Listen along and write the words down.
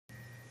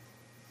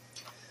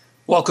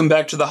Welcome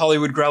back to the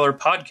Hollywood Growler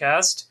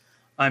podcast.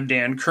 I'm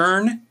Dan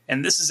Kern,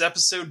 and this is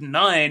episode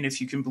 9, if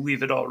you can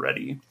believe it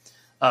already.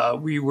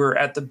 We were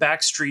at the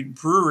Backstreet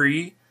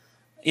Brewery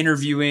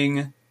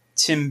interviewing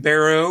Tim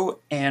Barrow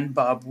and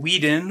Bob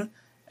Whedon,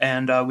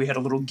 and we had a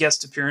little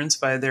guest appearance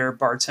by their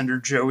bartender,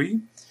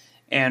 Joey,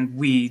 and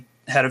we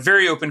had a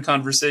very open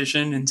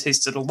conversation and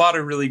tasted a lot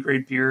of really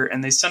great beer,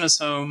 and they sent us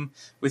home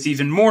with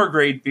even more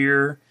great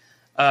beer,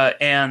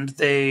 and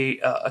they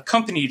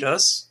accompanied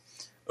us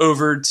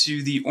over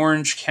to the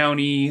Orange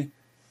County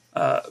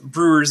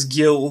Brewers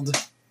Guild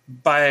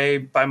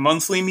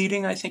bi-monthly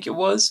meeting, I think it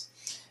was.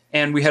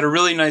 And we had a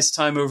really nice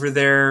time over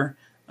there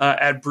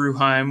at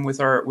Brewheim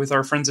with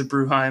our friends at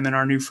Brewheim and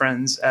our new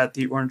friends at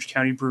the Orange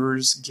County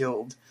Brewers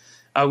Guild.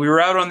 We were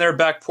out on their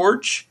back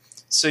porch,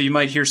 so you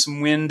might hear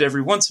some wind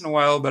every once in a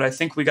while, but I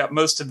think we got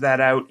most of that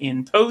out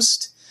in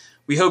post.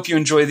 We hope you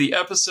enjoy the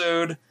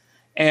episode,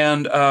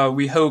 and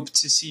we hope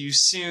to see you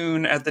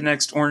soon at the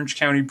next Orange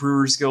County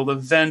Brewers Guild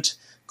event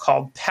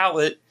called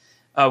Palette.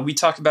 We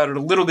talk about it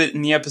a little bit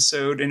in the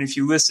episode, and if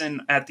you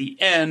listen at the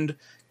end,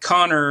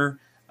 Connor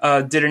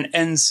did an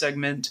end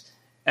segment,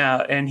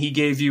 and he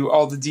gave you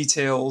all the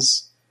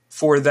details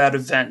for that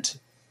event.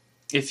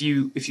 If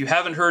you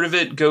haven't heard of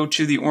it, go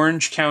to the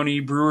Orange County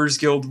Brewers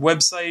Guild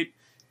website,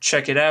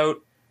 check it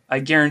out. I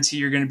guarantee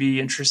you're going to be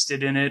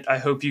interested in it. I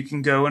hope you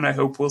can go, and I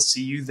hope we'll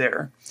see you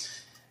there.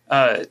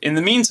 In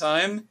the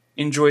meantime,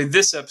 enjoy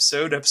this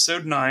episode,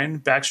 episode 9,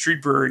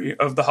 Backstreet Brewery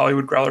of the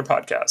Hollywood Growler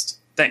podcast.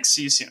 Thanks.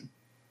 See you soon.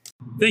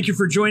 Thank you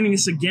for joining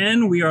us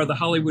again. We are the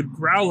Hollywood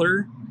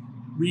Growler.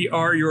 We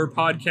are your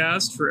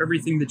podcast for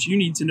everything that you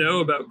need to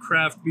know about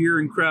craft beer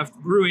and craft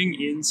brewing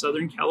in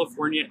Southern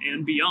California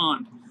and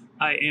beyond.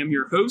 I am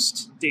your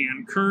host,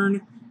 Dan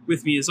Kern.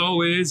 With me, as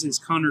always, is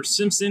Connor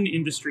Simpson,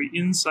 industry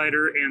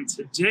insider. And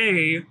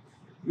today,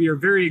 we are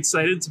very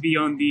excited to be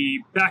on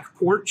the back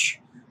porch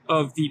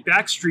of the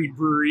Backstreet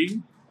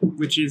Brewery,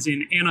 which is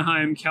in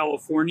Anaheim,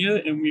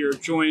 California. And we are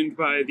joined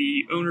by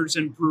the owners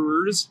and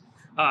brewers,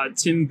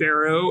 Tim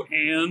Barrow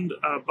and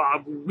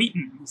Bob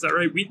Wheaton. Is that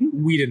right, Wheaton?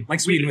 Whedon,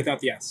 like Sweden without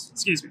the S.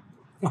 Excuse me.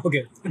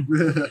 Okay.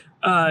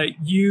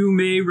 You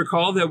may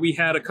recall that we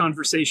had a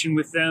conversation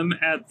with them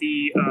at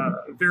the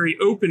very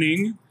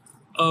opening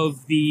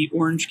of the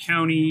Orange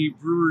County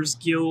Brewers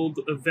Guild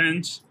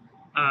event.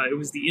 It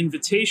was the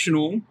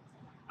Invitational.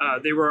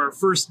 They were our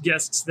first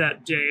guests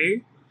that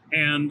day,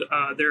 and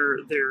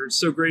they're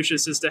so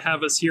gracious as to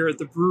have us here at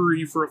the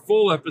brewery for a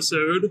full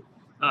episode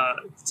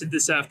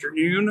this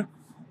afternoon.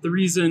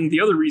 The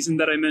other reason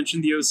that I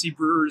mentioned the OC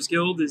Brewers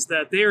Guild is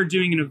that they are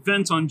doing an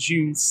event on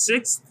June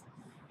 6th.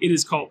 It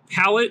is called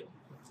Palette.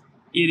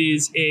 It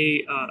is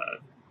a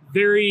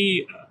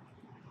very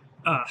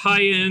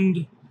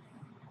high-end,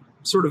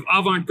 sort of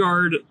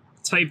avant-garde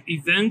type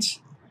event.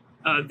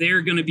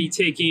 They're going to be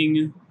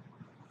taking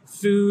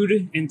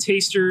food and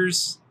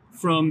tasters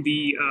from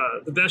the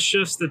best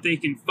chefs that they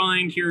can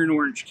find here in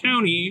Orange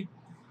County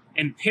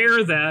and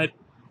pair that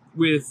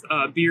with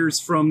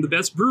beers from the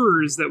best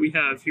brewers that we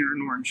have here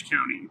in Orange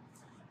County.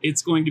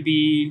 It's going to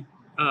be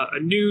a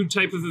new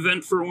type of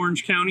event for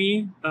Orange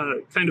County,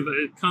 kind of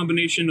a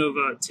combination of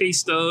a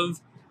taste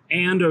of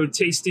and a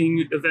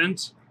tasting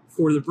event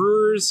for the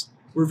brewers.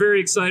 We're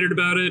very excited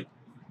about it.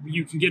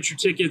 You can get your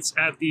tickets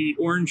at the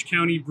Orange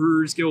County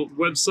Brewers Guild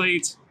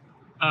website.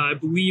 I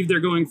believe they're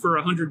going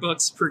for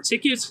 $100 per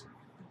ticket,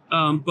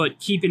 but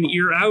keep an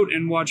ear out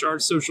and watch our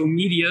social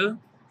media.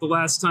 The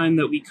last time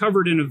that we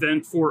covered an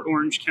event for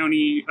Orange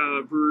County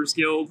Brewers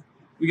Guild,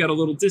 we got a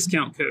little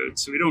discount code.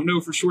 So we don't know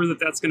for sure that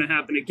that's going to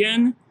happen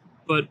again,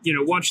 but,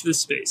 watch this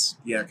space.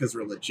 Yeah, because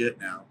we're legit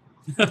now.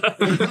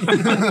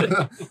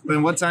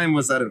 Then what time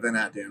was that event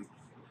at, Dan?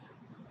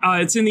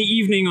 It's in the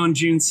evening on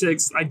June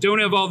 6th. I don't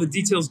have all the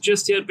details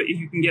just yet, but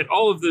you can get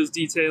all of those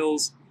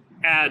details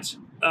at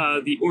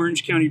the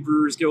Orange County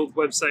Brewers Guild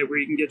website where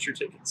you can get your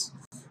tickets.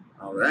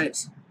 All right.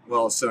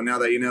 Well, so now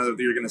that you know that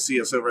you're going to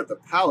see us over at the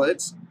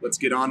Palette, let's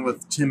get on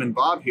with Tim and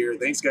Bob here.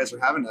 Thanks, guys, for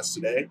having us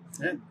today.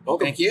 Yeah.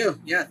 Welcome. Thank you.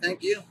 Yeah,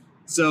 thank you.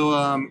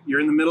 So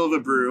you're in the middle of a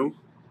brew.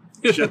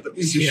 We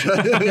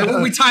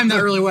timed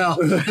that really well.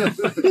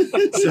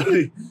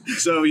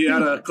 so you had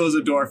to close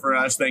the door for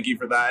us. Thank you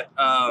for that.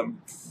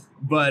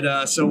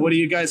 So what are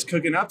you guys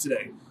cooking up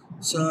today?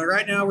 So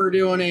right now we're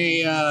doing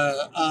a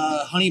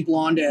honey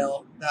blonde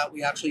ale that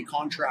we actually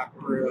contract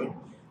brew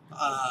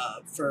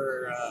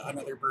for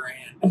another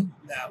brand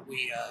that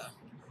we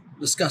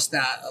discuss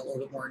that a little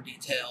bit more in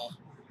detail,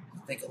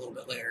 I think a little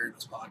bit later in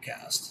this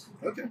podcast.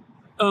 Okay.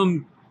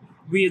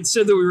 We had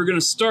said that we were going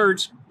to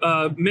start.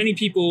 Many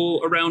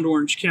people around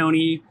Orange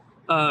County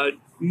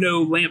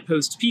know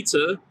Lamppost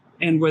Pizza,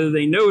 and whether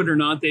they know it or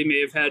not, they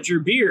may have had your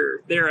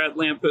beer there at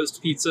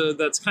Lamppost Pizza.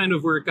 That's kind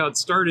of where it got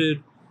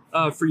started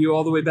for you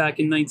all the way back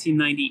in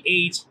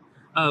 1998.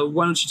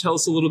 Why don't you tell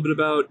us a little bit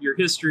about your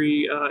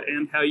history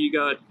and how you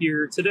got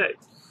here today?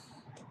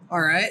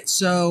 All right.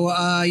 So,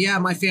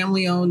 my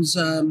family owns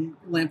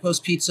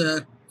Lamppost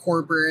Pizza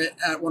corporate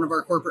at one of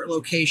our corporate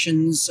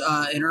locations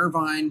in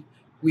Irvine.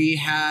 We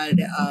had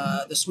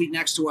the suite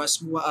next to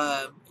us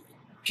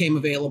came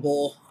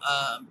available,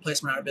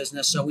 placement out of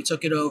business. So we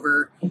took it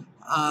over.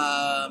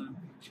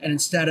 And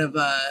instead of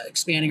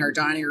expanding our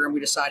dining room, we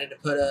decided to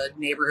put a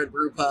neighborhood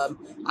brew pub.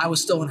 I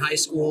was still in high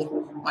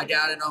school. My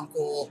dad and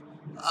uncle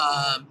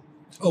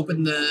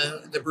opened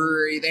the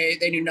brewery.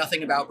 They knew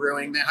nothing about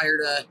brewing. They hired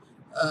a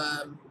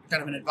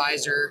kind of an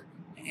advisor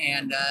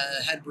and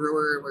head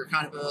brewer. We're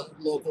kind of a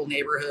local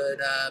neighborhood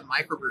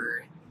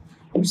microbrewery.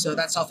 So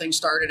that's how things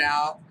started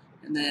out.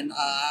 And then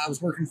I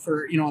was working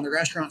for, on the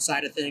restaurant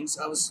side of things.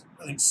 I was,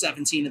 I think,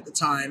 17 at the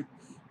time.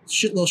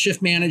 Little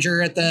shift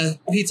manager at the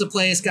pizza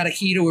place, got a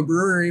key to a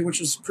brewery, which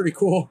was pretty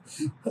cool.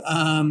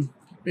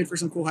 Made for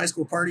some cool high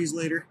school parties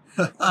later.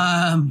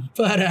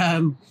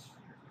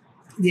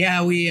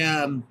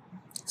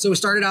 So we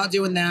started out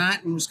doing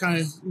that and was kind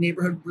of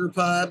neighborhood brew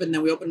pub, and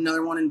then we opened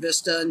another one in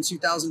Vista in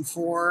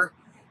 2004,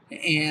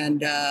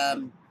 and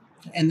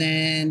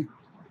then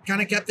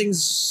kind of kept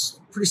things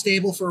pretty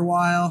stable for a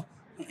while,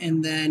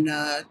 and then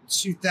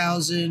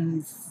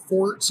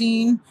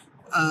 2014.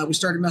 We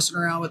started messing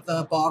around with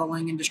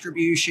bottling and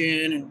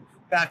distribution, and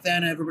back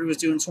then everybody was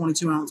doing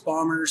 22-ounce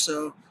bombers,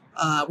 so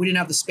we didn't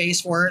have the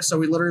space for it, so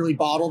we literally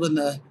bottled in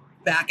the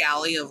back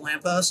alley of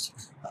Lamppost.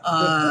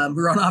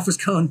 Runoff was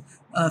going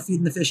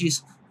feeding the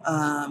fishies.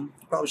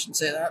 Probably shouldn't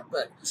say that,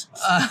 but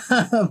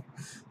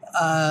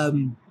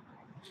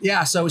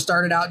so we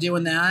started out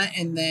doing that,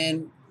 and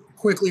then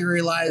quickly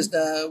realized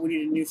we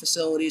needed a new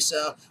facility.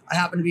 So I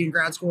happened to be in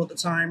grad school at the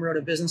time, wrote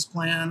a business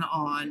plan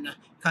on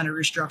kind of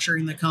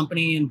restructuring the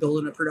company and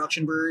building a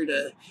production brewery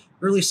to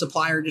really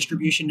supply our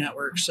distribution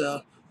network.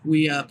 So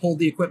we pulled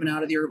the equipment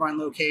out of the Irvine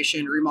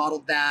location,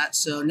 remodeled that.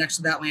 So next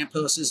to that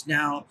lamppost is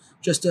now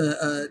just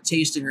a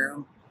tasting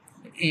room.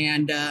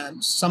 And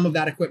some of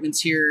that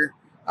equipment's here.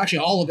 Actually,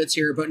 all of it's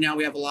here, but now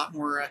we have a lot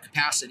more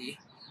capacity.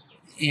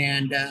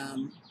 And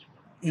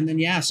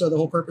then, so the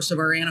whole purpose of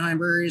our Anaheim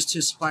brewery is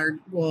to supply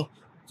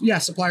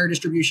our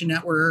distribution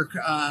network,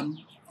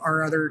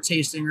 our other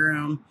tasting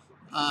room.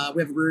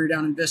 We have a brewery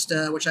down in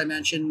Vista, which I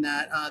mentioned,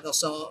 that they'll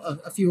sell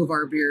a few of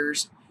our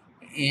beers.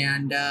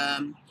 And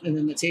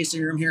then the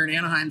tasting room here in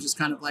Anaheim is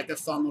kind of like a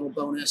fun little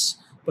bonus.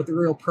 But the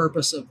real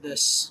purpose of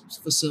this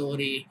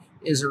facility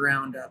is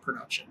around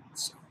production.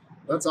 So.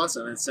 That's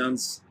awesome. It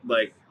sounds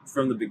like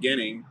from the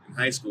beginning in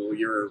high school,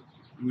 you're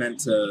meant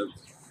to,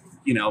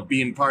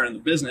 being part of the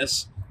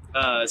business.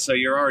 So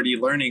you're already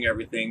learning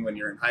everything when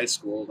you're in high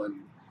school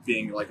and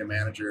being like a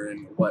manager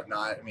and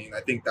whatnot. I mean,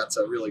 I think that's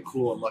a really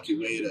cool and lucky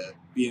way to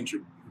be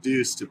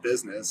introduced to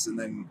business and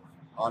then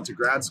on to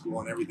grad school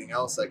and everything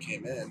else that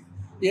came in.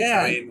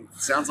 Yeah. I mean,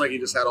 it sounds like you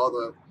just had all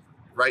the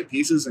right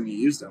pieces and you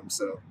used them.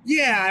 So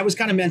yeah, I was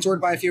kind of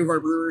mentored by a few of our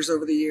brewers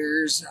over the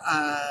years.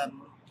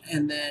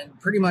 And then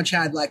pretty much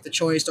had like the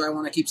choice, do I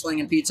want to keep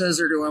slinging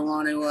pizzas or do I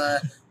want to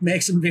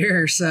make some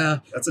beer? So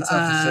that's a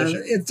tough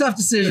decision. It's a tough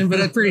decision, but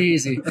it's pretty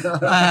easy.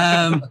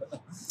 I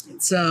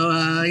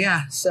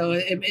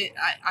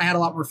had a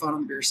lot more fun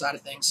on the beer side of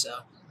things.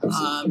 So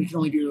you can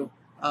only do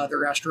the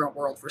restaurant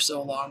world for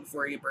so long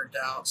before you get burnt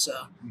out.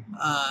 So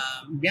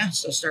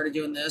so started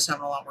doing this,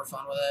 having a lot more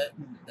fun with it.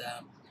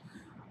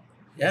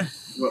 And,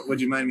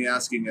 Would you mind me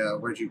asking,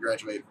 where'd you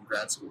graduate from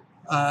grad school?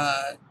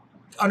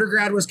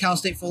 Undergrad was Cal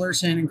State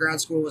Fullerton, and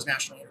grad school was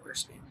National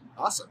University.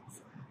 Awesome.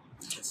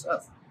 Good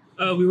stuff.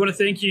 We want to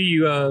thank you.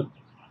 You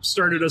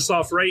started us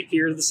off right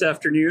here this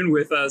afternoon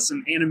with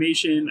some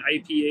animation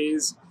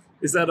IPAs.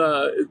 Is that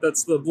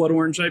that's the Blood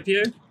Orange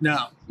IPA?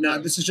 No,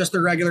 this is just the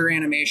regular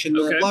animation.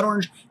 The Okay. Blood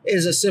Orange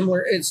is it's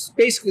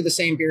basically the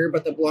same beer,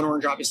 but the Blood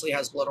Orange obviously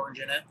has Blood Orange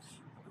in it.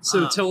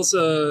 So tell us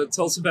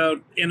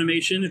about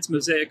animation. It's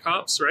Mosaic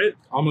hops, right?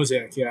 All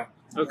Mosaic, yeah.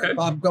 Okay.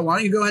 Bob, why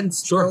don't you go ahead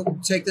and go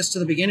take this to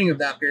the beginning of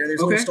that beer? There's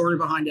a little story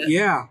behind it.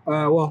 Yeah.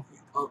 Well,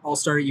 I'll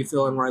start. You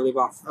fill in where I leave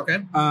off. Okay.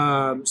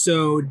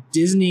 So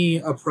Disney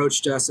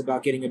approached us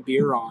about getting a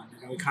beer on,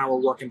 and we kind of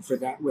were working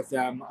with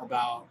them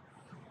about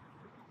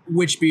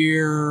which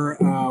beer,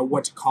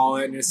 what to call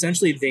it, and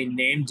essentially they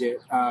named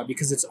it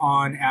because it's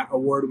on at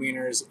Award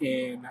Wieners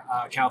in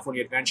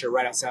California Adventure,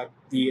 right outside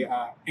the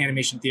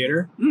Animation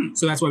Theater.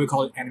 So that's why we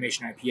call it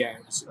Animation IPA.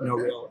 It's no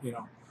real,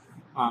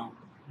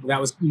 that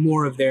was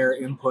more of their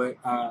input.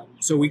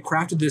 So we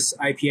crafted this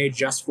IPA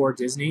just for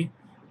Disney.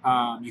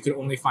 You could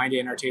only find it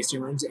in our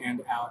tasting rooms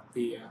and out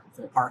the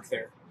park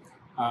there.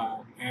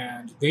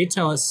 And they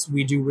tell us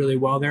we do really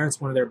well there. It's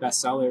one of their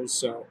best sellers.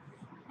 So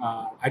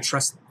I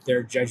trust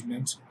their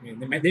judgment. I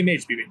mean, they may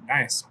just be being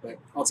nice, but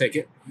I'll take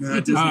it.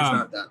 No, Disney's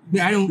not that.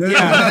 I don't.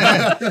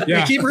 Yeah,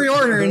 They keep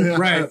reordering.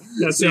 right.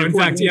 That's So the in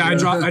fact,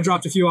 important I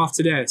dropped a few off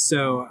today.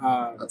 So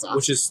That's awesome.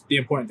 which is the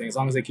important thing, as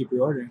long as they keep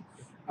reordering.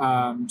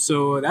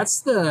 So that's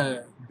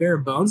the bare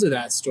bones of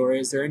that story.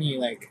 Is there any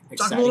Talk a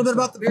exciting little bit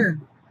stuff? about the beer.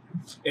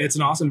 It's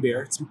an awesome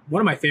beer. It's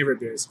one of my favorite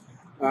beers.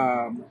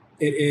 It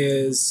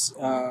is.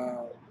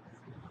 So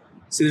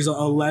there's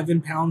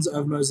 11 pounds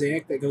of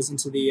Mosaic that goes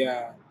into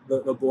the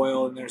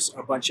boil, and there's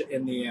a bunch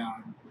in the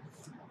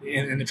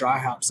in the dry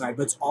hop side,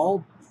 but it's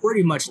all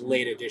pretty much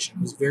late addition.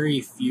 There's very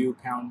few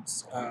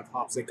pounds of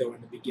hops that go in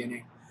the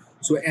beginning.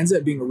 So it ends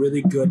up being a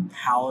really good,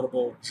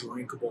 palatable,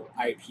 drinkable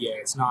IPA.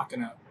 It's not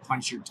going to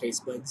punch your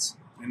taste buds.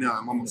 I know,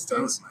 I'm almost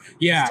done with mine.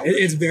 Yeah, It's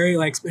it's very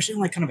like, especially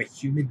on like kind of a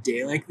humid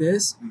day like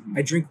this, Mhm.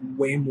 I drink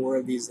way more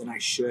of these than I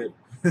should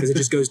because it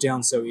just goes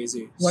down so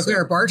easy. Luckily, So-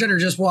 our bartender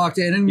just walked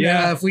in, and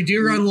Yeah. if we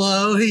do run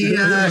low, he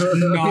Not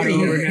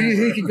over now.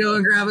 he can go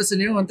and grab us a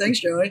new one. Thanks,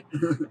 Joey.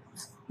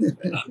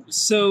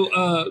 So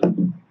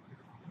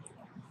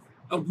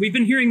we've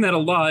been hearing that a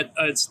lot.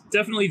 It's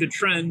definitely the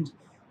trend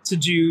to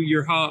do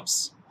your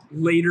hops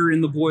later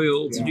in the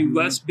boil, to Yeah. do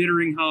less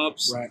bittering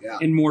hops Right. Yeah.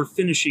 and more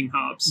finishing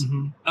hops.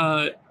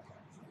 Mhm.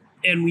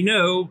 And we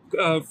know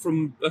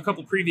from a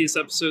couple previous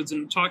episodes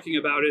and talking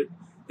about it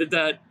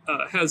that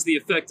has the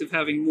effect of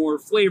having more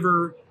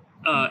flavor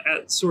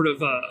at sort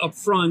of up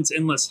front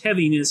and less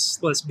heaviness,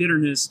 less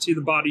bitterness to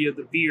the body of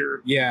the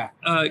beer. Yeah.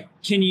 Are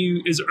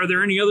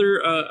there any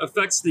other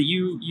effects that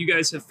you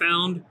guys have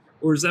found,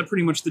 or is that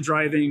pretty much the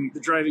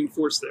driving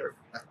force there?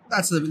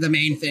 That's the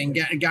main thing.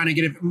 Gotta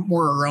get it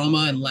more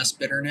aroma and less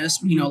bitterness.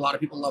 You know, a lot of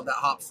people love that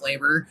hop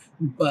flavor,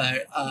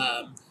 but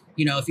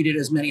you know, if you did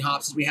as many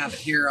hops as we have it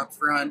here up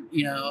front,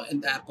 you know,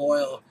 in that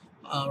boil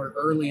or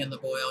early in the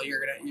boil,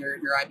 your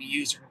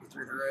IBUs are gonna be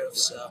through the roof.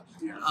 So,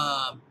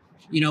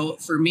 you know,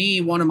 for me,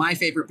 one of my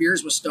favorite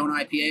beers was Stone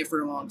IPA for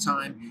a long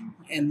time,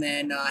 and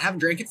then I haven't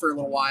drank it for a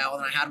little while,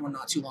 and I had one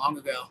not too long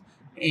ago.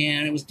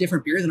 And it was a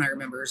different beer than I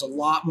remember. It was a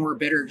lot more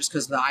bitter just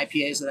because of the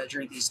IPAs that I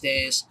drink these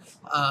days.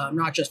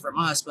 Not just from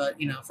us, but,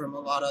 you know, from a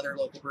lot of other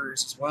local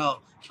brewers as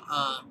well.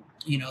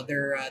 You know,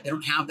 they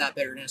don't have that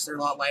bitterness. They're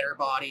a lot lighter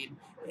bodied.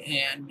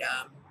 And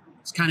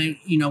it's kind of,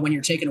 you know, when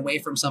you're taken away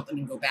from something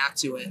and go back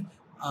to it,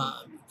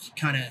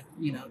 kind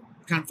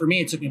of, for me,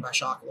 it took me by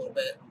shock a little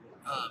bit.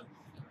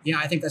 Yeah,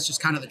 I think that's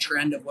just kind of the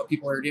trend of what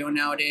people are doing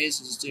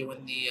nowadays is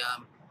doing the,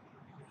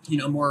 you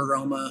know, more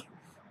aroma,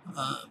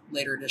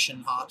 later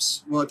edition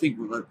hops. Well, I think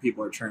what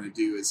people are trying to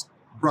do is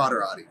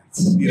broader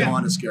audience. You don't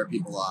want to scare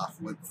people off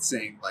with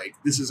saying like,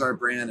 "This is our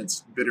brand.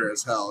 It's bitter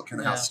as hell." Kind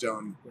of how Yeah.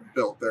 Stone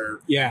built their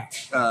Yeah.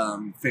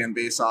 fan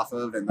base off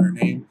of and their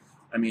name.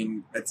 I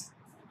mean, it's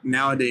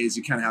nowadays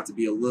you kind of have to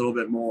be a little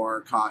bit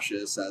more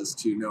cautious as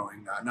to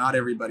knowing that not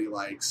everybody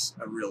likes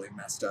a really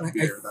messed up I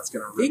beer that's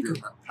going to think- rip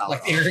your palate Like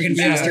off. the arrogant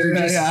Yeah, bastard.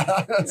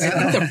 I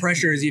think the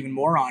pressure is even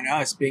more on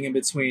us being in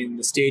between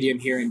the stadium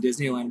here in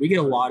Disneyland. We get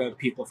a lot of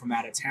people from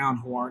out of town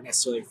who aren't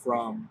necessarily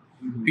from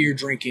Mhm. beer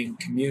drinking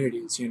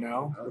communities, you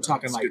know? Oh, We're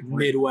talking that's a like good point.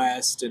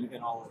 Midwest and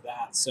all of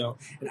that. So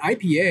an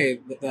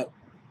IPA, that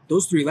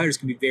those three letters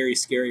can be very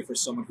scary for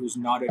someone who's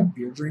not a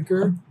beer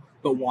drinker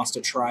but wants to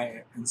try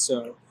it. And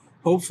so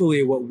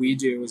hopefully what we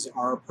do is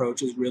our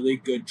approach is really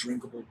good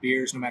drinkable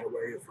beers no matter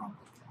where you're from.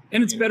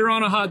 And it's Yeah. better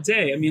on a hot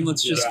day. I mean,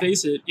 let's just Yeah.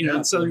 face it. You know, Yeah.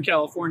 in Southern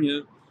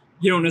California,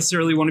 you don't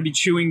necessarily want to be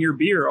chewing your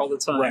beer all the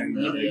time. Right. You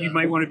know, Yeah. you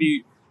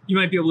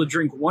might be able to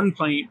drink one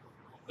pint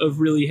of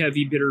really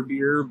heavy bitter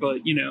beer,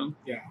 but you know,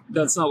 Yeah.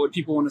 that's not what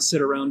people want to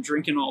sit around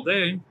drinking all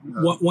day.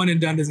 One and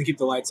done doesn't keep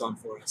the lights on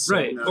for us. So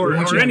Right. No, or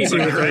once you any have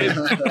beer,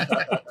 to-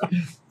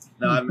 right?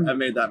 No, I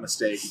made that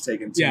mistake,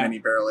 taking too Yeah. many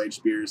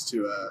barrel-aged beers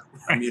to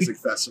a music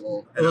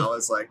festival, and I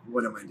was like,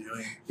 "What am I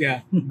doing?"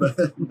 Yeah.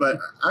 But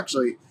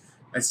actually,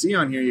 I see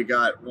on here you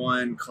got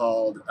one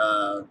called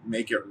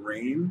 "Make It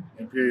Rain"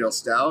 Imperial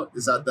Stout.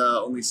 Is that the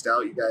only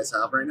stout you guys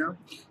have right now?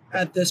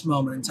 At this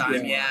moment in time,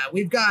 Yeah. yeah.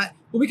 We've got,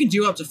 well, we can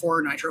do up to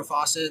 4 nitro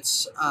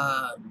faucets.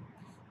 I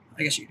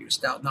guess you could do a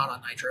stout not on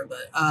nitro,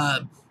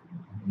 but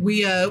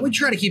we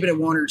try to keep it at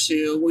 1 or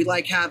 2. We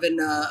like having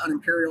an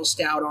imperial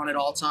stout on at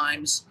all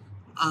times.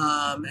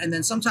 And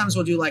then sometimes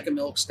we'll do like a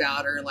milk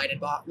stout or a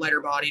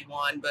lighter bodied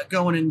one, but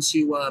going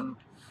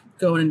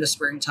into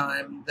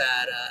springtime,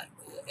 that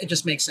it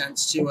just makes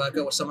sense to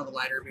go with some of the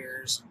lighter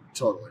beers.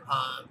 Totally.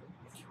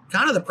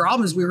 Kind of the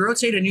problem is we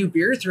rotate a new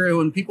beer through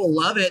and people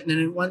love it, and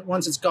then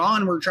once it's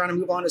gone, we're trying to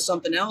move on to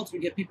something else. We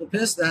get people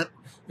pissed that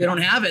they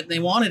don't have it and they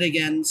want it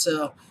again.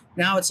 So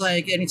now it's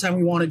like anytime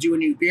we want to do a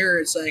new beer,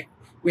 it's like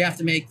we have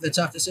to make the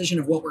tough decision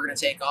of what we're going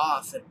to take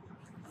off,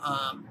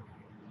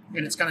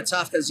 and it's kind of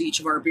tough because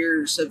each of our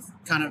beers have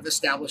kind of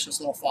established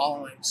this little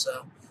following.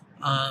 So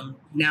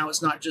now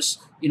it's not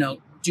just, you know,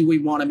 do we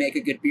want to make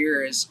a good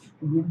beer? Is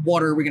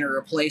what are we going to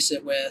replace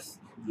it with?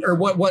 Or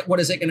what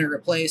is it going to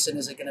replace, and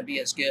is it going to be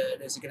as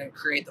good? Is it going to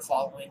create the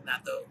following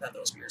that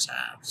those beers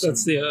have? So,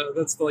 That's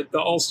the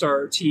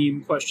all-star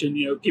team question.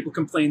 You know, people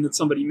complain that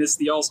somebody missed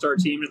the all-star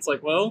team. It's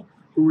like, well,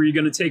 who are you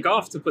going to take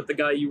off to put the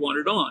guy you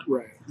wanted on?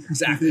 Right.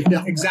 exactly.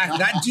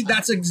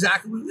 That's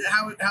exactly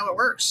how it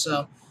works.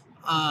 So,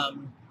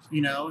 you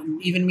know, and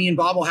even me and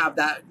Bob will have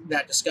that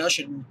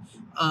discussion.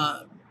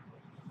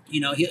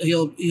 You know,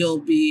 he'll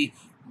be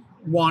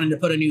wanting to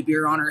put a new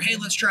beer on, or hey,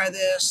 let's try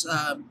this.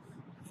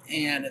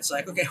 And it's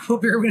like, okay,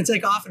 what beer are we going to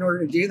take off in order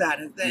to do that?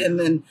 And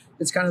then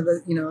it's kind of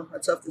a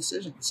tough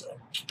decision. So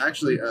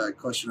Actually, a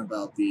question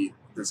about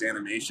this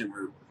animation.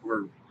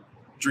 We're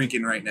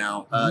drinking right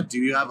now. Do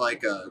you have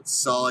like a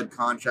solid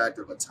contract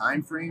of a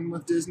time frame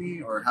with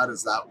Disney, or how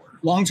does that work?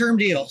 Long-term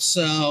deal.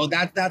 So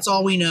that's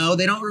all we know.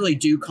 They don't really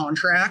do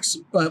contracts,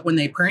 but when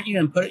they print you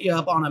and put you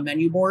up on a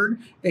menu board,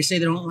 they say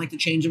they don't like to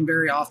change them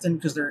very often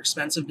because they're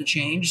expensive to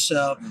change.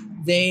 So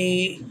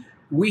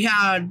we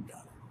had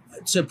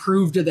to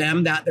prove to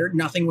them that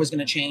nothing was going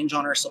to change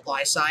on our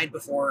supply side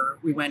before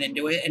we went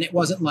into it. And it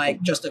wasn't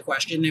like just a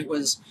question. It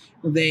was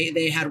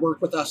they had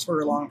worked with us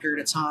for a long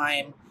period of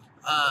time.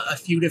 A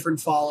few different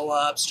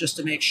follow-ups just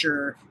to make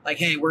sure, like,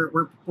 hey,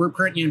 we're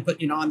printing you and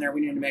putting you on there.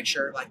 We need to make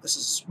sure, like,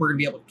 we're gonna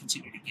be able to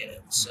continue to get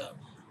it. So,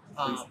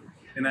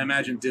 and I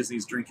imagine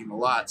Disney's drinking a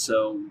lot.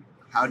 So,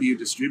 how do you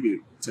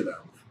distribute to them?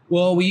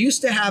 Well, we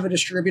used to have a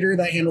distributor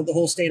that handled the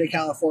whole state of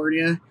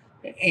California,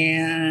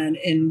 and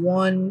in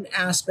one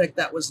aspect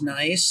that was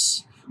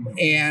nice,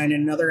 and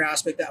in another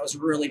aspect that was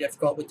really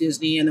difficult with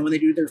Disney. And then when they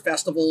do their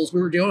festivals, we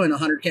were doing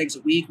 100 kegs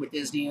a week with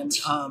Disney and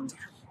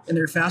in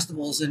their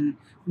festivals. And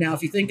now,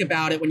 if you think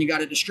about it, when you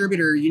got a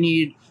distributor,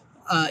 you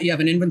have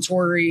an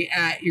inventory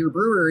at your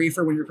brewery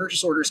for when your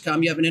purchase orders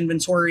come. You have an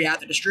inventory at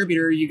the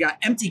distributor. You got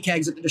empty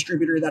kegs at the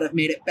distributor that have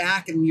made it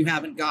back and you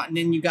haven't gotten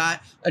in. You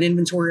got an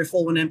inventory of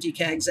full and empty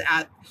kegs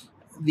at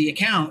the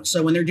account.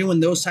 So when they're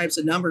doing those types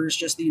of numbers,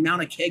 just the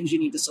amount of kegs you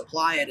need to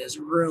supply it is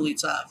really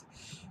tough.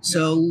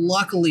 So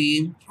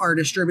luckily, our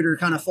distributor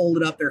kind of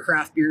folded up their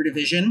craft beer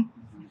division.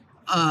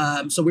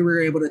 So we were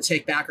able to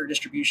take back our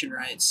distribution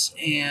rights,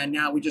 and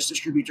now we just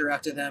distribute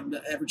direct to them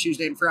every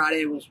Tuesday and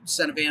Friday. We'll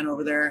send a van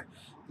over there,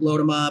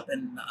 load them up,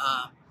 and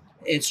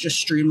it's just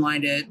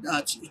streamlined it.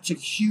 Took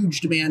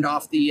huge demand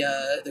off the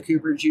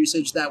cooperage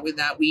usage that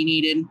we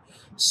needed.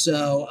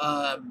 So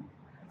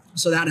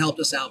that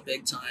helped us out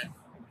big time.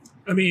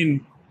 I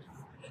mean,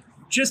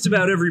 just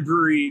about every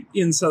brewery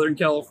in Southern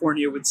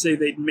California would say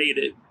they'd made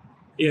it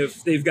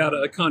if they've got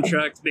a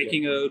contract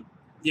making a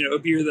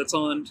beer that's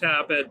on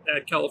tap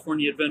at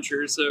California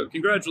Adventure. So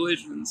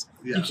congratulations.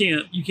 Yeah.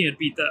 You can't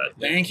beat that.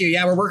 Thank you.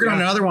 Yeah, we're working on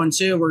another one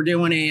too. We're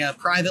doing a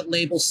private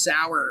label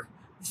sour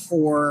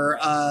for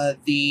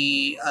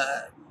the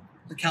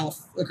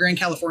Grand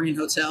Californian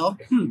Hotel.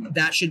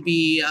 That should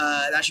be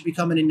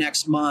coming in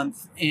next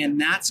month,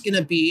 and it's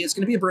gonna be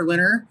a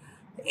Berliner,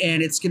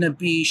 and it's gonna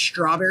be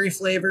strawberry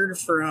flavored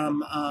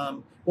from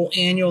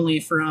annually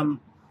from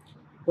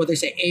what they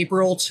say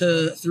April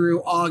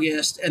through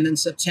August, and then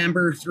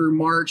September through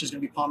March is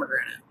going to be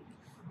pomegranate.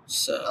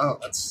 So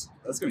that's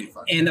gonna be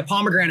fun. And the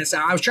pomegranate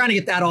sour, I was trying to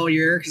get that all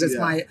year because it's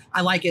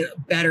I like it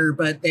better,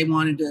 but they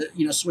wanted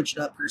to switch it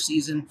up per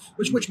season,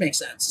 which makes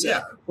sense.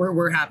 So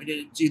we're happy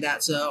to do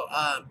that. So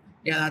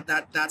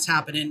that's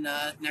happening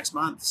next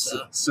month.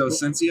 So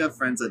since you have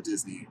friends at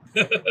Disney,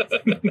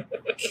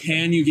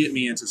 can you get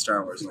me into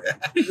Star Wars Land?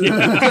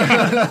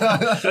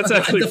 That's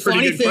actually the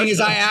funny thing question. is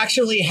I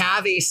actually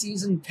have a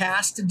season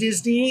pass to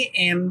Disney,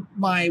 and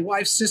my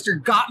wife's sister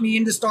got me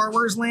into Star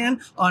Wars Land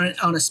on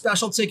a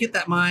special ticket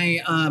that my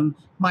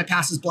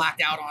pass is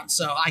blacked out on,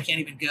 so I can't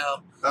even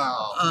go.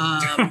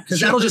 Because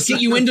that'll just get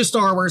you into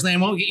Star Wars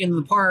Land, won't get you into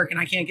the park, and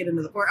I can't get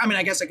into the park. I mean,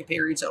 I guess I could pay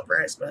a retail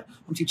price, but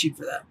I'm too cheap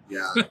for that.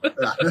 Yeah.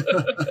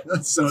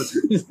 So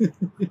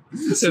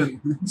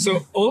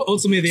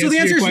ultimately, the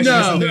answer is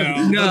no.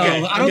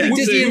 Okay. I don't think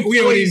Disney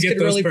employees could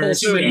really pull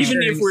So too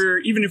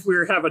even if we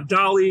have a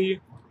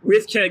dolly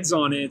with kegs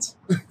on it,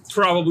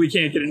 probably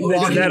can't get in.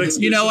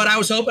 You know what? I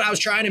was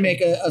trying to make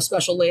a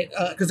special late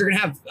because they're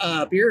gonna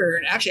have beer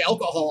and actually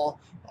alcohol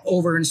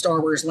over in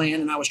Star Wars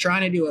Land, and I was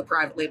trying to do a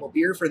private label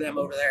beer for them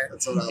over there.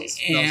 That's what that was.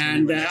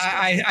 And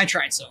I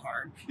tried so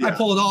hard. Yeah. I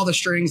pulled all the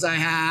strings I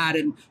had,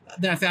 and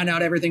then I found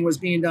out everything was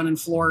being done in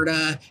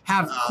Florida.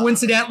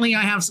 Coincidentally,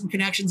 I have some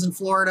connections in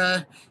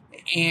Florida,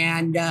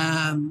 and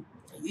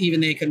even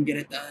they couldn't get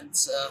it done.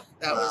 So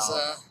that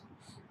was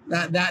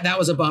that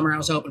was a bummer. I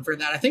was hoping for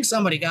that. I think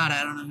somebody got it.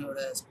 I don't know who it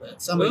is,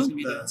 but somebody's gonna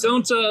be doing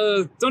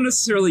it. Don't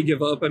necessarily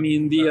give up. I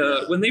mean,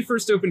 when they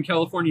first opened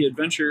California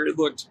Adventure, it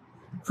looked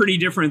pretty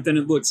different than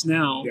it looks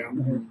now. Yeah.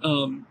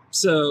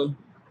 So,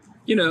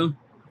 we're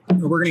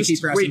going to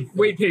keep pressing.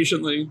 Wait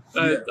patiently.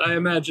 I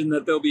imagine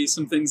that there'll be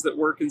some things that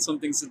work and some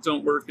things that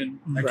don't work, and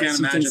I can't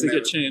some imagine things that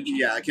get changed.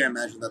 Yeah, I can't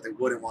imagine that they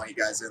wouldn't want you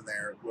guys in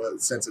there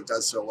since it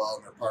does so well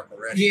in their park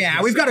already.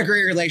 Yeah, we've got a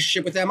great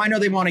relationship with them. I know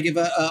they want to give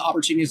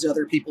opportunities to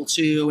other people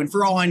too, and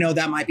for all I know,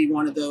 that might be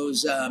one of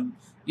those. I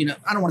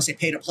don't want to say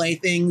pay to play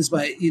things,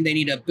 but they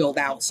need to build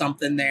out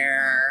something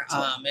there.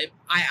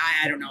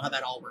 I don't know how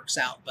that all works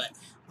out, but.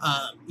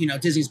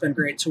 Disney's been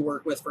great to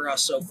work with for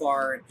us so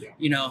far. And,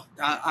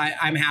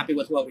 I'm happy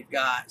with what we've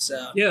got.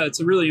 So yeah, it's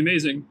really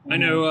amazing. I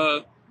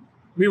know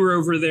we were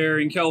over there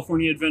in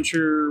California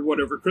Adventure,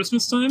 over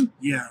Christmas time?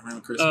 Yeah,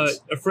 around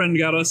Christmas. A friend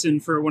got us in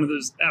for one of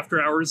those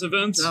after hours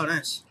events. Oh,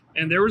 nice.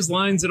 And there was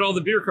lines at all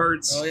the beer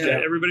carts. Oh,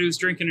 yeah. Everybody was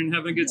drinking and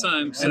having a good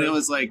time. So. And it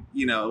was like,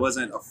 it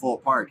wasn't a full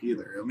park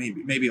either.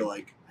 Maybe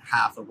like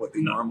half of what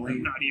they normally.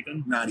 Not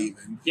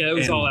even. Yeah, it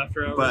was all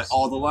after hours. But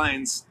all the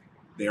lines,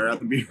 they were at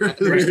the beer.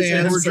 We're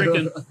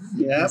drinking.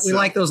 Yeah, we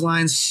like those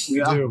lines.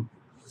 We do.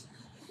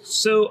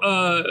 So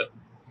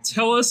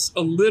tell us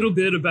a little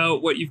bit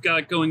about what you've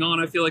got going on.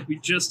 I feel like we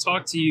just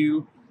talked to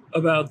you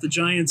about the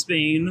Giants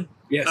Bane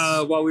Yes.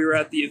 while we were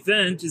at the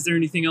event. Is there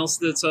anything else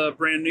that's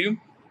brand new?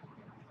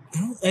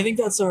 I think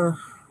that's our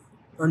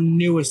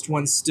newest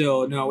one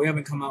still. No, we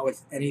haven't come out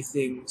with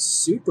anything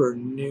super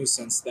new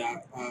since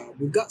that.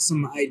 We've got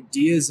some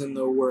ideas in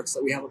the works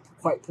that we haven't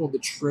quite pulled the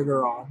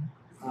trigger on.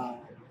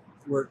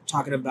 We're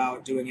talking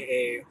about doing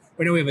right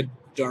now we have a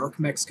dark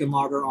Mexican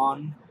lager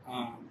on.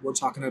 We're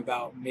talking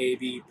about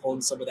maybe pulling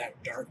some of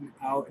that dark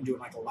out and doing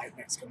like a light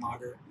Mexican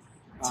lager.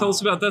 Tell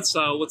us about that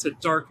style. What's a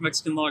dark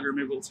Mexican lager?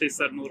 Maybe we'll taste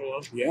that in a little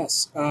while.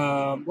 Yes.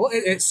 Have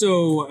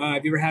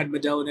you ever had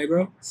Modelo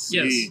Negro?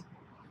 Yes.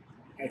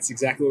 That's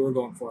exactly what we're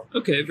going for.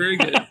 Okay, very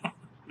good. All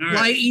right.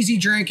 Light, easy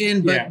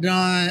drinking, but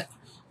Yeah.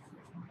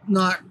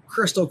 not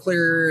crystal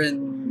clear,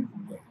 and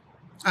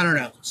I don't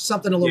know,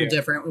 something a little Yeah.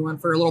 different. We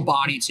went for a little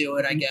body to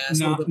it, I guess.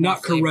 a little bit more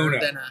Not flavor Corona.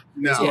 than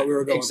That's No. what we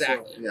were going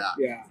exactly. Yeah.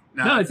 for. Yeah.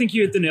 No, I think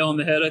you hit the nail on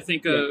the head. I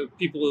think Yeah.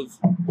 people have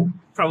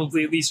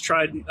probably at least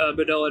tried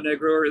Modelo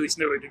Negro, or at least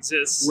know it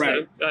exists.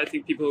 Right. So I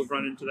think people have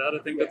run into that.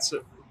 I think that's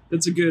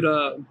a good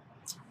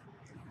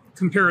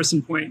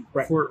comparison point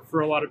Right. for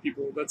a lot of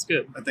people. That's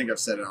good. I think I've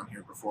said it on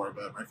here before,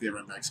 but my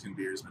favorite Mexican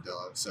beer is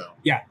Modelo. So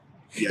Yeah.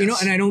 yes. You know,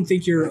 and I don't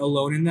think you're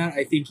alone in that.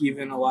 I think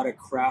even a lot of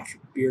craft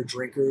beer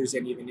drinkers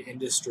and even the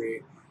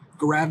industry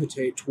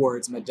gravitate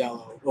towards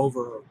Modelo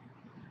over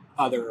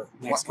other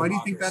Mexican Why do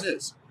you think lagers. that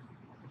is?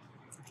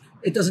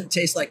 It doesn't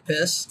taste like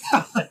piss.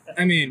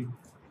 I mean,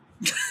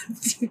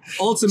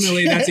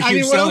 ultimately, that's a I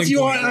huge mean, what else selling you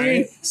point, want? I right?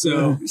 mean,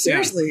 So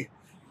Seriously.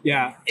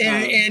 yeah.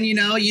 And you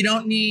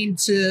don't need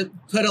to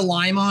put a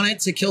lime on it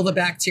to kill the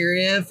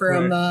bacteria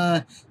from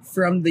the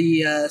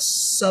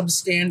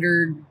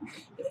substandard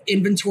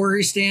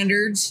inventory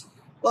standards.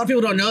 A lot of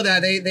people don't know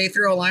that. They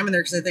throw a lime in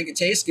there because they think it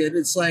tastes good.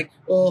 It's like,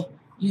 well,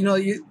 you know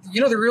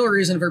the real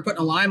reason for putting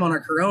a lime on a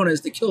Corona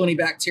is to kill any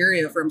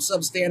bacteria from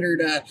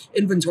substandard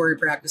inventory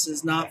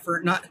practices, not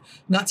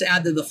to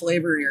add to the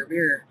flavor of your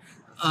beer.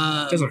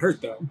 It doesn't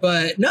hurt though.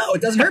 But no,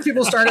 it doesn't hurt.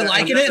 People started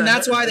liking it, and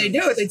that's why they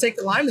do it. They take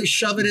the lime, they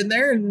shove it in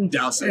there, and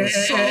Douse it with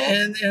salt.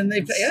 and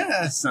they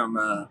Some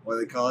what do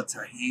they call it?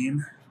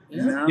 Tahine. You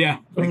Yeah. know? Yeah.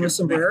 put on a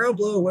sombrero,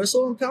 blow a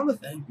whistle, and pound the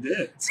thing.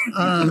 Yeah.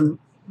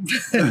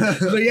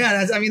 But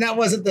yeah, that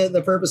wasn't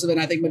the purpose of it.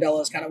 And I think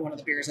Modelo is kind of one of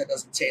the beers that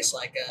doesn't taste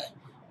like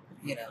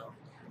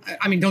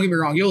I mean, don't get me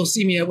wrong. You'll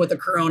see me with a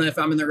Corona if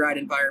I'm in the right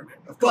environment.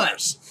 Of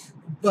course.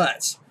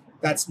 But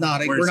that's not.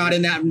 We're Where's not your-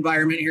 in that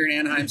environment here in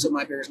Anaheim, so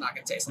my beer is not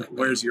going to taste like that.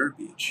 Where's your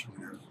beach?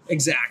 You know?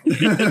 Exactly.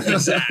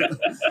 Exactly.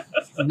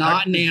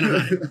 Not in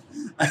Anaheim.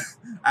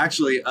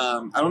 Actually,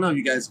 I don't know if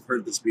you guys have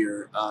heard this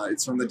beer.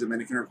 It's from the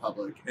Dominican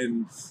Republic,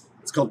 and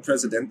it's called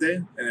Presidente,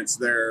 and it's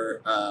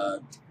their. I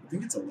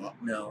think it's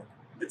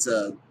it's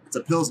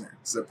a pilsner.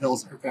 It's a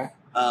pilsner. Okay.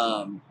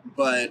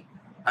 But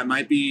I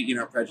might be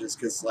prejudiced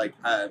because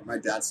my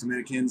dad's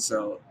Dominican,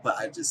 but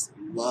I just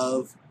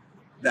love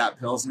that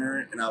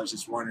pilsner, and I was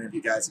just wondering if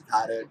you guys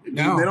have had it.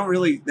 No.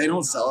 They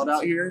don't sell it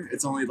out here.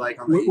 It's only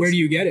on the Where East. do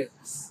you get it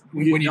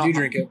when you do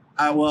drink it?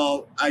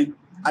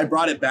 I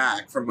brought it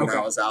back from when Okay.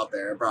 I was out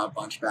there. I brought a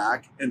bunch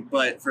back,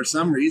 but for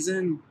some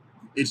reason,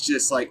 it's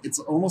just it's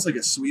almost like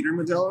a sweeter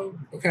Modelo.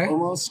 Okay.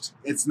 Almost,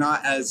 it's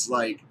not as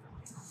I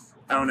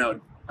don't know.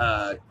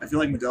 I feel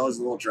like Modelo is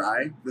a little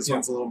dry. This Yeah.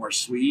 one's a little more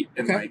sweet,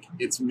 and Okay.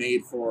 it's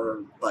made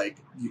for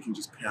you can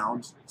just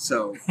pound.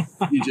 So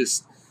you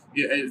just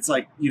it's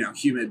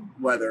humid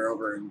weather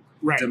over in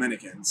Right.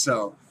 Dominican.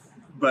 So.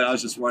 But I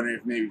was just wondering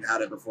if maybe you've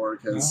had it before,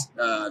 because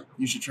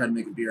you should try to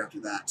make a beer after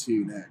that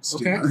too next.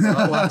 Okay. you know?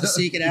 We'll have to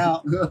seek it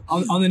out.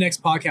 On the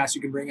next podcast,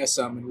 you can bring us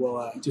some, and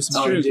we'll do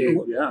some Oh, R&D.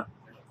 yeah.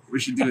 We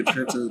should do a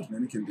trip to the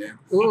Dominican, Dan.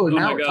 Ooh, my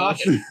now we're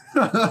gosh. talking.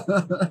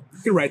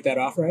 You can write that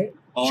off, right?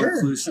 All Sure.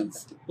 inclusive.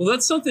 Well,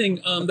 that's something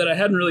that I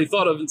hadn't really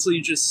thought of until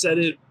you just said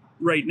it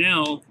right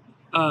now.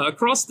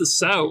 Across the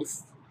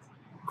South,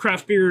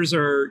 craft beers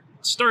are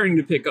starting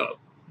to pick up,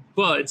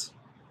 but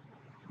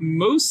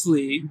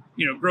mostly,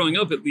 growing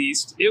up at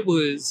least, it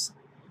was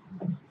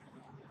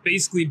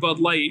basically Bud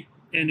Light,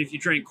 and if you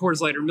drank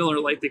Coors Light or Miller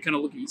Light, they kind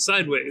of look at you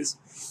sideways.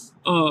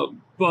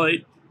 But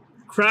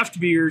craft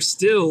beer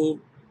still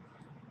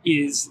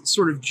is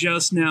sort of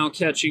just now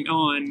catching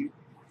on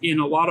in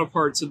a lot of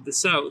parts of the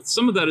South.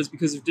 Some of that is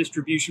because of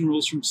distribution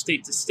rules from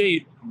state to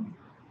state,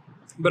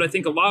 but I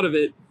think a lot of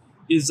it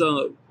is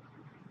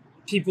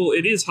people.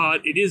 It is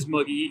hot, it is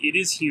muggy, it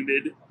is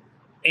humid,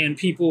 and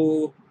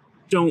people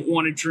don't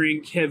want to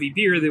drink heavy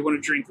beer. They want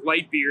to drink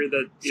light beer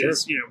that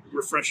is,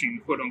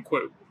 refreshing, quote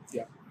unquote.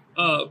 Yeah.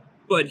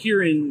 But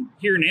here in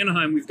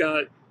Anaheim,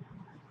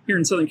 here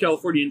in Southern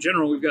California in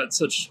general, we've got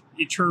such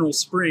eternal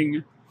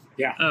spring.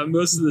 Yeah.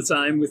 Most of the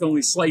time with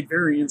only slight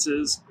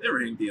variances. It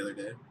rained the other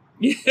day.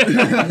 Yeah.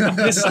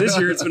 this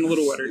year it's been a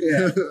little wetter.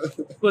 Yeah.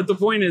 But the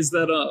point is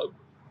that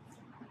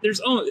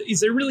is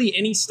there really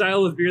any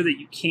style of beer that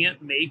you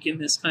can't make in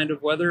this kind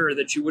of weather, or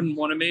that you wouldn't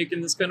want to make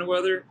in this kind of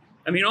weather?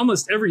 I mean,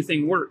 almost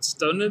everything works,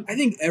 doesn't it? I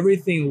think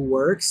everything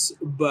works,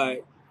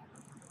 but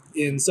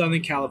in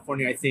Southern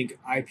California, I think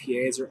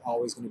IPAs are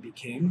always going to be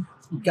king.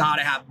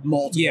 gotta have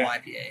multiple Yeah.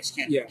 IPAs.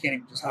 Can't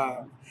even just have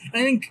one.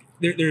 I think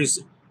there's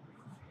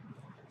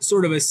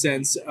sort of a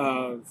sense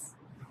of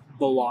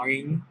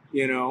belonging,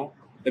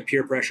 the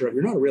peer pressure of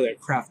you're not really a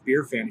craft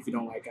beer fan if you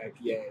don't like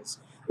IPAs,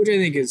 which I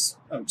think is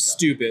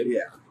stupid.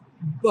 Yeah.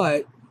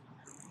 But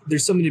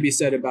there's something to be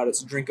said about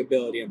its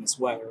drinkability in this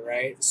weather,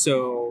 right?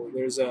 So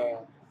there's a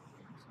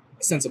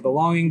sense of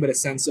belonging, but a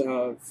sense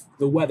of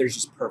the weather's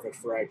just perfect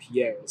for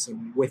IPAs.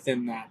 And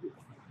within that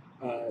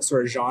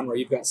sort of genre,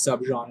 you've got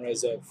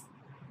subgenres of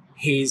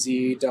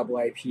hazy, double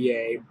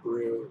IPA,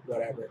 brew,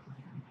 whatever.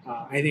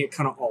 I think it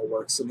kind of all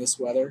works in this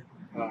weather.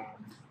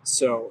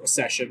 So a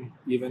session,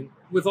 even.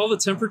 With all the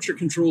temperature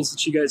controls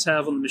that you guys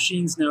have on the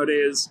machines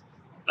nowadays,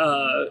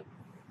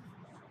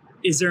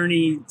 is there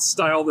any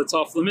style that's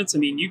off limits? I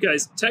mean, you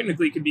guys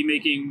technically could be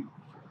making,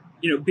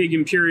 big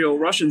imperial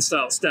Russian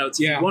style stouts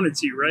if you wanted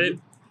to, right?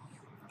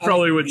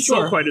 Probably wouldn't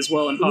sell quite as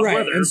well in hot right.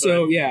 weather. And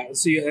so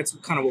that's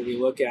kind of what we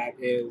look at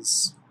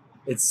is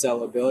its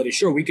sellability.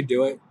 Sure, we could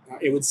do it.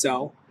 It would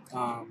sell.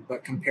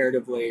 But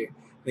comparatively,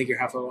 I think your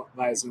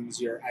Hefeweizens,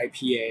 your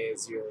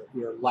IPAs,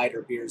 your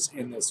lighter beers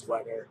in this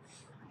weather,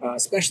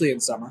 especially in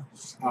summer,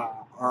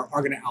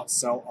 are going to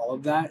outsell all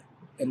of that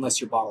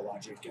unless you're Bottle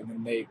Logic. And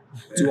then they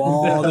do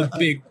all the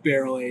big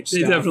barrel aged they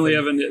stuff. definitely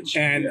have a niche.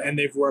 And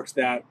they've worked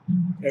that.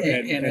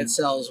 And it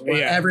sells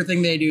well.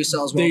 Everything they do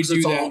sells well. They 'cause do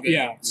it's that, all good.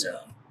 yeah.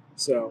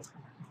 So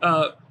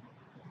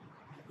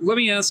let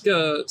me ask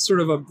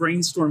sort of a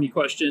brainstormy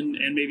question,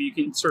 and maybe you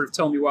can sort of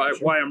tell me why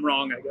I'm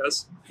wrong, I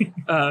guess.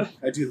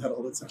 I do that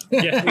all the time.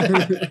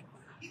 Yeah.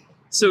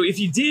 So if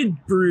you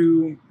did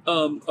brew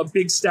a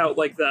big stout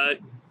like that,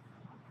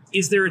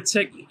 is there a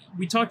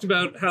we talked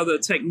about how the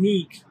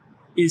technique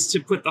is to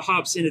put the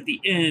hops in at the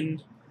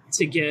end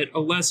to get a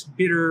less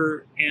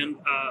bitter and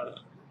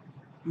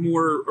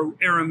more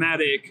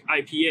aromatic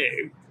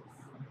IPA.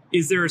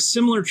 Is there a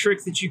similar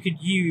trick that you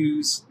could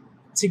use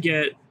to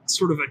get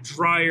sort of a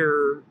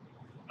drier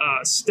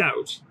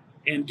stout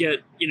and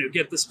get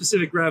the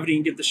specific gravity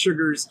and get the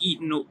sugars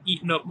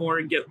eaten up more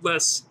and get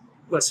less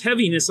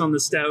heaviness on the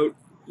stout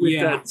with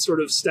that sort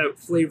of stout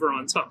flavor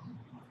on top?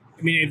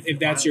 I mean, if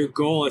that's your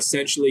goal,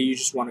 essentially, you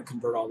just want to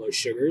convert all those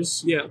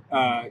sugars. Yeah.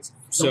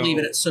 So leave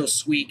it so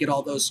sweet, get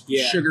all those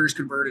sugars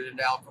converted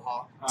into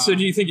alcohol. So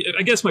do you think,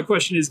 I guess my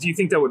question is, do you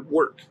think that would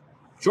work?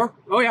 Sure.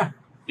 Oh, yeah.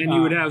 And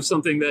you would have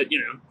something that,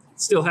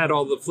 still had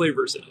all the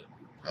flavors in it.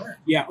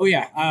 Yeah. Oh,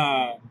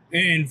 yeah.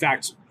 In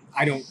fact,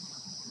 I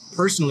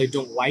personally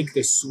don't like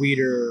the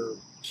sweeter,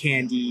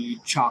 candy,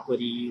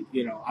 chocolatey,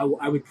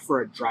 I would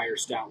prefer a drier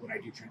stout when I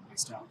do drink my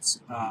stouts.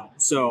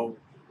 So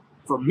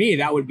for me,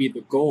 that would be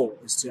the goal,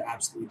 is to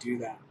absolutely do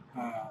that.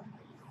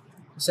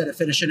 Instead of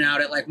finishing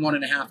out at like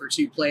 1.5 or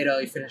 2 Plato,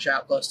 you finish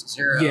out close to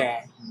 0.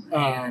 Yeah.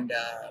 And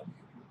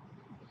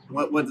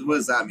what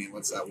does that mean?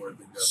 What's that word?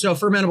 So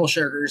fermentable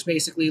sugars,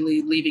 basically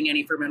leaving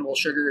any fermentable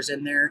sugars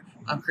in there,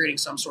 creating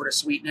some sort of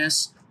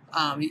sweetness.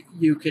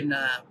 You can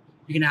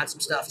add some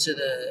stuff to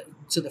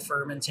the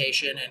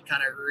fermentation and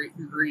kind of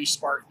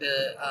re-spark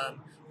the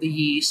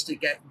yeast to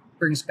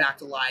brings back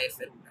to life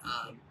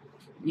and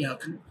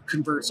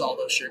converts all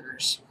those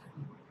sugars.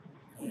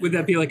 Would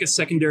that be like a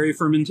secondary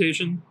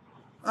fermentation?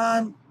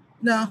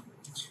 No.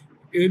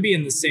 It would be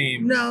in the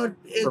same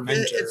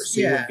fermenter, so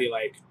you wouldn't be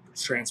like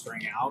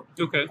transferring out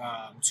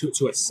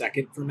to a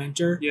second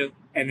fermenter. Yeah.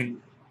 And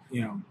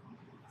then,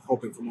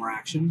 hoping for more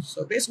action.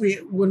 So basically,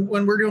 when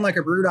we're doing like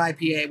a brewed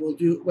IPA,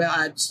 we'll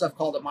add stuff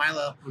called a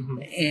Milo,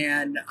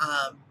 and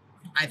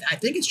I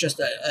think it's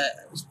just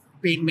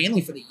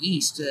mainly for the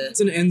yeast. It's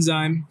an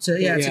enzyme. It's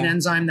an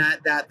enzyme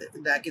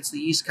that gets the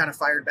yeast kind of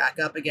fired back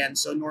up again.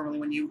 So normally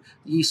when the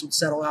yeast would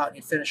settle out and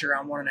you finish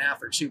around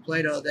 1.5 or 2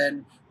 Plato,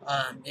 then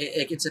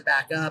it gets it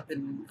back up,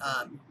 and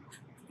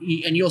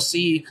you'll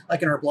see,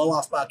 like in our blow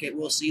off bucket,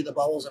 we'll see the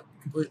bubbles have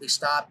completely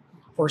stopped.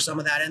 Pour some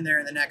of that in there,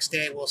 and the next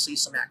day we'll see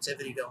some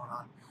activity going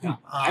on. Yeah.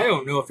 I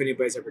don't know if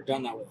anybody's ever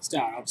done that with a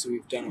stout. Obviously,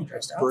 we've done it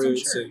with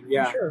brewers,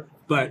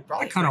 but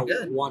I kind of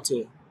want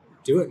to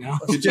do it now.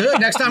 Let's do it.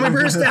 Next time we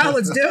brew a stout,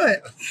 let's do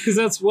it.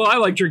 Because I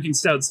like drinking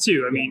stouts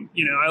too. I mean,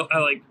 I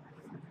like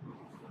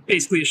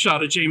basically a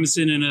shot of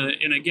Jameson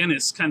in a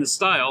Guinness kind of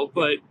style,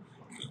 but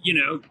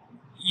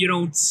you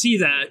don't see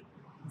that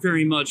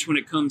very much when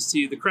it comes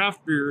to the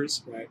craft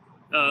brewers. Right.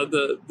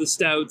 The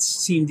stouts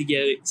seem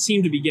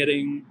to be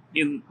getting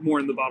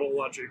more in the Bottle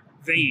Logic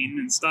vein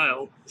and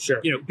style.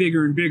 Sure.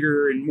 Bigger and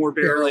bigger and more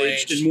barrel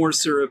aged and more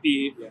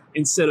syrupy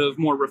instead of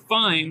more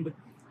refined.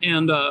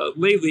 And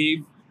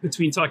lately,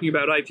 between talking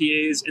about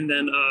IPAs and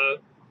then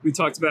we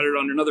talked about it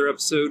on another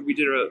episode we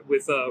did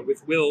with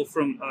Will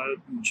from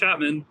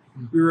Chapman.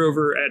 We were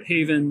over at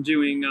Haven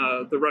doing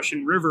the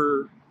Russian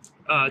River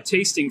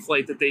tasting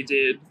flight that they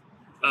did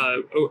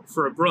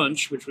for a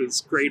brunch, which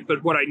was great.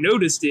 But what I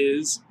noticed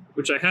is,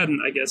 which I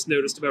hadn't, I guess,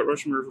 noticed about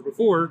Russian River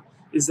before,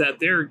 is that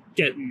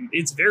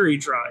it's very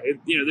dry.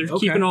 They're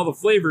keeping all the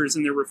flavors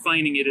and they're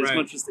refining it as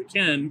much as they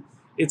can.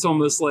 It's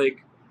almost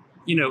like,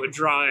 a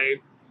dry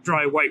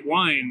dry white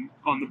wine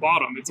on the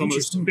bottom. It's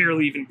almost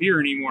barely even beer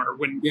anymore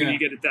when you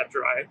get it that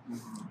dry.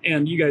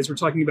 And you guys were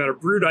talking about a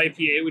brewed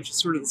IPA, which is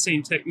sort of the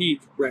same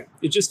technique. Right.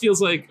 It just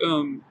feels like,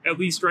 at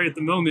least right at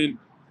the moment,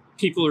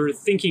 people are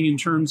thinking in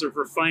terms of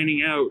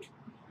refining out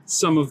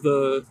some of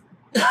the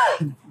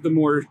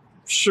more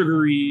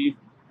sugary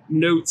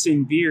notes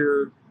in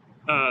beer,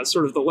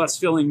 sort of the less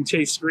filling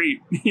tastes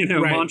great,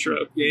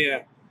 mantra.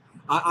 Yeah.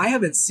 I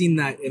haven't seen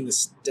that in the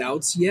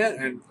stouts yet,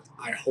 and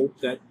I hope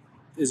that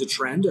is a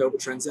trend. I hope it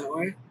trends that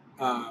way.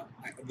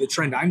 The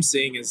trend I'm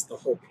seeing is the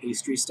whole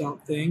pastry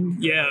stout thing.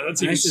 Yeah,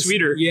 that's even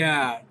sweeter.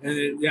 Yeah,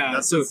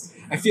 and so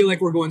I feel like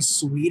we're going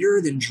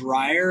sweeter than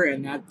drier,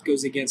 and that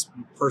goes against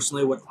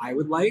personally what I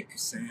would like.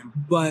 Same.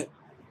 But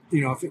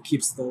if it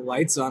keeps the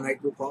lights on, I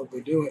will probably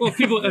do it. Well,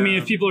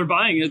 if people are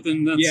buying it,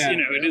 then that's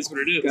it is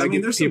what it is. I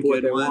mean, there's some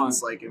good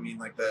ones like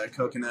the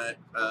coconut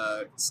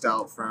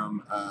stout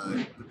from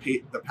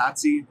the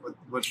Patsy.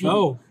 Which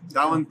one?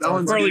 That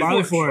one's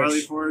Barley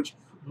Forge.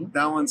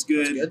 That one's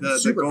good.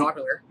 Super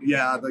popular.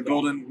 Yeah, the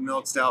golden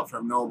milk stout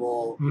from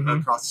Noble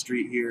across the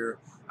street here.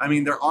 I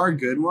mean, there are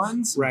good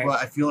ones, but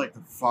I feel like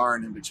they're far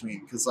and in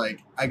between. Because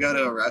I go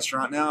to a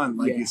restaurant now,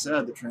 and you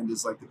said, the trend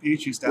is the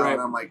pastry stout, and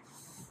I'm like,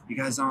 you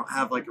guys don't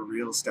have a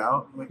real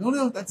stout? I'm like, oh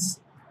no,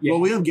 well,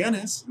 we have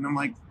Guinness, and I'm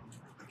like,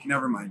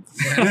 never mind.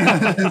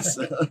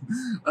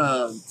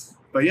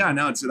 But yeah,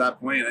 no, to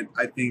that point,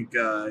 I think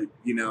the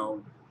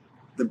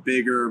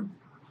bigger,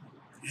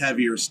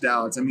 heavier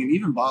stouts. I mean,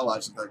 even Bottle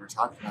Action that we're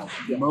talking about,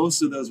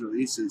 most of those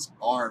releases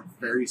are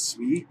very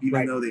sweet,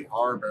 even though they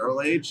are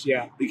barrel aged.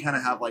 Yeah, they kind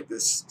of have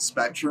this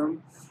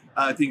spectrum.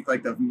 I think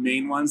the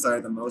main ones that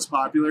are the most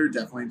popular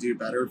definitely do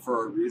better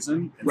for a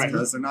reason. It's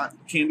because they're not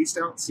candy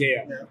stouts.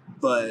 Yeah.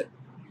 But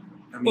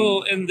I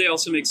mean, and they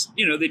also make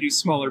they do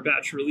smaller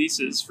batch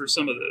releases for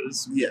some of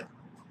those. Yeah.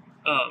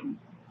 One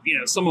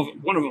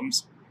of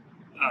them's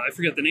I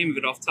forget the name of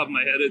it off the top of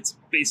my head. It's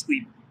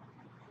basically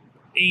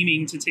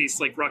aiming to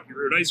taste like Rocky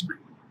Road ice cream.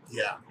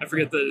 Yeah. I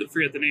forget the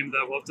name of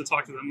that. We'll have to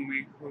talk to them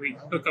when we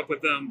hook up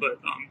with them.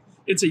 But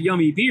it's a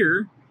yummy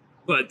beer,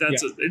 but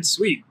it's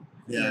sweet.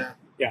 Yeah.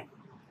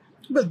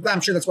 But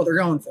I'm sure that's what they're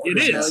going for. It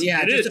is. So,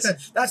 yeah, it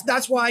is.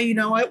 That's why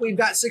we've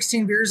got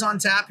 16 beers on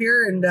tap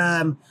here,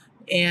 and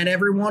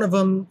every one of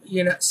them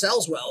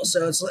sells well.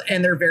 So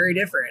and they're very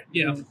different.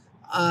 Yeah.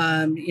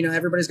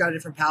 Everybody's got a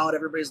different palate.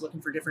 Everybody's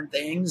looking for different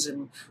things,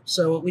 and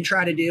so what we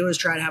try to do is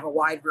try to have a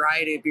wide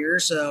variety of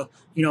beers. So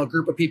a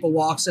group of people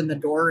walks in the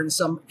door, and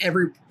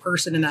every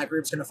person in that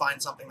group is going to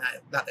find something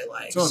that they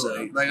like.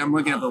 Totally. So, I'm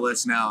looking at the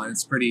list now, and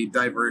it's pretty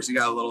diverse. You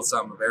got a little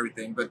something of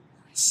everything, but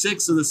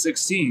 6 of the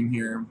 16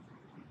 here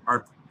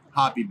are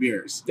hoppy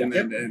beers. Yeah.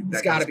 And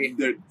it's got to be.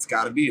 It's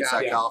got to be. It's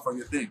that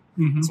California thing.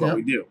 Mm-hmm. That's what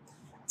we do.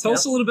 Tell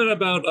us a little bit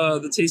about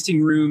the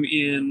tasting room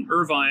in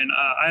Irvine.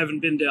 I haven't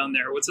been down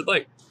there. What's it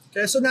like?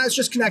 Okay, so now it's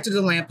just connected to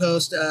the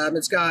lamppost.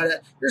 It's got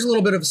there's a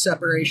little bit of a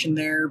separation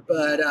there,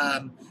 but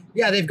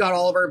they've got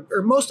all of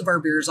most of our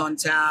beers on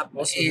tap,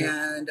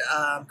 and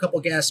a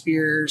couple guest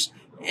beers.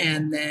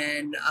 And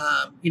then,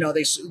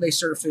 they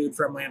serve food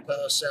from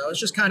lamppost. So it's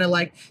just kind of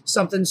like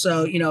something.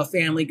 So, a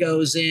family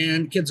goes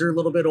in, kids are a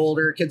little bit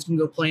older, kids can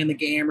go play in the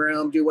game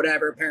room, do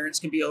whatever. Parents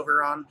can be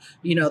over on,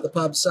 the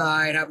pub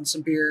side, having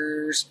some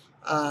beers,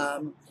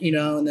 and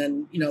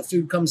then,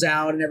 food comes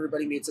out and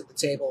everybody meets at the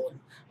table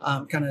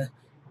and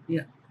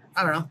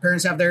I don't know,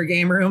 parents have their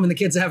game room and the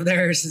kids have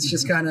theirs. It's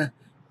just kind of,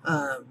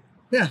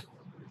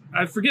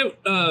 I forget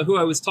who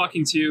I was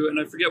talking to, and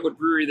I forget what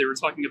brewery they were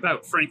talking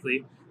about,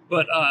 frankly.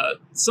 But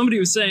somebody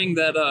was saying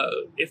that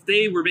if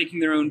they were making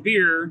their own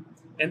beer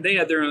and they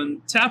had their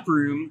own tap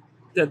room,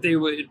 that they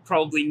would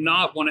probably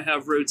not want to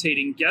have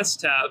rotating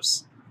guest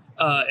taps.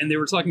 And they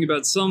were talking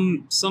about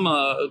some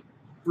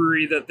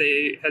brewery that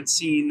they had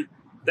seen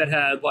that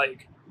had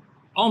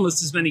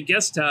almost as many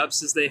guest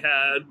taps as they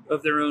had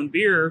of their own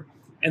beer.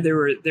 And they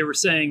were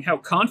saying how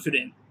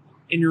confident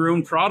in your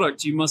own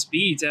product you must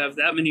be to have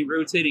that many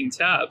rotating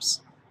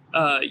taps.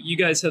 You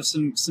guys have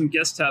some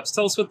guest taps.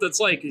 Tell us what that's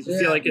like. Do you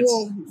feel like it's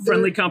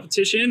friendly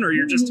competition, or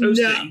you're just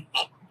hosting?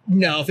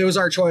 No, if it was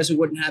our choice, we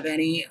wouldn't have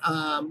any.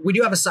 We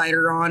do have a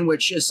cider on,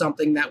 which is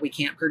something that we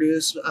can't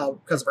produce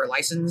because of our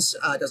license.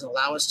 It doesn't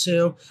allow us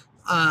to.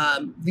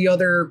 The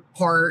other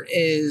part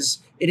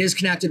is it is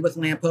connected with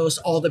lamppost.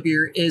 All the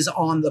beer is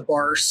on the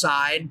bar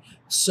side.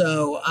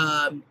 So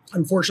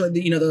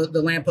unfortunately,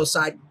 the lamppost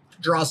side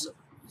draws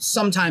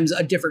sometimes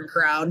a different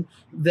crowd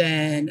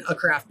than a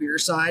craft beer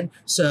side.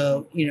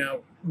 So,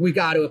 we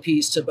got to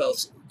appease to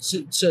both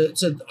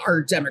to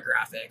our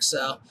demographics.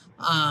 So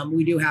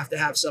we do have to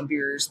have some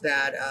beers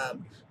that,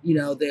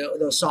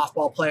 those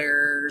softball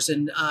players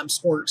and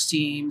sports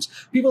teams,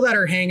 people that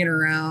are hanging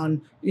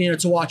around,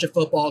 to watch a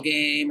football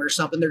game or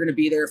something. They're going to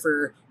be there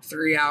for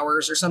 3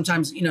 hours, or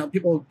sometimes,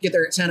 people get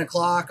there at 10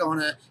 o'clock on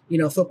a,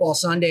 football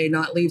Sunday,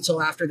 not leave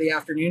till after the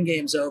afternoon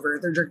game's over.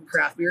 They're drinking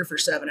craft beer for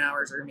 7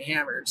 hours. They're going to be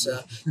hammered. So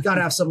got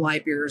to have some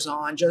light beers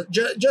on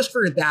just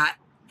for that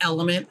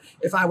element.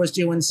 If I was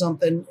doing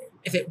something,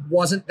 if it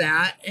wasn't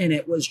that, and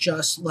it was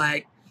just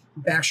like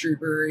Backstreet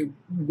Brewery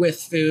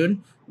with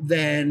food,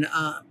 then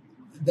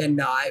then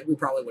we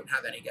probably wouldn't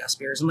have any guest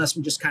beers unless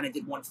we just kind of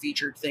did one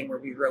featured thing where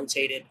we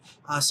rotated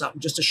something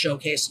just to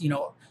showcase,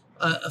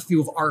 a few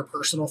of our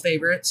personal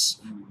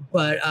favorites.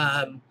 But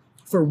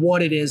for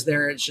what it is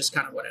there, it's just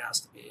kind of what it has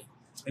to be.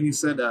 And you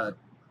said, I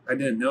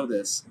didn't know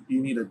this,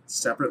 you need a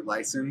separate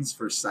license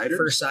for ciders?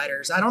 For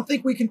ciders. I don't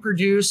think we can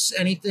produce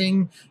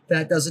anything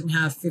that doesn't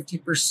have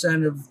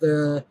 50% of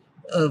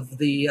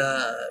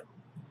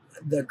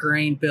the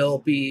grain bill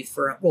be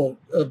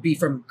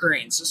from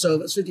grains. So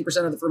that's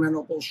 50% of the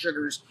fermentable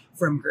sugars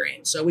from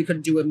grains. So we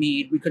couldn't do a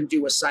mead, we couldn't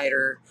do a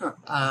cider. Huh.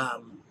 I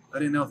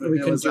didn't know if we it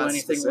couldn't was do that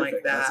anything specific.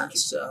 like that.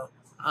 So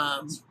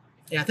I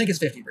think it's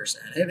 50%.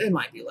 It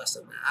might be less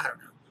than that. I don't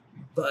know.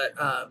 But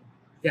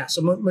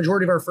so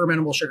majority of our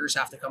fermentable sugars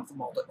have to come from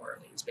malted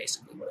barley is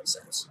basically what it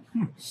says.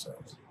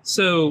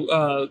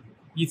 So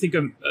you think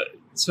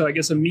so I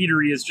guess a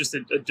meadery is just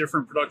a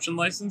different production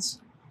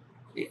license?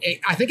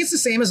 I think it's the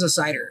same as a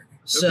cider.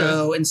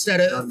 So instead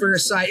of for a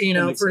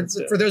cider,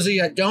 for those of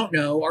you that don't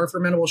know, our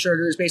fermentable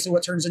sugar is basically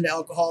what turns into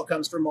alcohol. It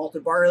comes from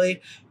malted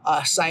barley.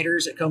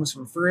 Ciders, it comes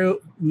from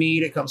fruit.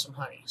 Mead, it comes from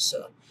honey.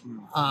 So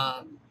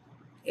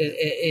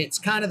it's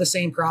kind of the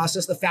same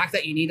process. The fact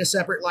that you need a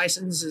separate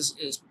license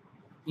is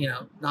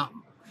not. I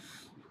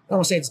don't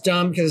want to say it's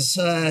dumb because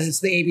it's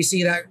the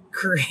ABC that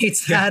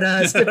creates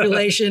that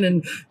stipulation,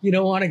 and you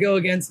don't want to go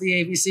against the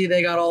ABC.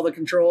 They got all the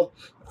control.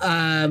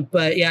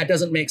 But yeah, it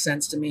doesn't make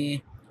sense to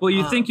me. Well,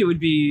 you'd think it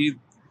would be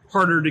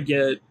harder to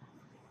get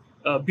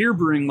a beer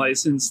brewing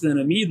license than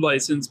a mead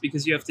license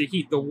because you have to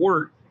heat the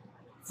wort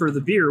for the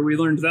beer. We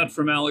learned that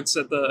from Alex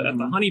at the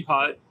Honey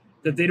Pot,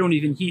 that they don't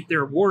even heat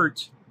their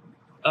wort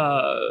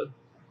to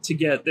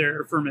get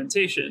their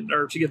fermentation,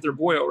 or to get their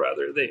boil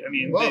rather. They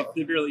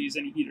barely use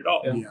any heat at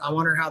all. Yeah. I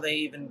wonder how they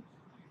even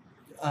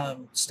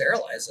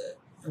sterilize it.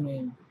 I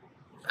mean,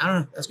 I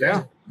don't know. That's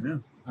crazy. Yeah.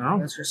 I don't know.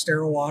 That's for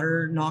sterile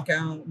water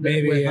knockout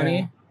Maybe, with yeah.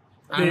 honey.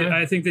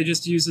 I think they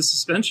just use a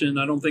suspension.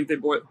 I don't think they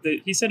boil.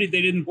 He said they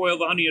didn't boil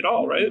the honey at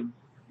all, right?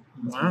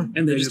 Wow.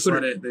 And They they just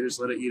let it. They just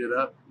let it eat it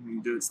up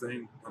and do its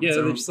thing. On its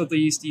they own. just let the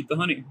yeast eat the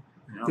honey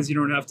Yeah. because you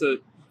don't have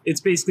to.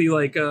 It's basically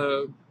like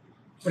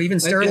But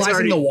even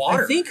sterilizing the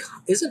water. I think,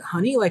 isn't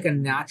honey like a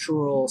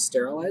natural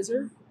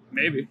sterilizer?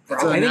 maybe.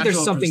 It's a I think there's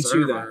natural something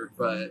to that. preserver,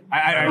 But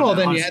I well,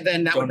 then honestly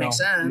then that don't would make know.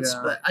 sense.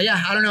 Yeah. But I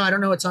don't know. I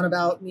don't know a ton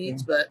about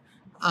meats, but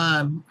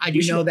I do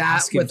We should know that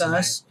ask him with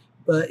us.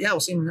 But yeah, we'll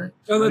see him tonight.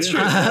 Oh, that's true.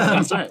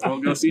 That's right. We'll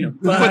go see him.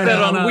 We'll put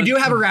that on we do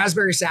have a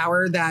raspberry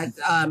sour that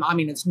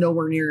it's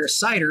nowhere near a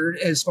cider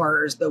as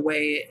far as the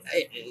way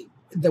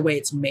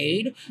it's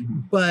made,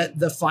 but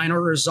the final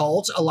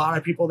result, a lot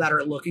of people that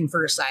are looking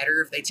for a cider,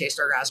 if they taste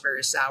our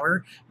raspberry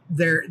sour,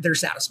 they're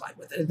satisfied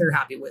with it. They're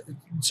happy with it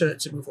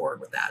to move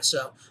forward with that.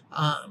 So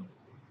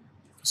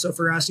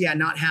for us,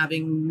 not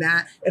having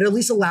that, it at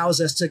least allows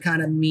us to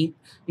kind of meet,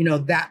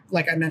 that,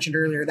 like I mentioned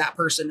earlier, that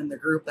person in the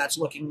group that's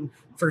looking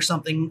for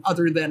something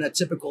other than a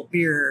typical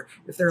beer.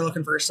 If they're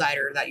looking for a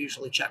cider, that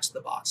usually checks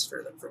the box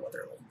for them for what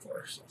they're looking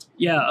for. So.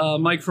 Yeah,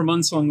 Mike from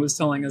Unsung was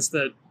telling us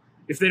that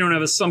if they don't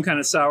have some kind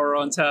of sour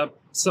on tap,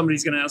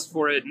 somebody's going to ask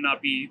for it and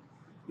not be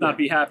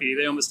happy.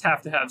 They almost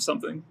have to have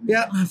something.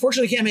 Yeah,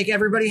 unfortunately, can't make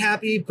everybody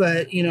happy,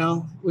 but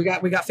we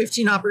got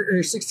 16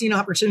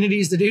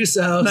 opportunities to do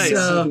so. Nice.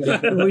 So we I'll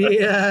tell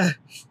you,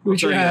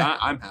 try.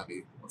 I'm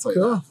happy. I'll tell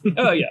you Cool.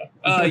 Oh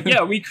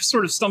yeah, we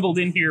sort of stumbled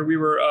in here. We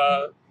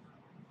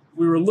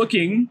were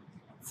looking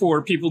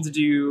for people to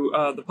do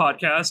the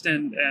podcast,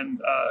 and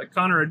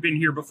Connor had been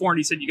here before, and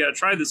he said, "You got to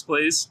try this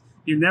place.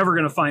 You're never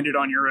going to find it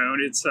on your own.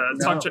 It's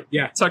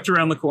tucked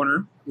around the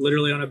corner,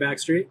 literally on a back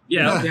street.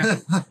 Yeah."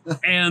 that.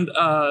 And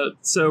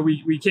so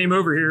we came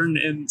over here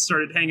and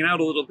started hanging out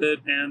a little bit,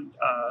 and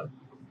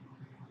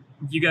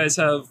you guys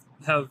have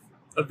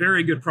a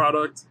very good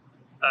product.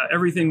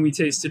 Everything we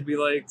tasted we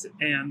liked,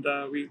 and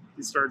we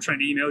started trying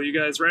to email you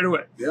guys right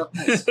away. Yep.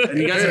 And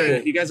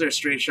you guys are a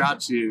straight shot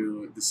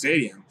to the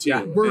stadium too.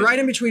 Yeah. We're right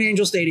in between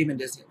Angel Stadium and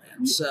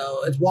Disneyland,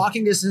 so it's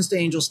walking distance to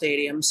Angel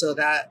Stadium, so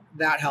that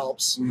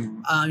helps.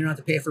 Mhm. You don't have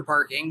to pay for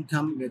parking.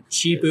 Come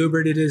Cheap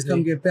Uber to Disney.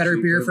 come get better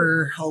Cheap beer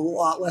Uber. for a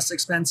lot less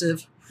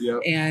expensive.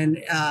 Yep.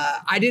 And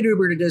I did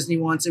Uber to Disney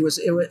once. It was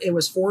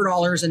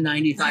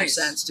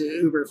 $4.95 to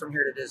Uber from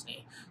here to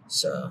Disney.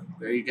 So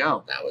There you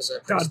go. that was a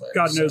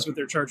God knows what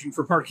they're charging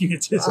for parking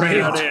at Disney Right.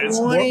 nowadays.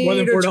 More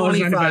than to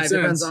 $4.95. 25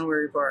 depends on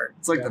where you park.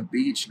 It's like Yeah. the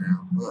beach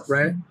now. Ugh.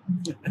 Right?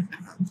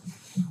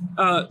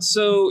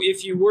 So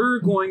if you were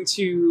going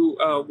to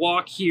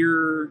walk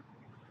here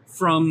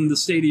from the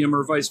stadium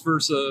or vice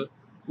versa,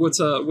 what's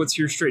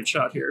your straight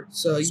shot here?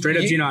 So Straight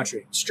up Gene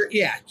Autry.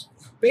 yeah.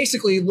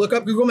 Basically, look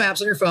up Google Maps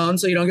on your phone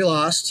so you don't get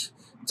lost.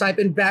 Type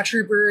in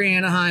Backstreet Brewery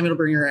Anaheim; it'll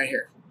bring you right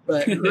here.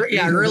 But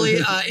really,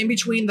 in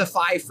between the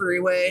 5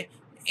 freeway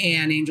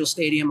and Angel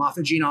Stadium off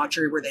of Gene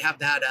Autry, where they have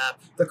that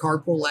the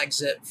carpool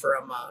exit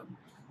from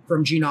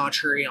Gene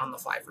Autry on the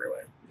 5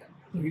 freeway.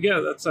 There you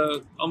go. That's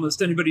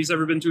almost anybody who's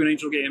ever been to an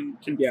Angel game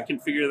can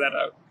figure that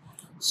out.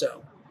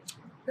 So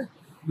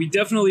We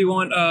definitely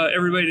want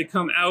everybody to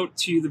come out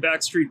to the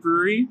Backstreet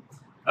Brewery.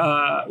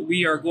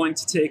 We are going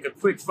to take a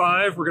quick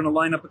 5. We're going to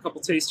line up a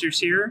couple tasters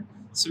here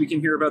so we can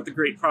hear about the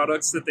great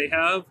products that they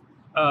have.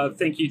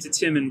 Thank you to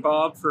Tim and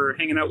Bob for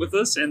hanging out with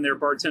us, and their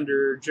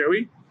bartender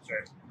Joey.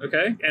 Sure.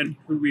 Okay, and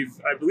who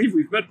I believe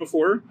we've met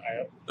before.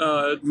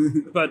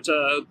 But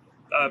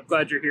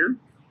glad you're here.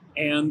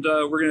 And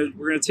we're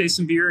gonna taste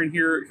some beer and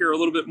hear a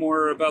little bit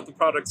more about the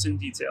products in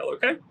detail.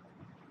 Okay.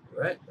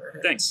 Right.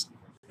 Thanks.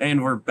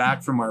 And we're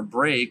back from our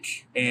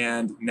break,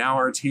 and now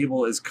our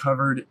table is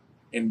covered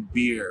in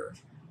beer.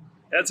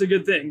 That's a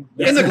good thing.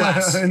 In the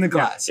glass. In the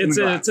glass.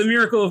 It's a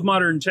miracle of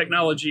modern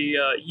technology.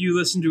 You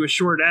listen to a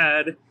short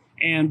ad,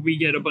 and we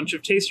get a bunch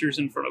of tasters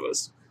in front of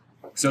us.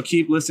 So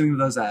keep listening to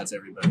those ads,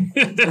 everybody.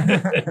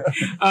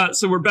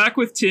 So we're back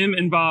with Tim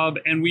and Bob,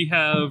 and we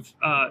have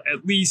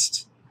at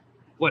least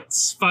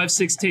 5,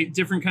 6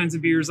 different kinds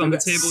of beers on the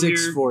table 6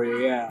 here. for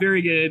you, yeah.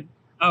 Very good.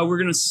 We're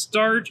gonna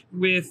start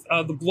with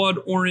the Blood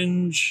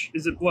Orange.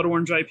 Is it Blood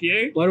Orange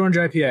IPA? Blood Orange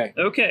IPA.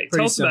 Okay, Pretty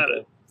tell us about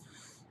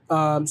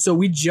simple. it. So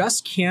we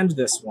just canned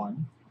this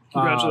one.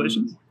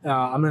 Congratulations.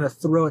 I'm going to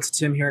throw it to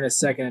Tim here in a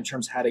second in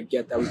terms of how to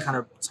get that. We kind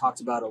of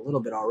talked about a little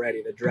bit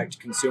already, the direct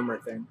consumer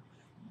thing.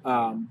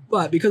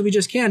 But because we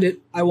just canned it,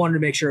 I wanted to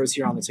make sure it was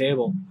here on the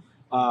table.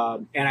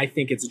 And I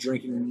think it's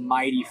drinking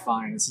mighty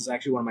fine. This is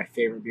actually one of my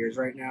favorite beers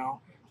right now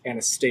and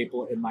a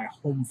staple in my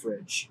home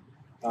fridge.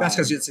 That's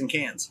because it's in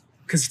cans.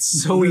 Because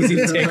it's so easy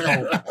to take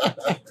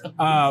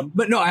home.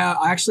 But no,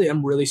 I actually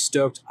am really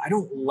stoked. I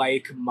don't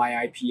like my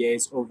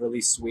IPAs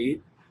overly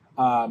sweet.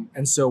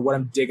 And so what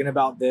I'm digging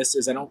about this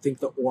is I don't think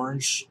the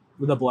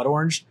blood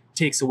orange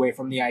takes away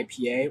from the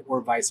IPA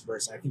or vice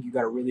versa. I think you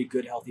got a really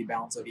good, healthy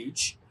balance of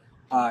each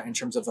in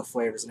terms of the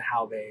flavors and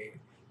how they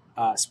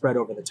spread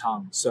over the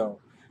tongue. So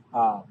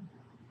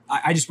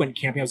I just went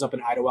camping. I was up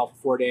in Idaho for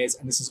 4 days,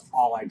 and this is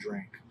all I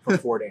drank for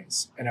 4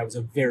 days. And I was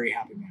a very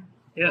happy man.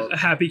 Yeah, a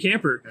happy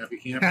camper. Happy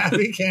camper.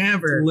 Happy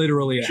camper.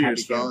 Literally a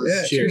Cheers, happy camper.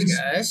 fellas. Yeah, cheers,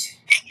 guys.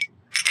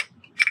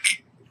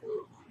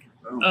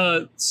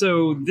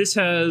 So this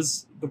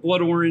has the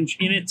blood orange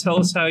in it. Tell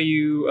us how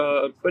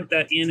you put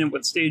that in and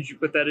what stage you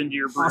put that into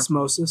your brew.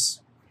 Osmosis.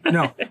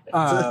 No.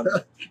 I'm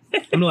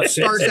gonna let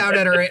Sid Starts say. out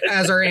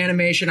as our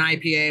animation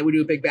IPA. We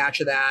do a big batch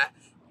of that.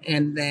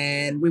 And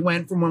then we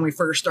went from when we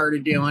first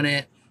started doing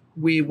it,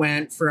 we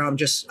went from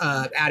just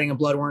adding a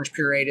blood orange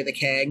puree to the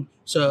keg.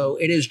 So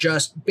it is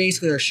just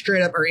basically our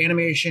straight up our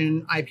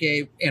animation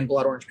IPA and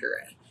blood orange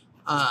puree.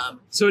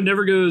 So it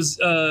never goes.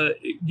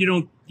 You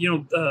don't.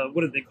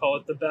 What did they call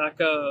it? The back.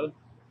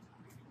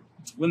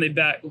 When they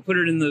put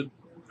it in the.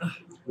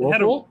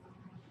 Whirlpool?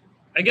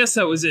 I guess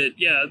that was it.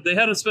 Yeah, they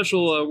had a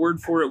special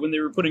word for it when they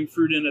were putting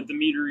fruit in at the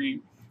meadery.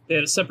 They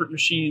had a separate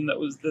machine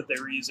that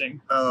they were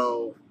using.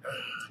 Oh.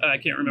 I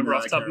can't remember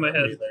off the top of my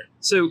head. Either.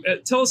 So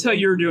tell us how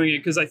you're doing it,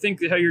 because I think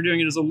how you're doing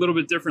it is a little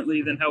bit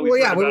differently than how we. Well,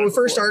 yeah, when we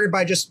first started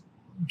by just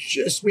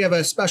we have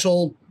a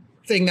special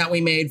thing that we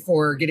made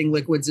for getting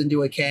liquids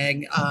into a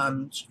keg,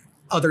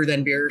 other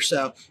than beer.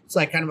 So it's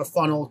like kind of a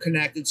funnel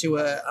connected to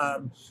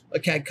a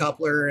keg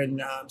coupler,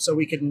 and so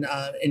we can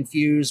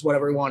infuse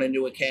whatever we want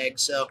into a keg.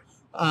 So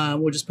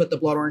we'll just put the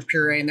blood orange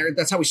puree in there.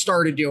 That's how we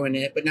started doing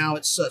it. But now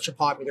it's such a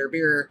popular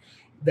beer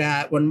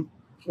that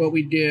what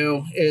we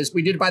do is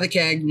we did it by the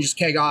keg and just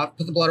keg off,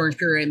 put the blood orange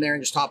puree in there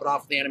and just top it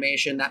off with the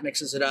animation. That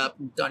mixes it up,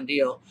 done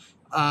deal.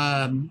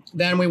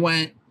 Then we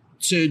went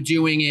to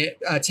doing it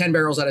 10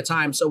 barrels at a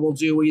time. So we'll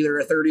do either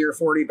a 30 or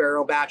 40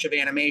 barrel batch of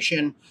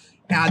animation,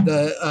 add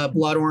the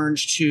blood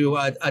orange to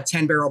a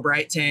 10 barrel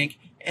bright tank,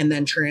 and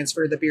then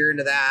transfer the beer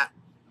into that.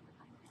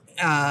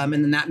 And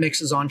then that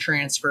mixes on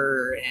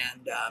transfer.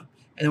 And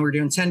then we're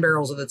doing 10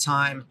 barrels at a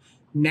time.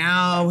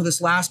 Now, this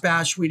last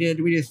batch we did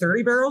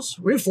 30 barrels.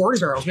 We did 40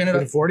 barrels. We ended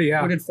up 40,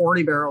 yeah. We did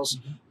 40 barrels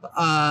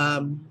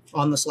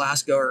on this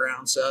last go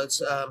around. So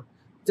it's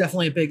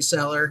definitely a big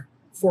seller.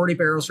 40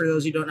 barrels, for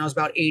those who don't know, is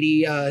about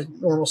 80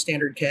 normal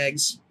standard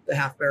kegs, the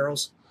half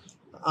barrels.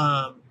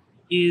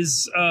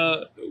 Is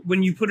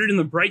when you put it in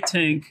the bright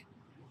tank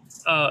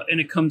and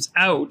it comes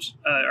out,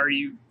 are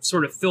you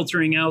sort of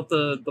filtering out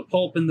the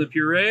pulp in the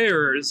puree,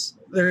 or is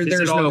there's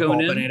it all no going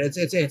pulp in in?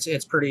 it?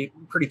 It's pretty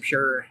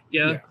pure.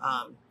 Yeah.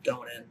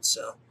 Going in.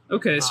 So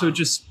Okay, so it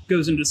just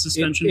goes into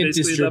suspension It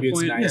basically distributes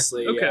at that point.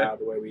 nicely. Yeah. Okay. Yeah,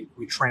 the way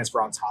we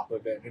transfer on top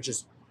of it, and it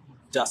just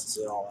dusts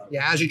it all out.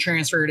 yeah, as you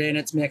transfer it in,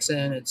 it's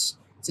mixing. It's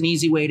an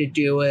easy way to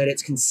do it.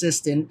 It's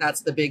consistent.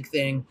 That's the big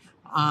thing.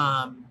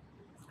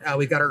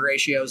 We've got our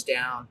ratios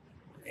down,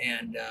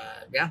 and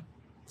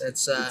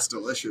it's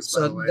delicious.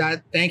 By the so way.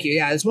 that. Thank you.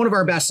 Yeah, it's one of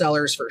our best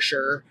sellers for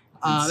sure.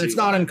 It's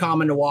not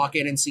uncommon to walk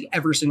in and see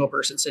every single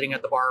person sitting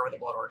at the bar with a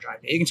blood orange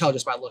IPA. You can tell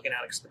just by looking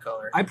at it because of the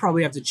color. I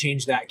probably have to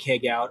change that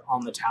keg out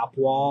on the tap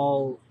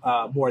wall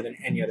more than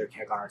any other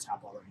keg on our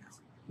tap wall right now.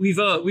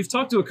 We've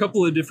talked to a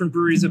couple of different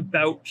breweries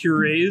about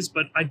purees,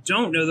 but I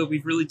don't know that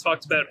we've really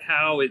talked about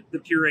how the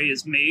puree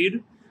is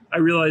made. I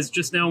realized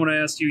just now when I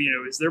asked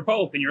you, is there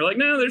pulp? And you're like,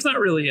 no, there's not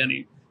really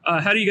any.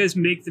 How do you guys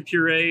make the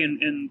puree,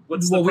 and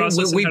what's the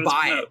process? We and how does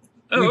it buy come it. out?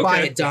 Oh, we buy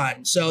okay. it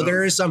done. So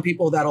there is some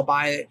people that'll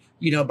buy it,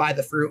 buy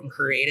the fruit and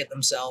create it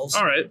themselves.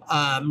 All right.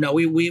 No,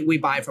 we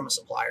buy from a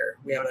supplier.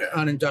 We have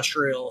an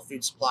industrial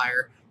food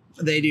supplier.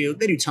 They do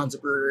tons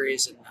of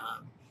breweries, and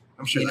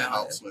I'm sure you that know,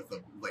 helps with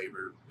the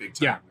labor big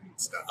time Yeah. and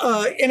stuff.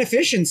 and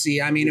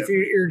efficiency. I mean, Yeah. if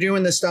you're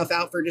doing this stuff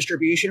out for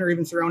distribution or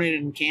even throwing it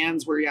in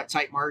cans where you have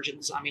tight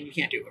margins, I mean, you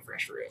can't do it with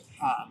fresh fruit.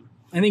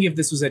 I think if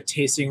this was a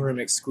tasting room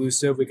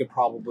exclusive, we could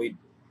probably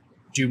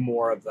do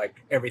more of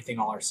like everything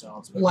all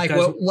ourselves. But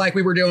because- Like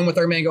we were doing with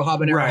our mango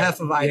habanero Right.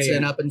 hefeweizen Yeah,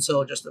 yeah. up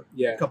until just a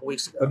yeah. couple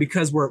weeks ago. But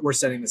because we're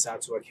sending this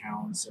out to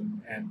accounts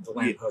and the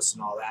lampposts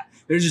and all that,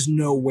 there's just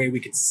no way we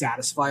could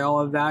satisfy all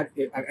of that.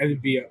 It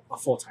would be a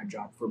full-time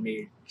job for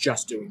me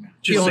just doing that.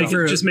 Just, Peeling making,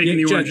 fruit. just making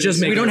the Ju- oranges. just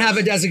We making don't have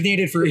a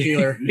designated fruit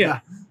peeler.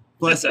 Yeah.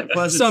 Plus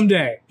it's,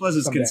 Someday. plus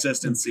it's Someday.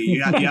 consistency.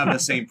 You have the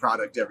same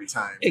product every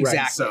time.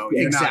 Exactly. So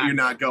you're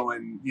not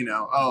going,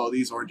 oh,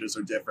 these oranges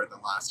are different than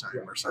last time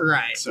or something.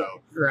 Right.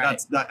 So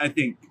Right. I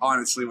think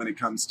honestly, when it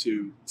comes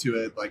to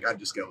it, like I'd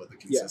just go with the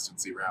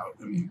consistency route.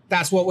 I mean,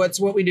 That's what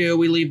we do.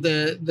 We leave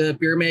the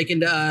beer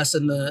making to us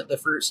and the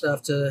fruit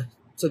stuff to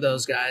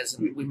those guys,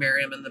 and we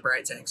marry them in the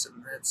bright tanks,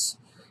 and it's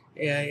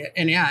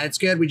it's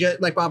good. We just,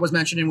 like Bob was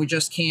mentioning, we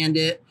just canned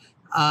it.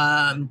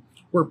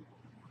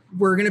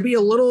 We're going to be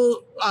a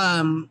little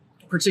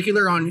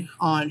particular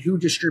on who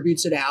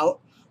distributes it out.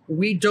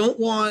 We don't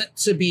want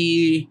to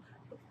be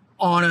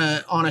on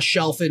a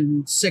shelf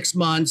in 6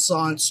 months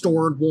on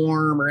stored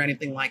warm or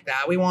anything like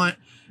that.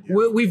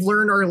 We've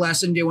learned our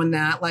lesson doing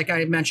that. Like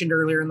I mentioned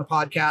earlier in the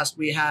podcast,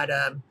 we had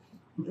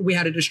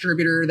a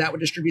distributor that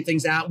would distribute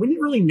things out. We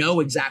didn't really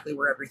know exactly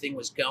where everything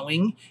was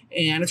going,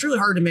 and it's really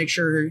hard to make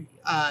sure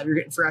you're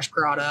getting fresh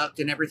product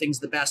and everything's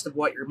the best of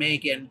what you're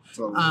making.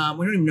 totally.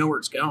 We don't even know where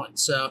it's going.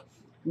 So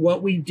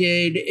what we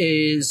did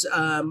is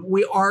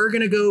we are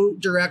going to go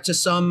direct to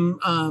some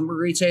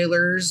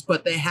retailers,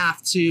 but they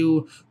have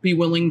to be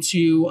willing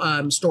to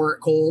store it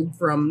cold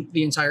from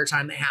the entire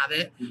time they have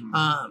it.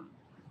 Mhm.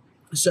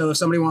 So if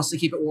somebody wants to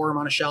keep it warm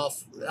on a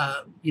shelf,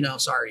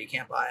 sorry, you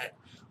can't buy it.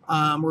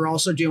 We're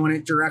also doing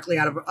it directly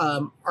out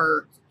of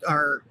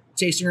our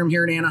tasting room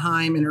here in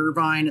Anaheim and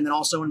Irvine, and then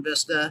also in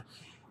Vista.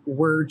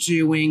 We're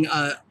doing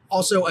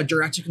also a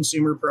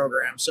direct-to-consumer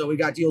program. So we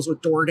got deals with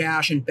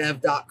DoorDash and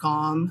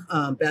Bev.com.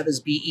 Bev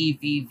is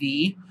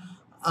BEVV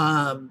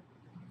 .com.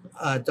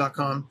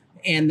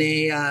 And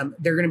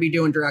they're going to be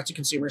doing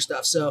direct-to-consumer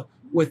stuff. So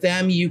with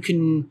them,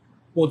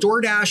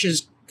 DoorDash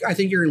is, I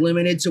think you're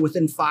limited to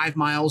within 5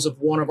 miles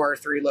of one of our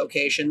 3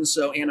 locations.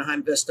 So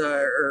Anaheim, Vista,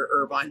 or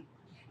Irvine.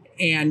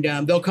 And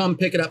they'll come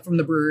pick it up from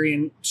the brewery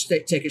and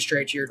take it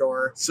straight to your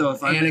door. So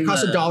if I'm And it in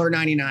costs the-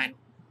 $1.99.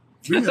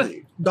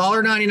 Really?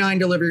 $1.99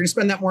 delivery. You're gonna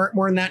spend that more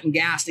than that in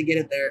gas to get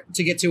it there,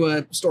 to get to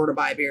a store to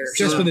buy beer.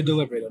 Just So- for the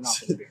delivery, though, not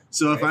for the beer.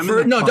 So if I'm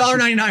For, in the no,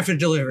 $1.99 for the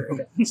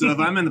delivery. so if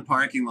I'm in the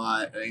parking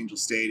lot at Angel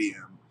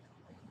Stadium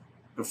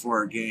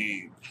before a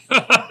game,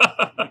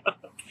 I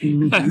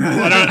don't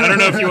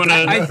know if you want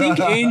to. I think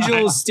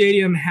Angels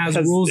Stadium has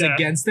rules Yeah.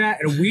 against that,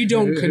 and we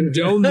don't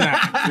condone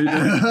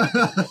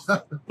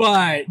that.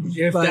 But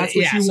if that's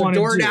what you so want to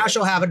do, DoorDash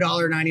will have a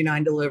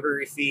 $1.99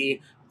 delivery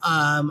fee.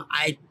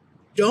 I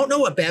don't know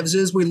what Bev's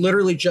is. We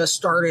literally just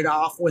started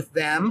off with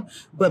them,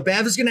 but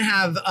Bev is going to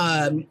have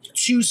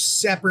 2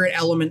 separate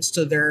elements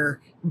to their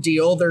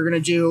deal. They're going to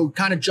do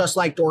kind of just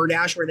like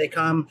DoorDash, where they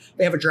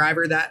have a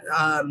driver that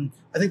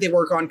I think they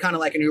work on kind of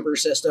like an Uber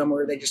system,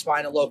 where they just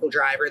find a local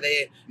driver.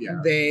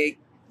 yeah.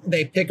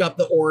 They pick up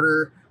the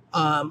order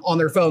on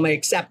their phone. They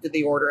accepted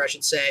the order, I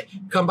should say.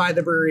 Come by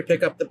the brewery,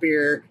 pick up the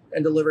beer,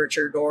 and deliver it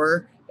to your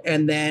door.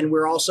 And then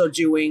we're also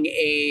doing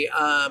a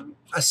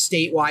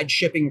statewide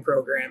shipping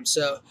program.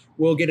 So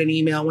we'll get an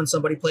email when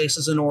somebody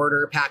places an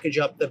order, package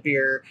up the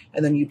beer,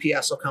 and then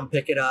UPS will come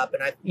pick it up.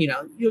 And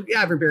you'll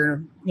have your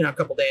beer in a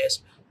couple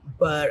days.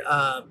 But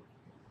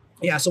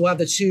so we'll have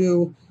the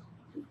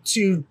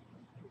two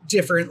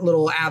different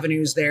little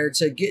avenues there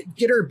to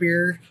get our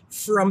beer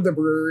from the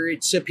brewery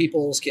to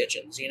people's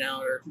kitchens,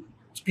 or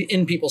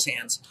in people's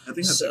hands. I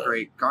think that's a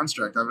great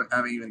construct. I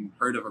haven't even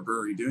heard of a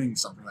brewery doing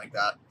something like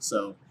that.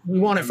 So We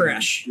want it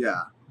fresh.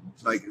 Yeah,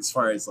 like as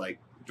far as like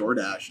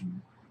DoorDash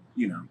and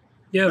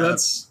Yeah,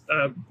 that's.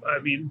 I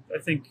mean, I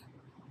think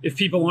if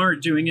people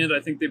aren't doing it,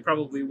 I think they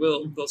probably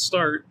will. They'll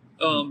start.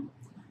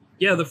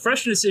 The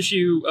freshness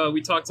issue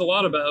we talked a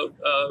lot about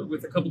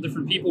with a couple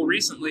different people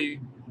recently.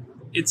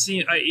 It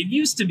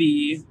used to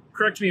be.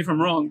 Correct me if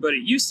I'm wrong, but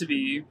it used to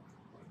be.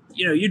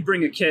 You'd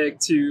bring a keg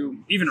to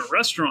even a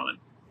restaurant,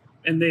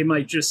 and they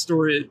might just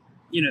store it.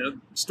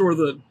 Store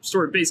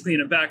it basically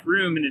in a back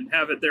room and then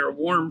have it there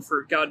warm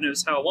for God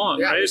knows how long,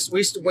 Yeah, right?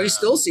 we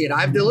still see it.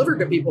 I've delivered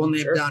to people and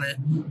they've Sure. done it.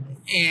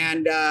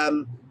 And,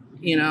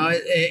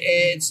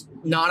 it's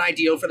not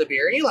ideal for the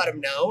beer. You let them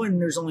know, and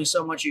there's only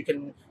so much you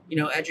can,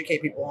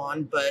 educate people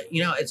on. But,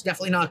 it's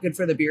definitely not good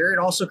for the beer. It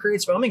also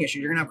creates foaming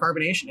issues. You're going to have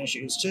carbonation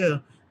issues too.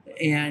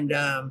 And,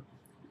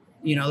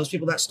 those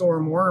people that store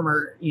them warm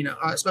are,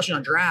 especially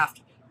on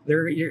draft,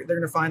 they're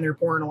going to find they're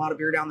pouring a lot of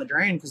beer down the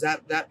drain because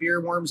that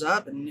beer warms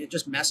up and it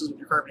just messes with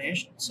your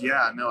carbonation. So.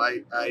 Yeah, no,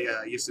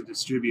 I used to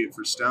distribute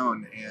for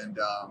Stone, and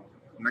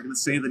I'm not going to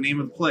say the name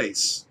of the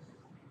place,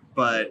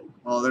 but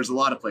there's a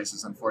lot of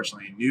places,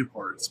 unfortunately, in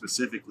Newport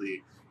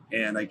specifically.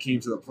 And I came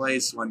to the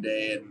place one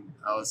day and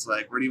I was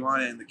like, "Where do you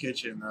want it in the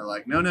kitchen?" And they're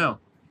like, "No,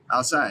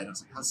 outside." I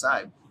was like,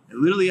 "Outside?" They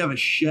literally have a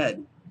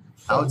shed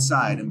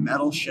outside, a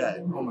metal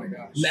shed. Oh my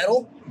gosh.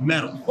 Metal.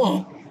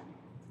 Oh.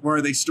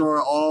 Where they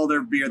store all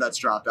their beer that's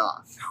dropped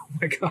off. Oh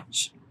my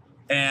gosh.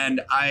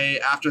 And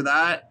after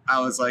that, I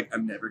was like,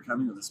 I'm never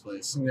coming to this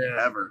place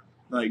ever.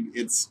 Like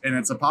it's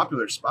a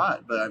popular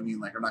spot, but I mean,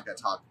 like, I'm not gonna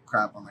talk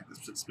crap on like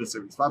this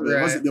specific spot.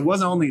 But it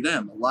wasn't only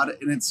them.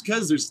 And it's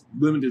because there's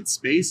limited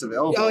space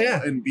available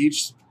in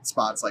beach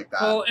spots like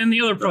that. Well, and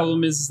the other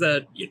problem is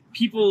that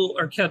people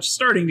are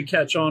starting to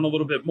catch on a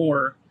little bit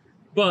more,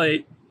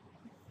 but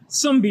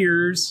some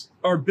beers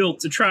are built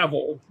to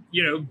travel.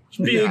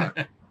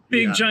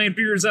 Big giant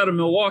beers out of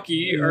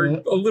Milwaukee are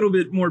a little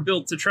bit more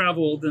built to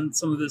travel than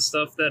some of this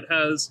stuff that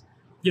has,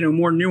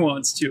 more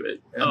nuance to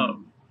it. Yeah.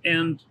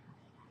 And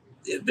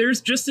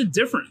there's just a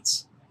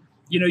difference.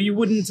 You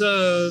wouldn't,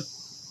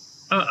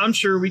 I'm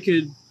sure we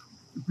could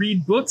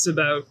read books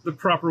about the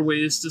proper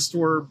ways to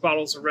store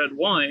bottles of red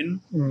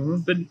wine,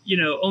 but,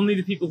 only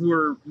the people who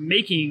are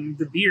making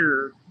the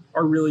beer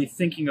are really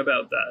thinking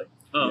about that.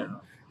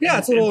 Yeah,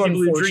 it's a little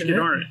people unfortunate. Who drink it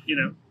aren't,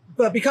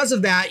 But because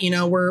of that,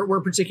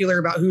 we're particular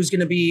about who's going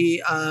to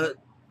be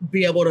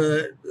able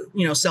to,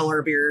 sell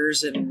our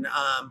beers, and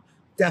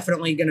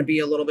definitely going to be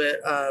a little bit,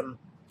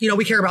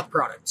 we care about the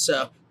product,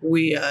 so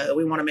we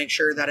want to make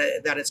sure that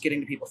it's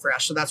getting to people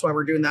fresh. So that's why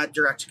we're doing that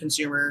direct to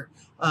consumer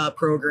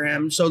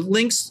program. So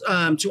links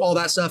to all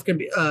that stuff can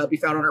be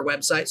found on our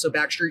website. So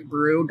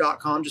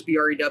backstreetbrew.com, just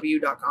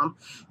BREW.com,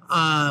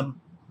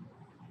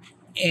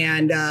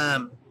 and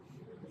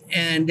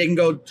they can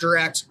go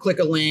direct, click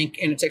a link,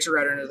 and it takes it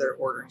right into their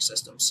ordering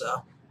system.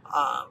 So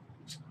I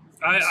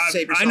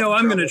know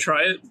I'm going to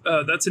try it.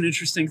 That's an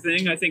interesting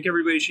thing. I think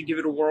everybody should give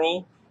it a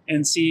whirl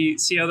and see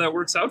how that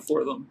works out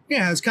for them.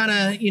 Yeah, it's kind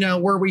of,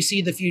 where we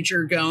see the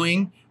future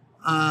going,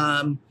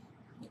 and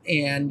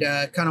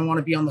kind of want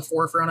to be on the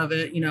forefront of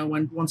it.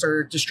 Once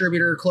our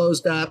distributor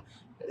closed up,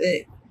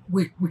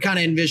 we kind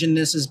of envision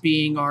this as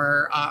being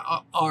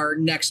our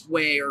next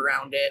way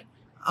around it.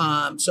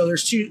 So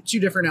there's two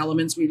different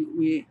elements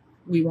we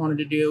wanted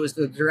to do, is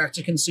the direct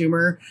to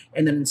consumer,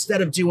 and then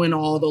instead of doing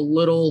all the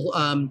little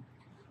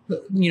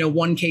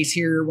one case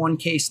here, one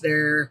case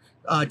there,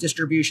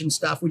 distribution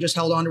stuff, we just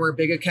held on to our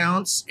big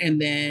accounts, and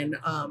then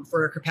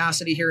for our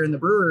capacity here in the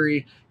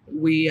brewery,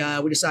 we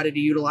decided to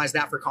utilize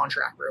that for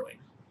contract brewing.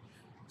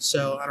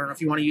 So I don't know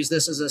if you want to use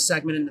this as a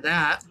segment into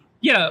that.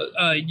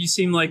 Yeah, you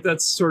seem like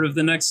that's sort of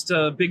the next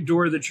big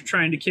door that you're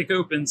trying to kick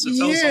open. So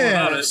tell us all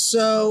about it.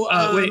 So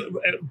wait,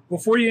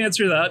 before you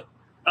answer that,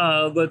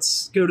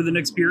 let's go to the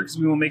next beer because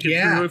we won't make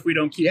it through if we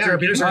don't keep our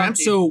beers are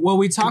empty. So,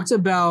 we talked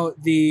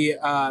about the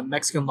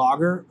Mexican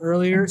lager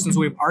earlier. Since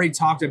we've already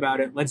talked about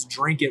it, let's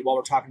drink it while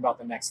we're talking about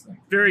the next thing.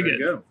 Very There good.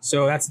 you go.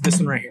 So that's this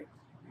one right here.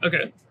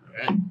 Okay.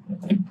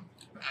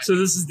 So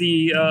this is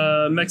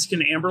the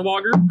Mexican amber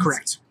lager?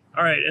 Correct.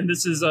 All right, and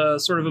this is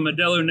sort of a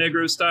Modelo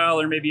Negro style,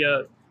 or maybe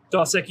a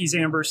Dos Equis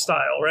Amber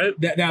style, right?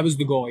 That was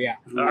the goal, yeah.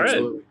 All right.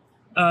 Absolutely.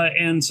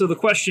 And so the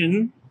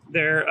question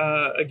there,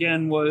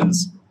 again,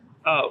 was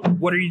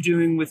what are you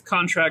doing with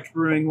contract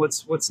brewing?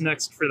 What's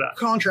next for that?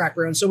 Contract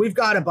brewing. So we've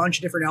got a bunch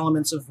of different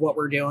elements of what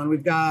we're doing.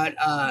 We've got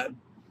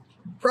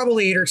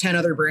probably 8 or 10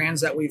 other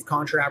brands that we've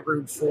contract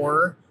brewed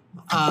for.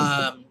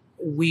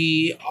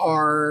 We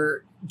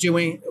are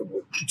doing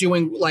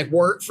like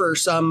work for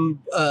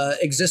some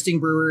existing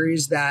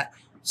breweries that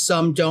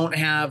some don't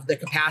have the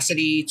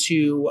capacity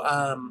to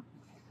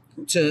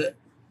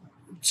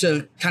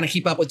kind of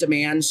keep up with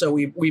demand. So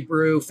we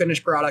brew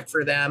finished product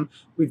for them.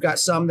 We've got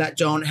some that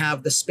don't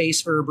have the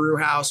space for a brew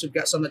house. We've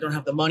got some that don't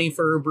have the money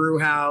for a brew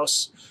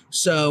house.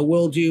 So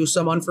we'll do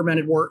some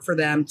unfermented work for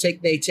them.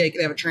 They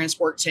have a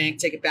transport tank,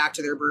 take it back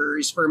to their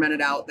breweries, ferment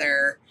it out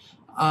there.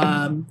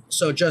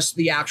 So just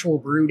the actual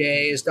brew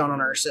day is done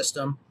on our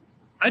system.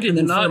 I did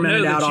not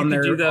know that you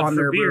could do that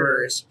for beer.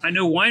 Brewers. I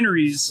know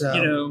wineries,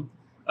 So-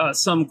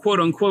 some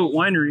quote unquote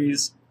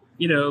wineries,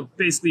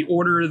 basically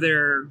order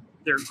their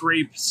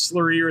grape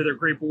slurry or their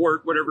grape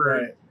wort,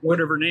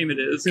 whatever name it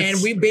is. And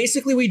we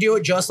do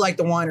it just like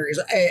the wineries,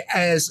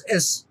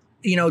 as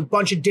a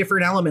bunch of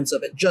different elements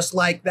of it. Just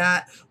like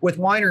that with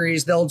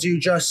wineries, they'll do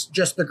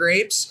just the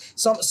grapes.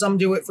 Some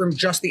do it from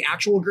just the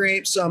actual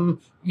grapes. Some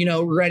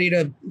ready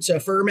to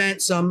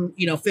ferment. Some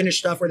finished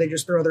stuff where they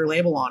just throw their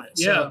label on it.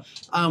 Yeah.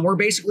 So we're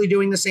basically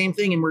doing the same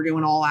thing, and we're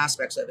doing all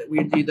aspects of it.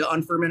 We do the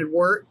unfermented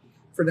wort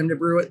for them to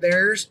brew at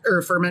theirs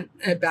or ferment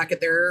it back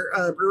at their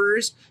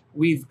breweries.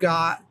 We've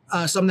got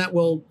some that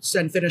we'll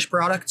send finished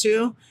product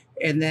to.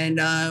 And then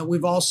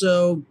we've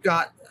also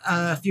got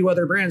a few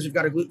other brands. We've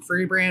got a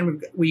gluten-free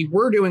brand. We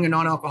were doing a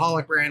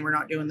non-alcoholic brand. We're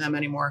not doing them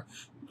anymore.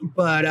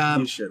 But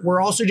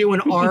we're also doing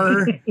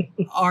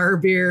our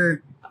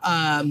beer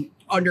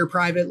under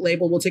private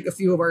label. We'll take a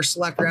few of our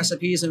select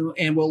recipes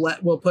and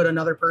we'll put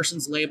another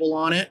person's label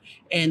on it,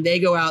 and they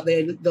go out,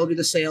 they'll do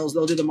the sales,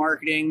 they'll do the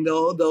marketing,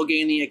 they'll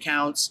gain the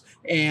accounts,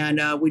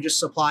 and we just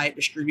supply it,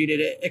 distribute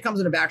it. It comes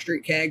in a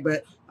Backstreet keg,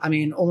 but I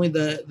mean, only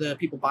the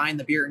people buying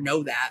the beer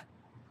know that.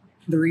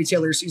 The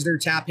retailer sees their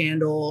tap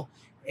handle,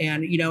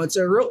 and it's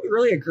a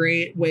really a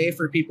great way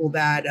for people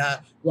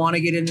that want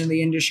to get into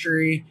the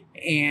industry.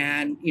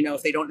 And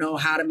if they don't know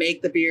how to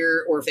make the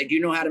beer, or if they do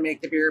know how to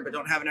make the beer but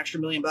don't have an extra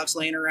 $1 million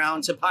laying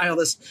around to buy all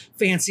this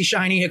fancy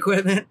shiny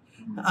equipment,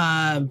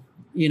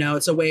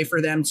 it's a way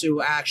for them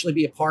to actually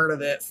be a part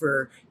of it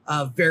for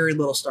very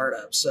little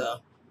startup. So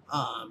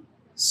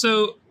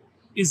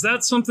is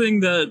that something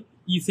that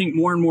you think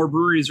more and more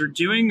breweries are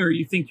doing, or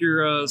you think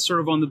you're sort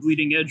of on the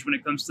bleeding edge when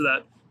it comes to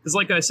that? Because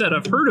like I said,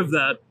 I've heard of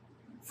that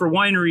for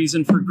wineries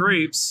and for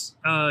grapes.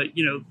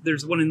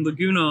 There's one in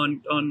Laguna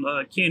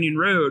on Canyon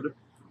Road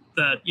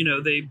that,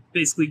 they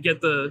basically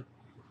get the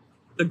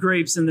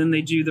grapes and then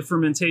they do the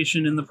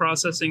fermentation and the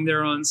processing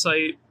there on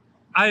site.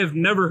 I have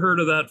never heard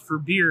of that for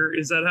beer.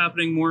 Is that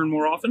happening more and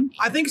more often?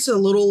 I think it's a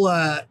little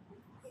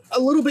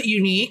bit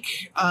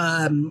unique.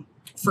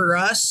 For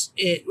us,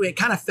 it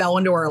kind of fell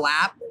into our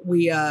lap.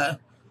 We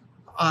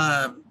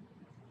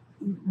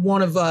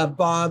one of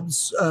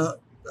Bob's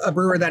a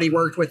brewer that he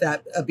worked with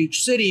at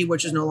Beach City,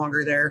 which is no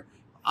longer there,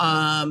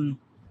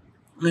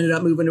 ended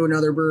up moving to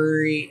another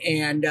brewery,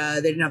 and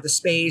they didn't have the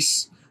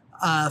space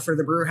for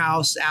the brew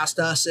house. Asked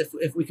us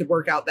if we could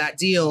work out that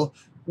deal.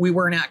 We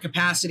weren't at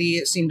capacity.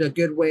 It seemed a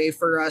good way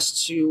for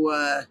us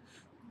to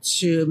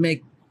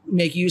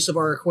make use of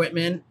our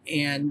equipment,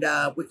 and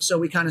so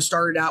we kind of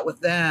started out with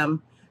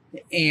them,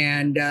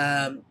 and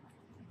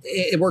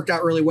it worked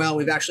out really well.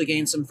 We've actually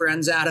gained some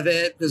friends out of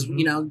it because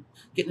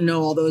getting to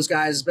know all those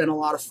guys has been a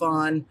lot of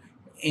fun,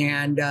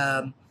 and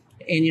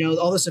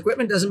all this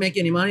equipment doesn't make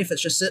any money if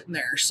it's just sitting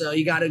there. So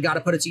you got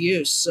to put it to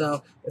use.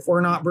 So if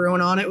we're not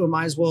brewing on it, we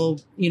might as well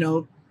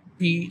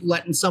be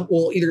letting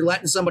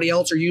somebody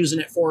else or using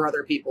it for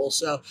other people.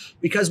 So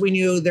because we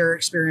knew their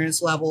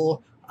experience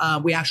level,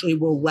 we actually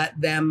will let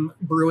them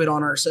brew it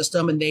on our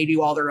system, and they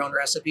do all their own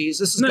recipes.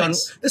 This is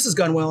nice. This is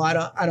Gunwell.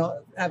 I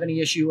don't have any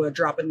issue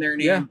dropping their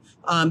name.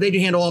 Yeah. They do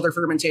handle all their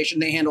fermentation.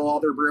 They handle all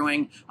their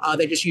brewing.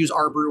 They just use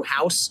our brew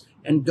house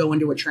and go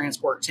into a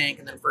transport tank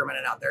and then ferment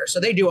it out there. So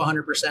they do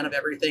 100% of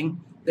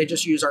everything. They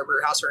just use our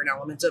brew house for an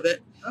element of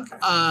it. Okay.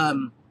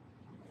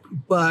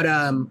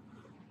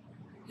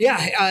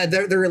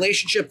 The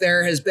relationship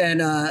there has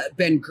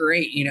been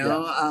great.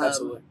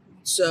 Absolutely.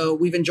 So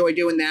we've enjoyed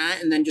doing that,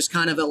 and then just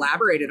kind of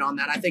elaborated on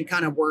that. I think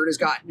kind of word has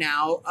gotten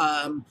out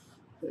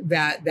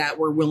that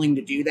we're willing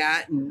to do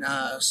that, and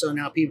so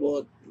now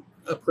people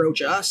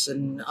approach us,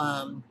 and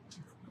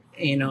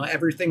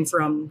everything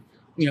from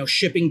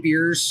shipping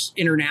beers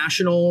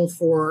international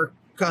for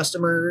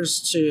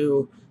customers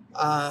to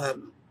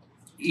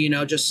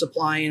just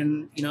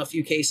supplying a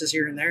few cases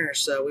here and there.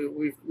 So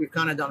we've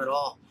kind of done it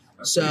all.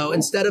 That's so cool.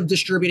 Instead of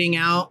distributing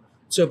out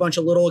to a bunch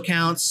of little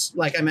accounts,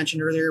 like I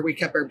mentioned earlier, we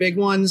kept our big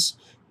ones.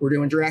 We're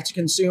doing direct to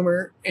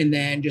consumer, and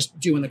then just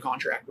doing the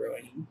contract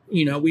brewing.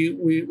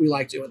 We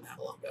like doing that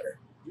a lot better.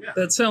 Yeah.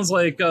 That sounds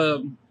like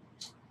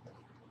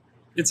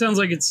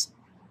it's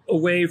a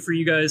way for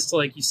you guys to,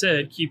 like you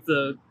said, keep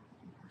the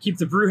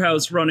brew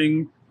house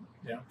running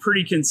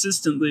pretty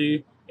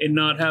consistently and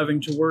not having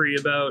to worry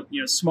about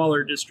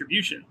smaller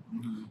distribution.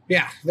 Mm-hmm.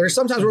 Yeah, there's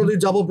sometimes we'll do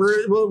double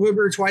brew. We'll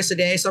brew twice a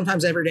day,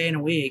 sometimes every day in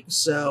a week.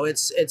 So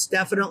it's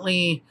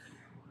definitely.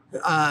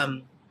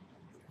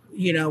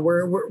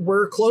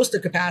 We're close to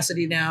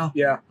capacity now.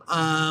 Yeah.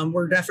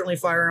 We're definitely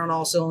firing on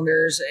all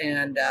cylinders,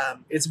 and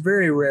it's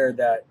very rare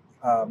that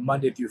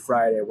Monday through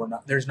Friday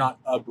there's not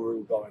a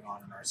brew going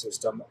on in our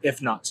system,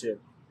 if not two.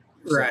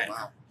 Right. So,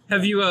 wow.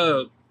 Have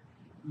you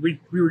we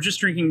were just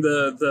drinking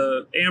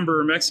the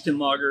amber Mexican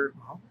lager.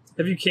 Uh-huh.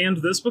 Have you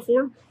canned this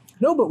before?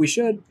 No, but we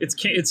should.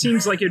 It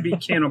seems like it'd be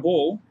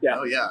cannable. Yeah.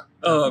 Oh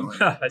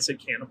yeah. I said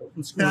cannibal.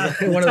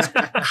 One of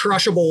those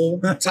crushable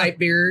type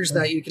beers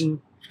that you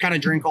can kind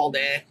of drink all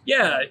day.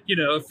 Yeah,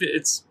 if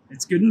it's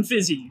good and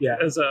fizzy. Yeah,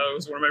 as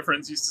one of my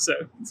friends used to say.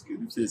 It's good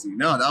and fizzy.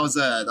 No, that was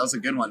a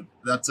good one.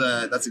 That's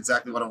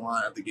exactly what I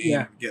want at the game.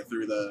 Yeah. Get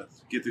through the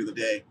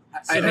day.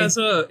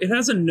 So it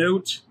has a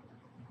note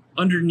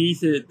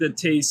underneath it that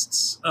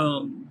tastes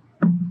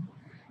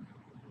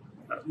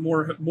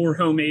more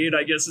homemade,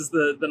 I guess is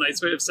the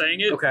nice way of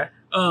saying it. Okay.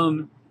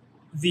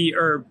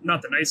 Or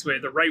not the nice way,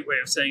 the right way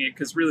of saying it,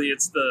 because really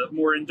it's the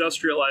more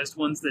industrialized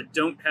ones that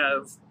don't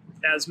have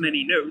as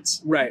many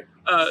notes. Right.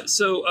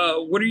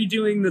 So what are you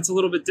doing that's a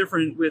little bit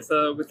different with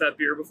that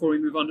beer before we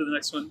move on to the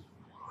next one?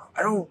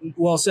 I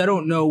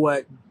don't know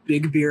what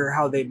Big Beer,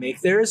 how they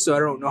make theirs, so I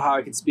don't know how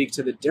I can speak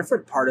to the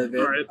different part of it.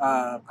 Right.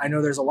 I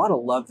know there's a lot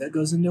of love that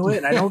goes into it,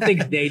 and I don't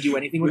think they do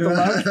anything with the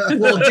love.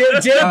 Well,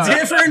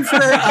 different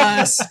for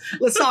us.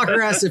 Let's talk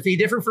recipe.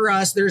 Different for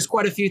us. There's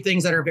quite a few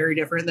things that are very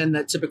different than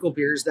the typical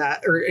beers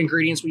or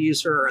ingredients we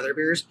use for our other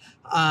beers.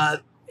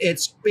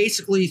 it's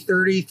basically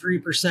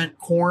 33%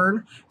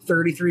 corn,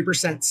 33%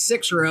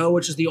 6-row,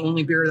 which is the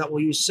only beer that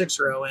we'll use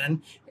 6-row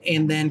in,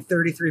 and then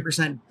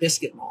 33%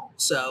 biscuit malt.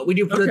 So we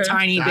do put a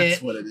tiny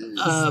bit what it is.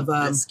 of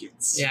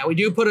biscuits. yeah, we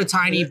do put a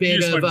tiny bit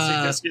You just of wanted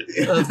to say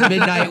biscuit. of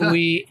midnight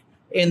wheat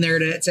in there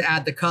to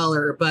add the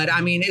color. But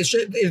I mean,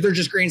 they're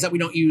just grains that we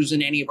don't use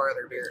in any of our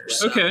other beers.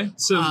 So, Okay,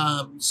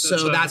 so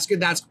so that's good.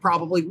 That's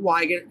probably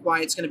why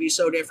it's going to be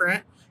so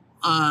different.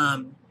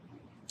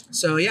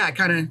 So yeah,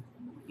 kind of,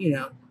 you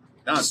know,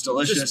 No, it's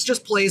delicious.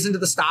 just plays into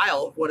the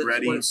style of what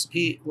Ready.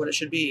 it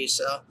should be.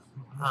 So,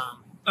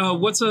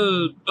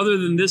 other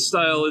than this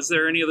style, is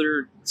there any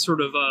other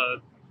sort of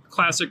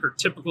classic or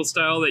typical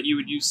style that you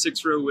would use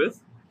 6-row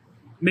with?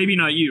 Maybe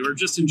not you, or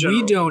just in general.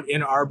 We don't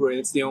in our brewery.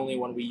 It's the only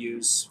one we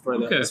use for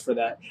Okay. for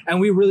that. And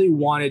we really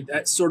wanted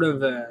that sort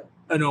of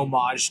an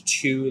homage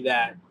to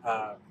that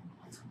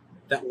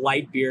that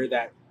light beer,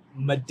 that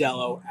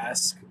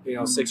Modelo-esque. You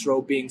know,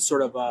 6-row being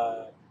sort of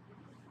a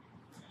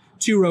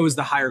 2-row is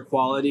the higher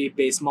quality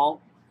base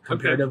malt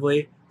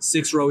comparatively.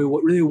 6-row,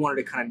 we really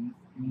wanted to kind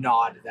of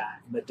nod that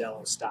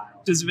Modelo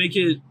style. Does it make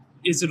it?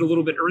 Is it a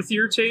little bit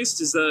earthier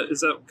taste? Is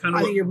that kind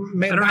of? I think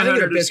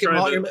your biscuit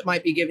malt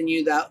might be giving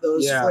you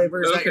those Yeah.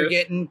 flavors that you're Okay.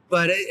 getting,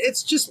 but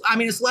it's just, I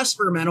mean, it's less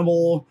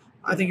fermentable.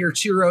 I think your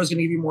 2-row is going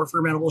to give you more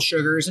fermentable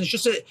sugars. And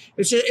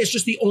it's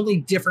just the only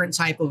different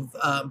type of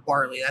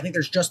barley. I think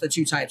there's just the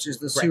two types. There's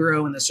the Right.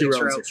 2-row and the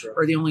 2-row and 6-row, 6-row.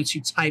 are the only two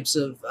types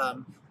of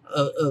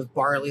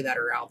barley that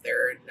are out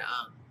there. And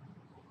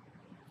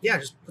yeah,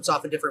 it just puts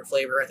off a different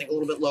flavor. I think a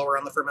little bit lower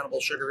on the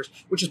fermentable sugars,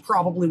 which is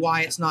probably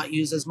why it's not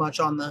used as much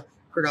on the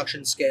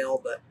production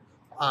scale. But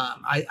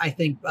I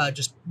think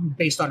just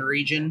based on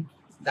region,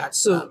 that's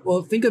So,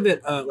 well, think of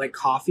it like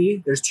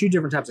coffee. There's two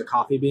different types of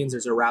coffee beans.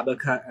 There's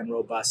Arabica and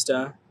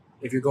Robusta.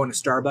 If you're going to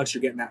Starbucks,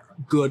 you're getting that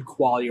good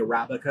quality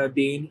Arabica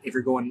bean. If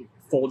you're going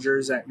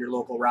Folgers at your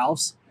local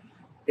Ralph's,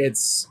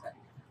 it's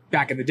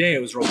back in the day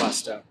it was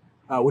Robusta,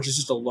 which is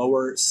just a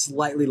lower,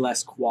 slightly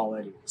less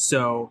quality.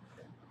 So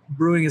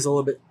brewing is a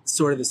little bit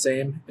sort of the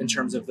same in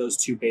terms of those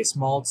two base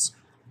malts.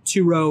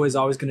 2-row is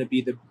always going to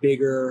be the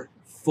bigger,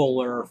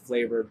 fuller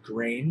flavored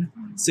grain.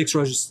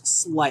 6-row is just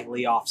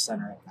slightly off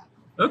center of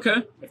that,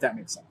 Okay. if that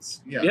makes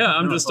sense. Yeah,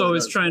 I'm No, just it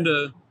always does.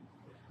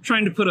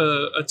 trying to put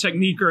a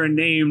technique or a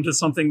name to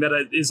something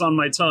that is on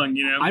my tongue.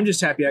 You know. I'm just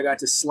happy I got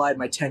to slide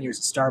my 10 years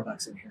at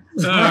Starbucks in here.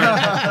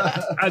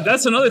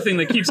 That's another thing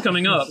that keeps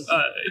coming up.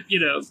 You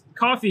know,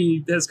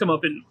 coffee has come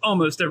up in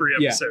almost every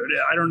Yeah. episode.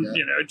 I don't, Yeah.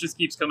 you know, it just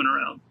keeps coming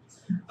around.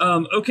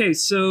 Okay,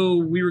 so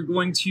we were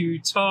going to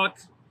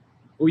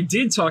we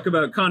did talk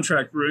about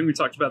contract brewing. We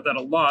talked about that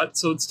a lot.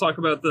 So let's talk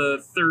about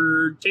the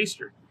third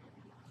taster.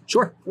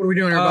 Sure. what are we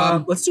doing here,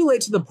 Bob? Let's do late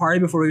to the party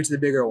before we get to the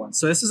bigger one.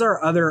 So this is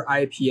our other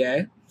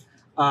IPA.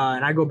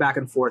 And I go back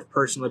and forth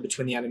personally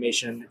between the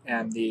animation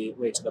and the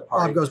late to the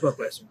party. Bob goes both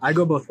ways. I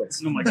go both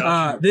ways. Oh my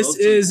gosh. This Both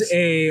is teams.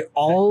 a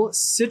all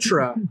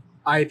Citra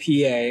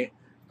IPA,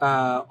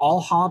 all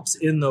hops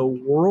in the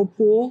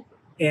whirlpool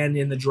and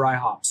in the dry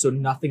hops, so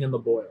nothing in the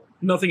boil.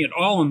 Nothing at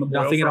all in the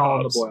boil. Nothing for at all in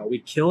the hops. boil. We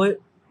kill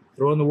it,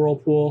 throw in the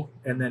whirlpool,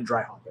 and then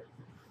dry hop it.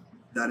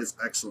 That is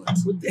excellent.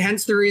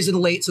 Hence the reason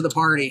late to the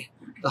party.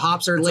 The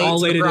hops are late all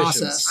to late the additions.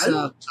 process. I, So.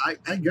 don't-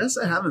 I guess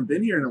I haven't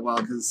been here in a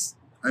while because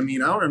I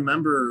mean I don't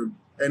remember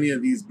any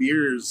of these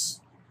beers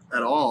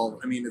at all.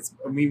 I mean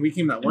we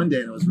came that one day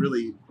and it was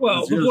really Well, it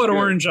was the really Blood good.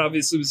 Orange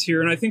obviously was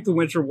here, and I think the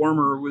Winter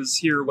Warmer was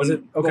here. Was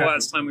it? the Okay.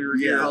 last time we were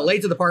Yeah. here?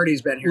 Late to the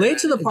party's been here. Late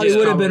to the It party just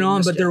would have been probably on,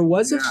 missed but it. there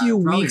was a Yeah,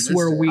 few probably weeks missed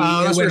where it. we Oh,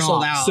 it that's went where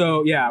sold off. out.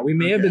 So yeah, we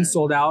may have been Okay.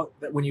 sold out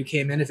when you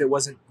came in if it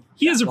wasn't.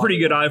 He has a pretty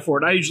good eye for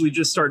it. I usually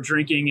just start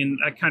drinking, and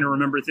I kind of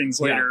remember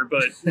things Yeah. later.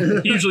 But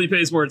he usually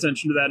pays more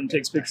attention to that and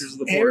takes pictures of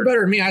the Hey, you're board.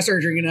 better than me. I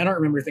started drinking. I don't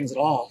remember things at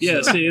all.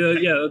 Yeah, So.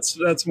 see,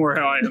 that's more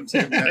how I am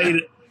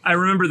too. I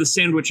remember the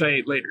sandwich I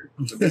ate later.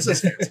 This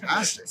is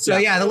fantastic. So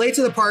yeah, the late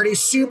to the party,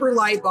 super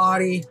light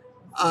body.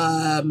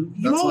 That's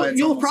why it's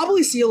You'll almost-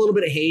 probably see a little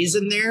bit of haze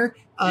in there.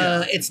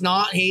 Yeah. It's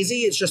not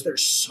hazy. It's just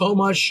there's so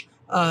much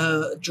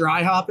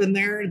dry hop in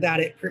there that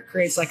it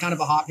creates like kind of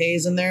a hop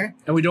haze in there.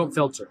 And we don't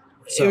filter.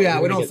 So yeah,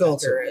 we're we gonna don't get that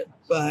filter it,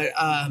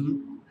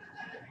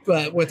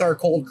 but with our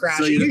cold crash,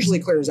 So it you don't- usually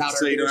clears out.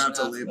 So our you don't beers have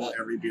to enough, label but-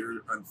 every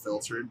beer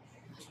unfiltered.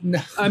 No.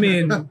 I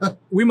mean,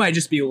 we might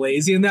just be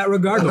lazy in that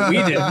regard, but we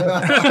did.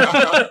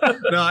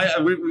 No,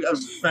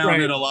 I've found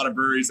Right. in a lot of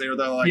breweries they're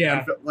like,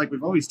 Yeah. like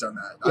we've always done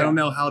that. I Yeah. don't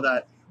know how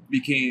that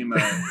became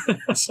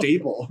a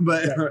staple,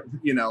 but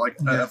you know, like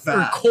a Or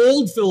fat.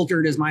 cold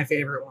filtered is my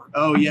favorite one.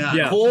 Oh yeah,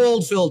 Yeah.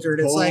 Cold filtered.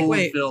 It's Cold like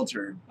wait,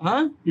 filtered.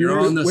 huh? You're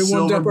on the we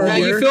warmed up silver our Yeah,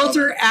 you beer.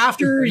 filter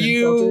after And then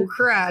you filter.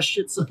 crash.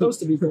 It's supposed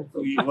to be cold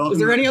filtered. Welcome Is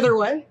there to- any other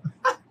way?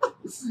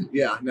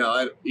 Yeah,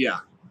 no, yeah.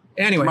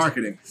 Anyway,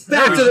 Marketing.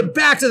 back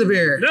to the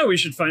beer. No, we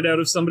should find out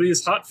if somebody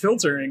is hot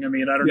filtering. I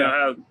mean, I don't know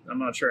how. I'm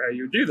not sure how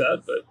you would do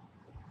that, but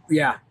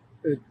Yeah,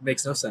 it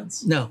makes no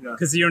sense. No.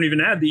 because you don't even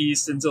add the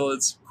yeast until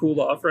it's cooled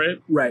off,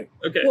 right? Right.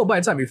 Okay. Well, by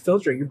the time you're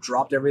filtering, you've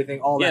dropped everything,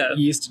 all that Yeah.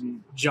 yeast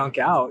and junk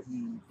out.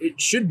 And it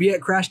should be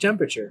at crash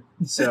temperature.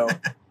 So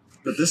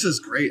But this is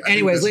great.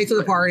 Anyways, late to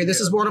the party. This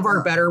is one of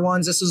our better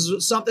ones. This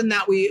is something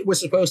that was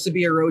supposed to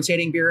be a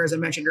rotating beer, as I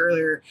mentioned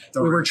earlier.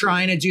 We were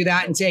trying to do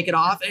that and take it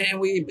off, and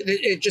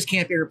it just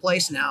can't be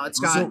replaced now. It's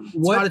got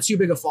a too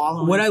big a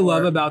following. What I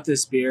love about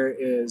this beer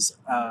is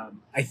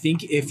I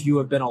think if you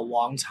have been a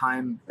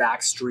long-time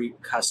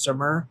Backstreet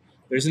customer,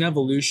 there's an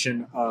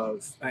evolution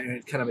of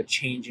kind of a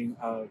changing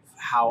of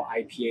how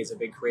IPAs have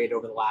been created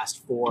over the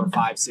last 4,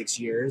 5, 6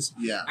 years.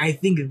 Yeah. I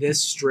think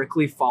this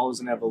strictly follows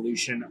an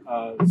evolution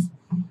of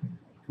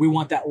we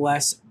want that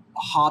less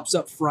hops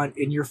up front,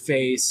 in your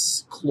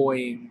face,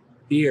 cloying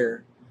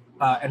beer,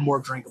 and more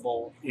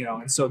drinkable,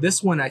 And so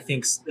this one I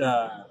think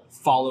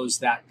follows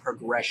that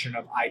progression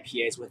of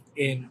IPAs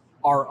within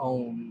our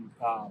own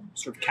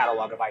sort of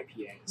catalog of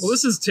IPAs. Well,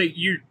 this is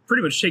you're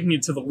pretty much taking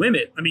it to the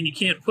limit. I mean, you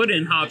can't put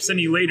in hops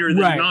any later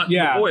than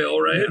the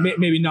oil, right?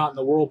 Maybe not in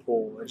the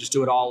whirlpool. Just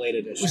do it all late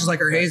edition. Which is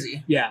like our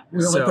hazy. Yeah.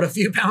 We only put a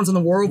few pounds in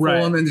the whirlpool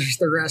and then just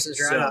the rest is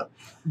dried up.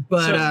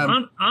 But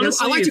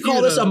honestly, I like to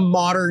call this a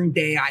modern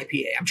day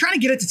IPA. I'm trying to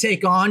get it to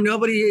take on.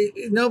 Nobody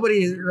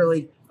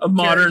really a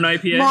modern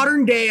IPA.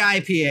 Modern day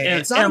IPA.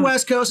 It's not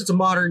West Coast. It's a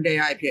modern day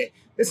IPA.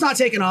 It's not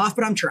taking off,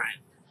 but I'm trying.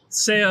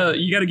 Say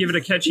you got to give it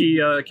a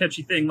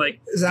catchy thing, like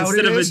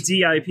instead of a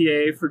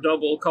DIPA for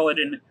double, call it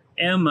an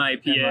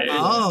MIPA.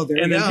 Oh, there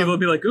you go. And then people will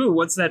be like, "Ooh,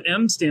 what's that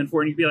M stand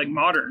for?" And you'd be like,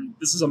 "Modern.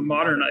 This is a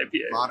modern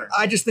IPA." Modern.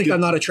 I just think I'm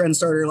not a trend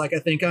starter like I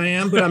think I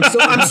am, but I'm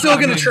still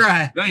gonna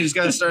try. No, you just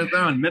gotta start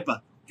throwing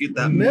MIPA. Get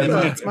that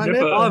MIPA. It's my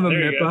MIPA. I'll have a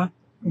MIPA.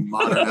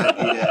 Modern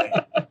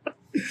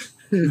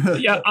IPA.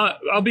 Yeah,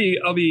 I'll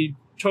be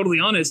totally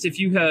honest. If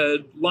you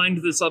had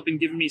lined this up and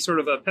given me sort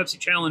of a Pepsi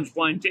Challenge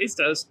blind taste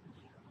test,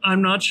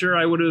 I'm not sure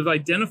I would have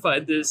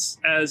identified this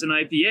as an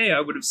IPA.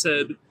 I would have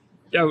said,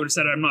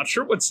 I'm not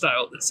sure what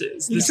style this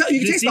is. You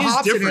can taste the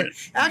hops in it.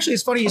 Actually,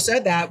 it's funny you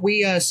said that.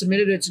 We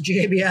submitted it to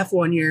GABF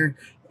one year,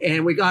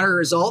 and we got our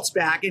results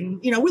back.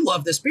 And, we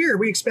love this beer.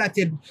 We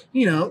expected,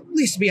 at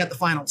least to be at the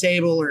final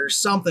table or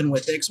something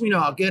with it, because we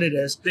know how good it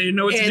is. They didn't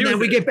know what to do with it. And then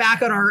we get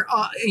back on our,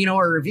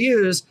 our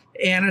reviews,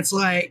 and it's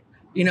like,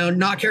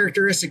 not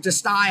characteristic to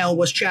style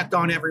was checked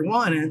on every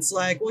one. And it's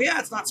like, well, yeah,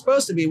 it's not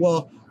supposed to be.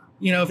 Well,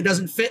 if it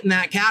doesn't fit in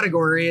that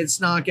category,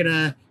 it's not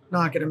gonna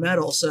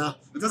medal. So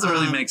it doesn't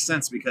really make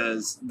sense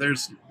because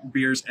there's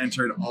beers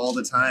entered all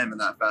the time in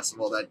that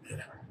festival that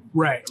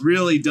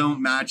really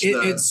don't match.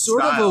 It's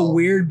sort of a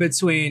weird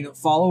between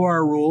follow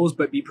our rules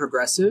but be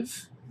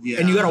progressive. Yeah.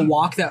 And you got to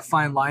walk that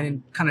fine line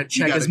and kind of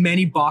check as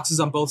many boxes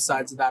on both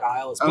sides of that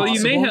aisle as possible. Well,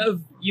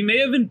 you may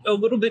have a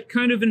little bit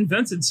kind of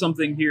invented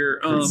something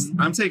here.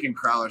 I'm taking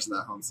Crowlers to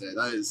that homestay.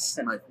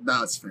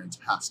 That's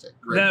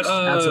fantastic. Great.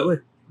 Absolutely.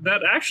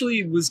 That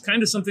actually was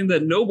kind of something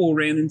that Noble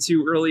ran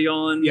into early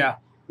on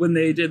when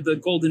they did the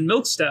Golden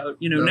Milk Stout.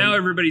 Now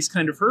everybody's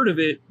kind of heard of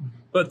it,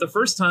 but the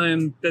first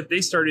time that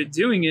they started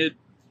doing it,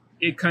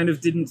 it kind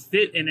of didn't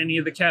fit in any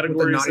of the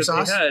categories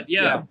that they had.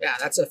 Yeah,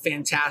 that's a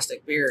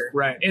fantastic beer.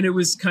 Right. And it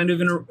was kind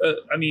of,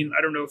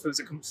 I don't know if it was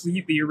a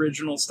completely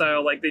original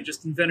style, like they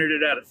just invented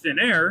it out of thin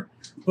air,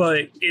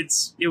 but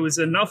it was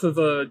enough of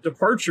a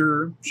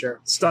departure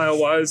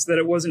style-wise that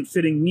it wasn't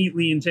fitting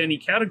neatly into any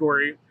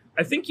category.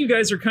 I think you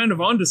guys are kind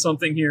of onto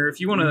something here. If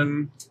you want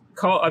to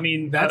call,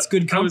 that's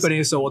good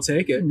company, so we'll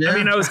take it. Yeah.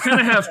 I was kind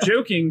of half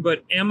joking,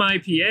 but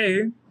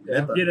MIPA,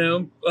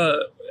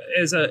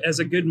 as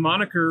a good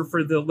moniker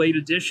for the late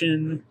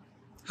edition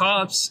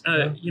hops,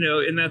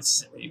 and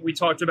that's, we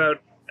talked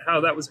about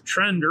how that was a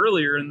trend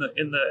earlier in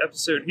the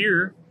episode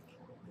here.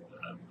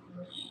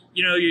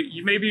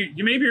 You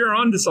maybe are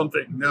onto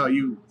something. No,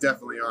 you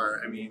definitely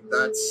are.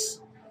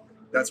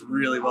 That's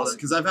really well done,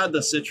 because I've had the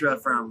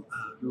Citra from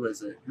who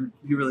is it? Who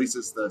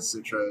releases the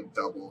Citra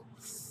double?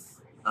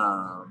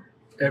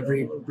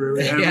 Every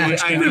brewery.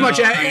 Pretty much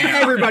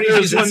everybody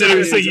uses it,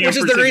 which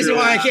is the reason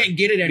why I can't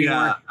get it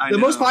anymore. The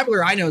most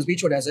popular I know is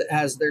Beechwood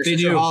has their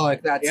Citra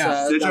Holic. That's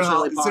really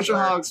popular.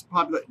 Citra Holic's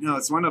popular. No,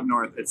 it's one up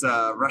north. It's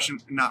Russian,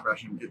 not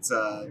Russian. It's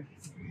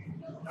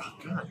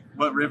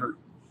what river?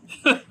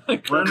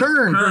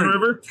 Kern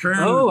River. Kern.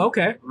 Oh,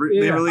 okay.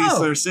 They released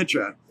their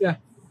Citra. Yeah.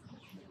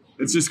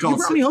 It's just called. You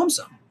brought me home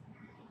some.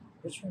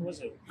 Which one was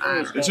it?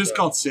 It's just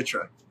called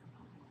Citra.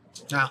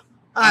 No.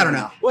 I don't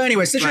know. Well,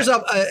 anyway, Citra's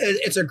up.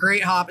 It's a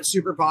great hop. It's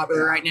super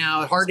popular right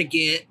now. Hard to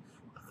get.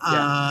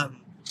 But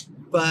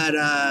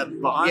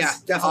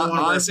definitely.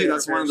 Honestly,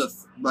 that's one of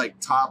the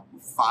top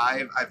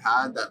 5 I've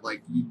had that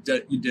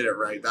you did it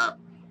right. That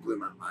blew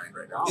my mind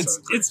right now.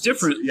 It's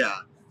different.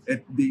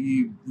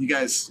 You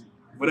guys,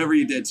 whatever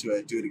you did to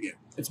it, do it again.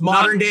 It's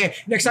modern day.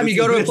 Next time you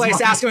go to a place,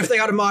 ask them if they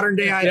got a modern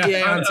day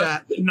IPA on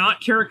tap.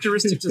 Not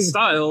characteristic to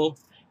style,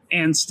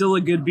 and still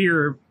a good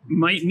beer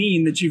might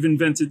mean that you've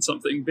invented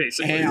something,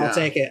 basically. Hey, I'll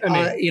take it.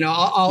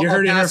 I'll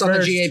pass on the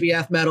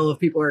GABF medal if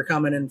people are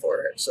coming in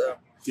for it. So.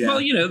 Yeah.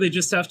 Well, they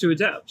just have to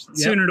adapt.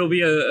 Sooner it'll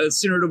be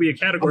a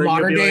category. A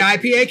modern day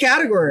IPA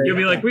category. You'll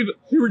be like, we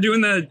were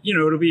doing that.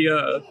 It'll be.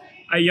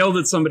 I yelled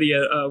at somebody.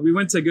 We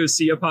went to go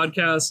see a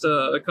podcast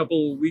a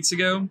couple weeks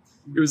ago.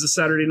 It was a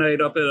Saturday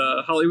night up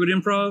at Hollywood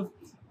Improv,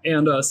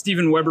 and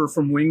Steven Weber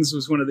from Wings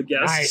was one of the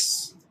guests.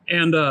 Nice.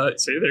 And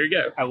so there you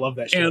go. I love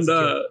that show. And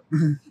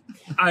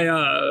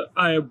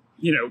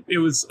it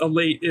was a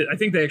late. I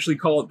think they actually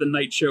call it the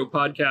Night Show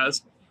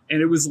podcast,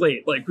 and it was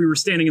late. Like we were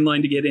standing in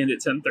line to get in at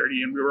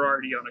 10:30, and we were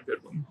already on a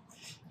good one.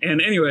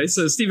 And anyway,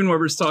 so Steven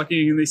Weber's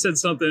talking, and they said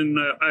something.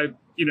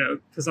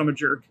 Because I'm a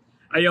jerk,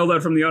 I yelled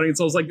out from the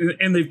audience. I was like,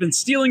 "And they've been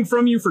stealing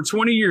from you for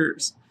 20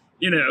 years."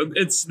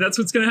 That's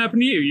what's going to happen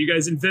to you. You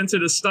guys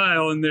invented a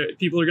style, and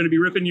people are going to be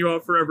ripping you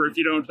off forever if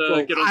you don't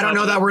get on I don't top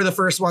know of that it. we're the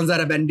first ones that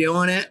have been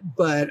doing it,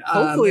 but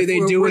hopefully they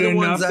do it the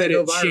enough ones that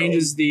go it viral.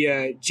 changes the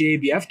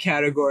JBF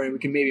category, and we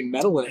can maybe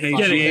medal in it. Hey,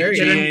 Get J-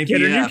 a new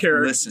JBF,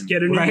 character. listen.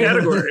 Get a new Right.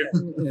 category.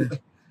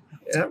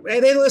 Yeah. Hey,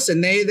 they listen.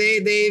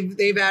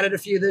 They've added a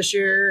few this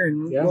year,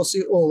 and Yeah. we'll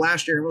see. Well,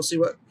 last year, we'll see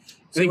what.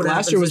 I think what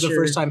last year was happens the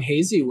this first time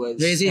Hazy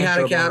was. Hazy had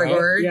a enterable, right?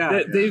 category.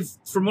 Yeah. They've,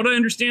 from what I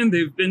understand,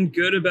 they've been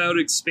good about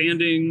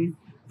expanding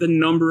the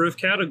number of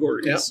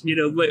categories.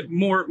 Yep.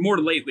 More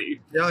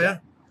lately. Yeah.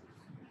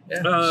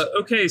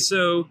 Okay,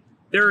 so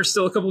there are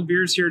still a couple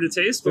beers here to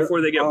taste before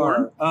they get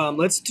warm.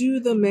 Let's do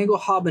the mango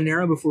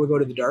habanero before we go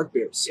to the dark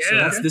beers. So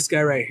Yeah. that's this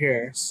guy right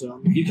here. So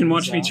You can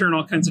watch me turn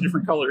all kinds of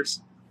different colors.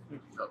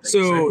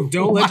 So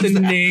don't let the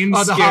name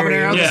Oh, the scare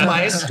habanero, you. the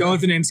spice? Don't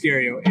let the name scare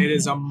you. It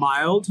is a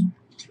mild,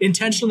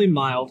 intentionally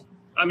mild.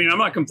 I mean, I'm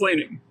not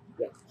complaining.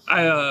 Yeah.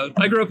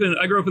 I grew up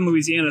in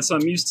Louisiana, so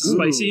I'm used to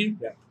spicy.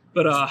 Yeah.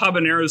 But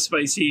habanero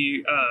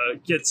spicy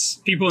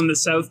gets people in the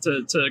South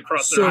to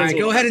cross So- their All eyes.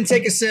 right, go ahead and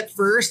take a sip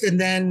first, and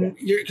then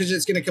because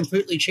it's going to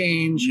completely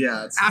change.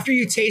 Yeah, it's, After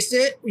you taste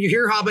it, you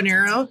hear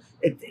habanero.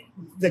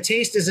 The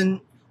taste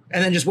isn't,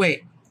 and then just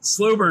wait.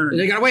 Slow burn.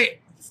 You gotta wait.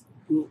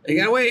 You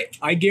gotta wait.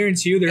 I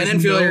guarantee you there's And then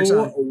feel your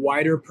no tongue.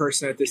 wider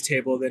person at this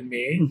table than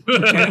me,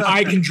 and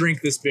I can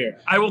drink this beer.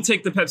 I will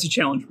take the Pepsi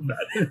challenge with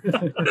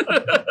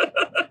that.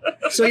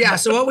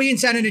 So what we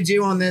intended to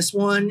do on this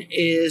one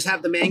is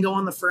have the mango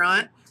on the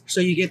front,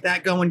 so you get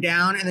that going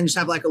down, and then just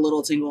have like a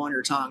little tingle on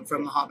your tongue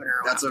from the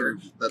habanero. that's after.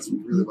 that's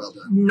really well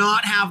done.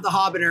 Not have the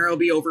habanero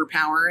be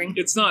overpowering.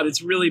 It's not.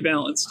 It's really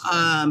balanced.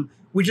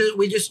 We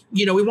just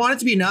we want it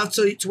to be enough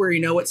to where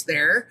it's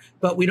there,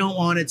 but we don't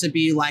want it to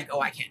be like, oh,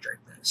 I can't drink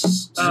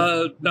this.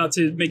 Not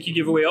to make you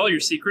give away all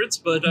your secrets,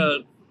 but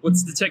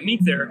what's the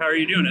technique there? How are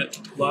you doing it?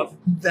 Love.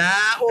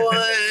 That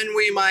one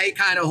we might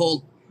kind of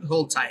hold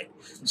tight.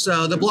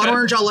 So the blood Okay.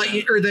 orange, I'll let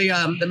you, or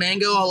the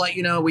mango, I'll let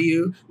you know.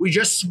 We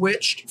just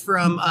switched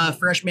from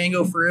fresh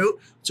mango fruit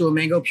to a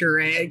mango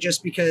puree,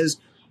 just because.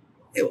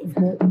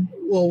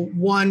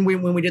 When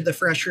we did the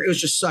fresh fruit, it was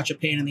just such a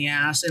pain in the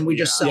ass, and we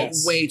just sell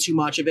Yes. way too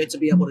much of it to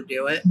be able to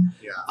do it.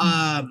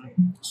 Yeah.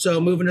 So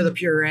moving to the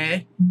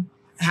puree,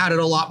 had it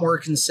a lot more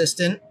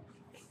consistent,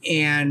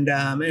 and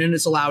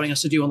it's allowing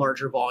us to do in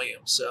larger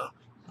volumes.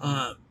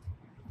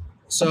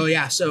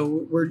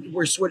 So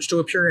we're switched to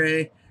a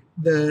puree.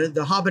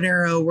 The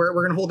habanero, we're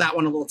gonna hold that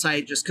one a little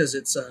tight just because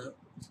it's a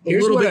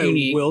Here's little what bit I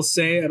unique. will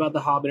say about the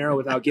habanero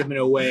without giving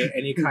away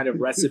any kind of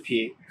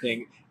recipe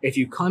thing. If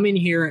you come in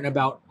here in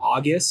about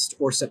August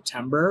or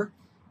September,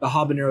 the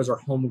habaneros are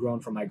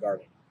homegrown from my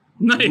garden.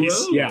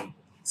 Nice. Whoa. Yeah.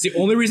 It's the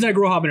only reason I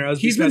grow habaneros.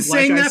 He's been because,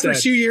 saying like I that for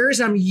said, 2 years.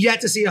 And I'm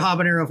yet to see a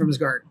habanero from his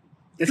garden.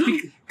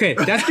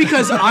 that's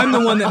because I'm the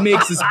one that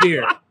makes this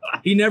beer.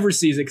 He never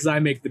sees it because I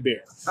make the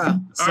beer.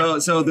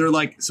 So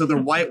they're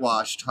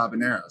whitewashed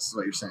habaneros, is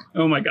what you're saying.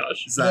 Oh my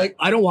gosh. Is that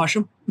I don't wash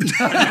them.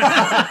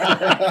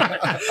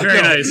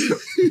 Very nice.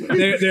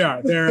 They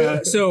are.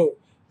 They're so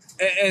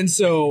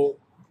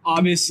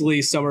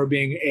obviously summer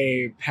being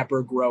a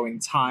pepper growing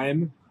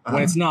time.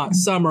 When it's not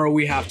summer,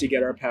 we have to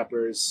get our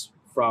peppers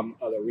from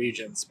other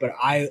regions. But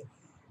I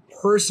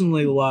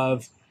personally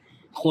love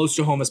close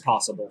to home as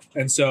possible.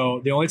 And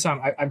so the only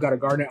time I've got a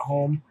garden at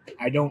home,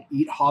 I don't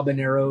eat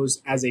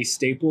habaneros as a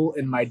staple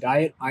in my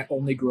diet. I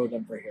only grow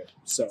them for here.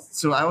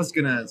 So I was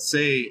gonna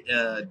say,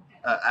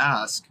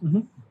 ask,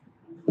 Mhm.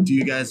 do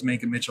you guys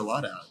make a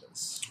michelada out of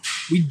this?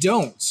 we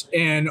don't,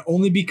 and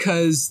only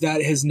because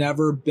that has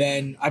never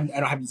been. I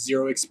don't have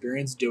zero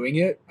experience doing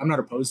it. I'm not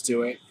opposed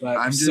to it, but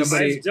I'm just-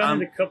 somebody. I've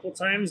done it a couple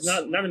times,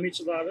 not a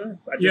michelada.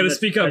 You got to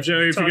speak up,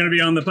 Joey, if you're going to be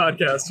on the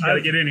podcast. You got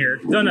to get in here.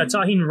 I've done a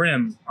tahini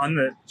rim on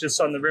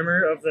the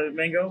rimmer of the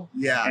mango,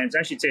 Yeah. and it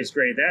actually tastes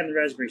great. That and the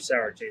raspberry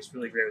sour tastes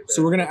really great. With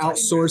So we're gonna the tahini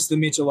outsource the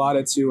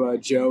michelada to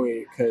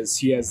Joey because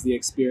he has the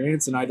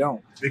experience and I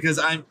don't. Because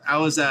I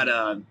was at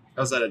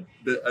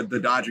the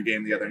Dodger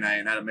game the other night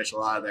and had a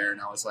michelada there, and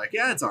I was like,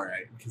 yeah, it's all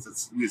right because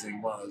it's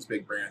using one of those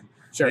big brand.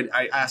 Sure.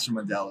 I asked for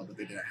Modelo, but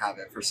they didn't have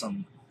it for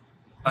some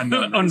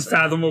unknown reason.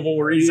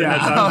 Unfathomable reason. Yeah.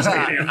 At Dodger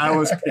Stadium. I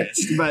was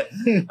pissed, but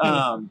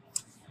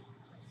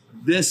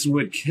this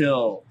would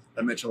kill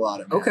a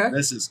michelada. Man. Okay.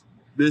 This is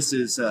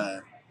It's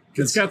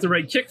because got the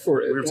right kick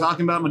for it. we were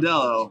talking about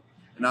Modelo,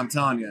 and I'm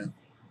telling you,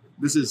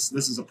 this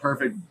is a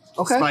perfect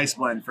Okay. spice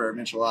blend for a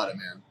michelada,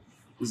 man.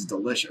 This is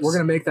delicious. We're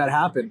gonna make that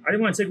happen. I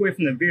didn't want to take away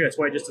from the beer. That's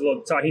why just a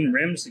little tahini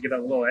rims to give that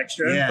a little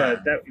extra. Yeah.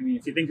 But that,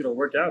 if you think it'll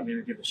work out,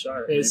 maybe give it a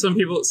shot. Hey, some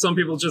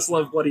people just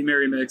love Bloody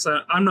Mary mix.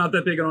 I'm not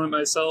that big on it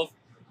myself,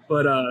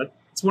 but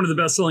It's one of the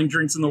best-selling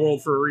drinks in the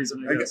world for a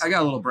reason, I guess. I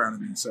got a little brown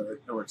in me, so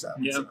it works out.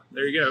 Yeah, So.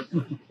 there you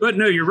go. But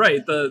no, you're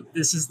right.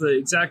 This is the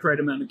exact right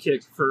amount of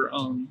kick for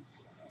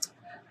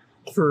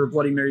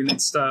Bloody Mary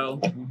mixed style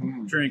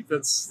Mhm. drink.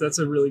 That's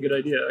a really good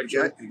idea,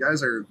 actually. You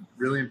guys are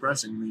really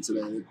impressing me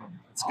today.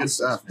 It's good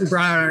stuff. We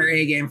brought out our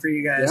A game for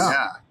you guys.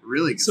 Yeah,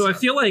 really good So I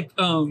stuff. feel like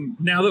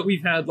now that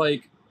we've had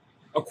like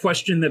a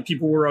question that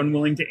people were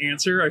unwilling to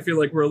answer, I feel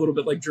like we're a little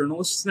bit like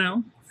journalists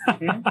now.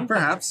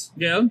 Perhaps.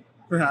 Yeah.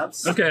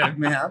 Perhaps. Okay.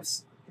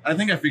 Mayhaps. I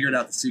think I figured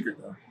out the secret,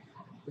 though.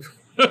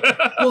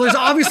 Well, there's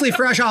obviously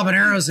fresh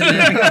habaneros in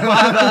it.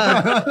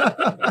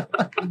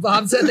 Because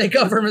Bob said they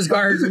come from his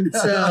garden.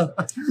 So,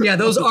 yeah,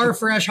 those are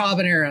fresh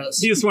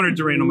habaneros. He just wanted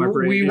to rain on my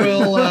parade.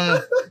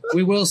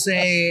 We will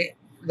say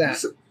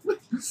that.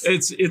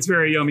 It's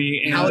very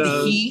yummy. And How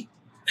the heat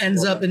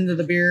ends up into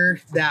the beer,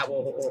 that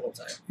will hold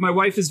tight. my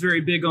wife is very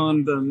big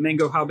on the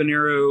mango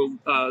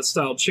habanero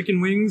style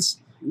chicken wings.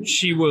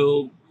 She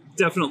will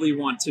definitely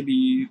want to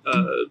be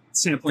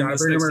sampling Gotta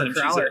this bring next her time a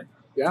she's crowler. there.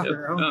 Yeah. Yep.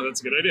 Oh, that's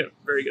a good idea.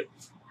 Very good.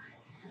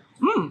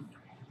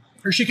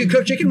 Or she could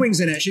cook chicken wings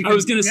in it. She could, I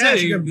was going to yeah, say,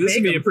 she could this would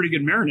bake be a them. pretty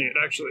good marinade,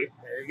 actually.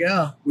 There you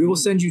go. We will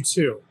send you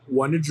 2.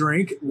 1 to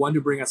drink, 1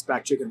 to bring us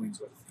back chicken wings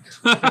with.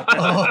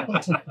 Oh.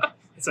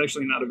 It's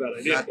actually not a bad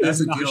idea. That's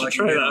a We deal should I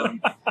try can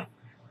that. get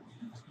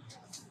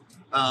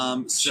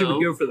on. She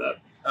would go for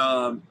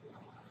that.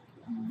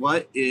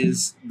 What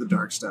is the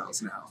dark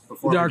styles now?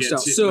 Dark style.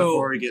 So,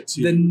 before we get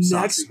to The saucy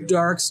next here.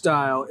 dark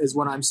style is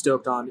what I'm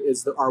stoked on,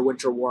 is our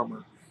winter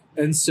warmer.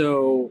 And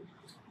so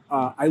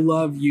I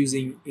love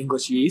using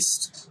English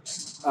yeast,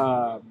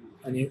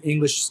 an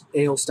English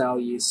ale style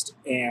yeast,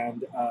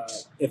 and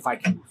if I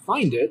can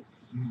find it,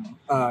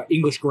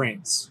 English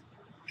grains.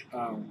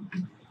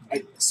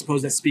 I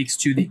suppose that speaks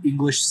to the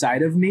English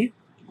side of me.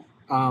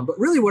 But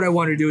really what I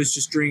want to do is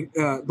just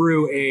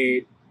brew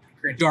a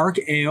dark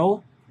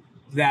ale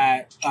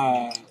that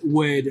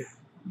would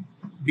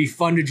be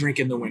fun to drink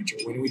in the winter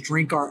when we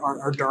drink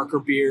our darker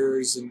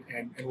beers and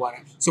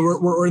whatnot. So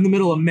we're in the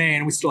middle of May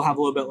and we still have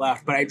a little bit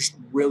left, but I just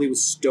really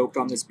was stoked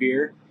on this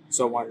beer,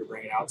 so I wanted to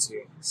bring it out to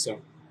you.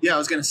 So Yeah, I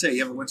was gonna say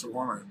you have a winter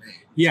warmer in May. It's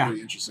Yeah.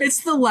 really interesting.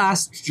 it's the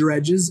last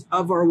dredges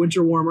of our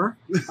winter warmer,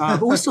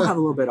 but we still have a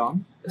little bit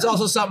on. It's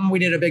also something we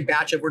did a big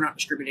batch of. We're not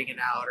distributing it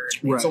out, or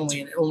it's Right.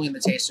 only in the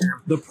tasting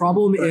room. The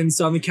problem in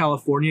Southern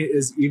California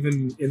is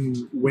even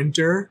in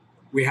winter,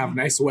 we have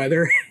nice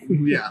weather.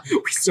 Yeah,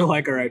 We still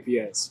like our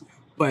IPAs,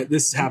 but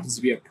this happens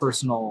to be a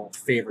personal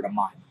favorite of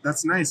mine.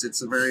 that's nice.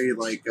 It's a very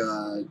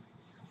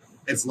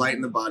it's light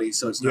in the body,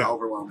 so it's not Yeah.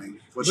 overwhelming.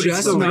 Which Just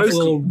is so enough nice. a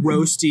little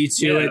roasty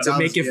to Yeah, it to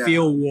make it yeah.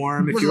 feel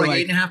warm. If Was it you're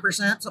like like,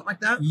 8.5%, something like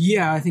that?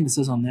 yeah, I think it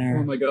says on Oh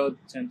there. my god.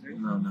 10-3.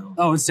 No.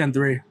 Oh, it's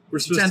 10-3. We're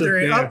supposed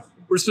 10-3. to Oh,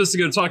 we're supposed to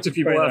go talk to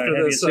people Probably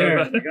after the this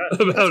heaviest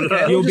beer. about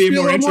okay. You'll We'll be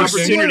just more a little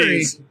interested.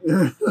 opportunities.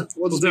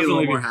 We'll just be a definitely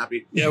little be- more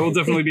happy. Yeah, we'll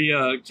definitely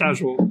be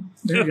casual.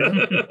 There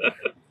you go.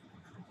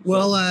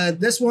 Well,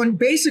 this one,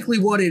 basically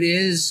what it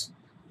is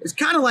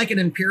kind of like an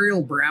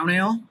imperial brown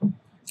ale.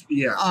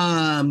 Yeah.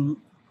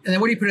 And then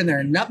what do you put in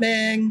there?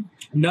 Nutmeg,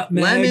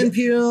 Nutmeg. lemon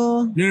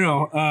peel.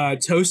 No.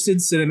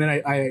 Toasted cinnamon.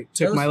 I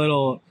took Toast- my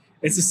little.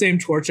 It's the same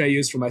torch I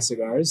use for my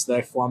cigars that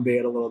I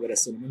flambéed a little bit of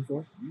cinnamon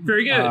for.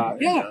 Very good.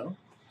 Yeah.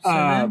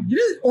 Cinnamon. You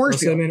did orange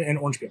peel. Cinnamon and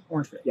orange peel,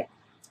 Orange peel.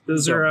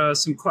 Those are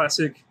some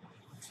classic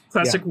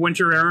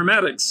winter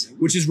aromatics.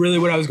 which is really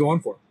what I was going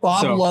for.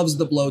 Bob So- loves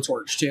the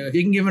blowtorch too. If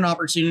you can give an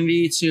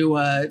opportunity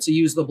to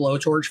use the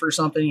blowtorch for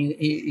something,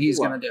 he's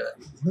Well, going to do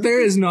it.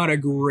 There is not a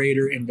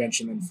greater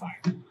invention than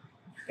fire,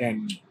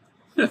 and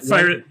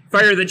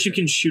Fire that you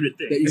can shoot at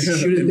that you things. can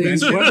shoot at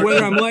things. Invention.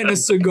 Whether I'm lighting a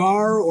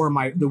cigar or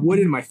the wood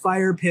in my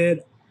fire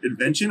pit,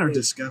 Invention or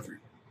discovery?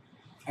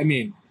 I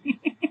mean,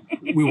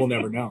 we will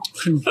never know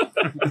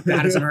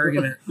That is an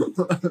argument.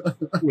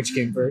 which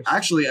came first.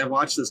 Actually, I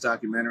watched this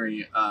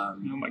documentary. Oh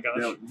my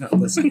gosh. No,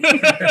 listen.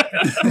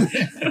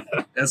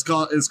 It's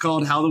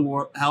called How the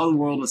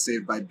World Was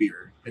Saved by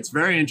Beer. It's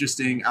very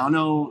interesting. I don't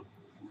know.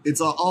 It's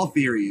all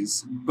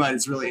theories, but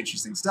it's really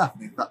interesting stuff.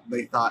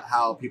 They thought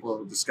how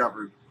people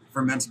discovered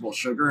fermentable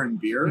sugar in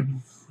beer Mhm.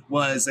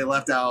 was they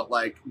left out,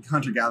 like,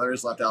 hunter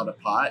gatherers left out a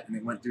pot and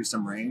they went through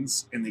some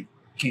rains and they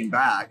came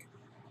back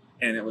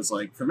and it was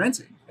like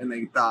fermenting, and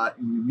they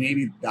thought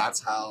maybe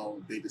that's how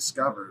they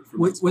discovered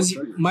fermentable Was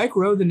sugar. Mike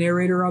Rowe the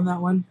narrator on that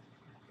one?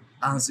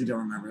 I honestly don't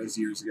remember. It was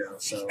years ago.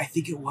 So I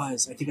think it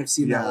was. I think I've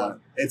seen that yeah, one.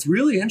 it's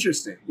really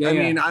interesting. Yeah, I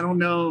yeah. mean, I don't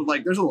know.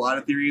 Like, there's a lot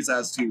of theories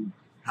as to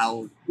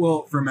how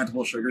Well,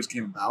 fermentable sugars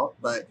came about,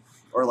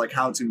 or like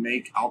how to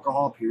make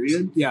alcohol.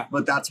 Period. yeah.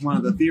 But that's one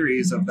of the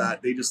theories of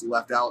that. They just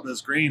left out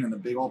this grain in a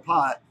big old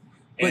pot,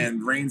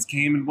 and rains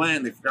came and went.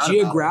 And they forgot about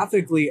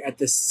Geographically, at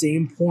the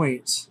same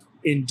point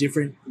in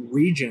different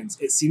regions,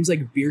 it seems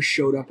like beer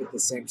showed up at the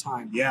same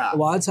time. it. Yeah. A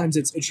lot of times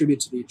it's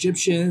attributed to the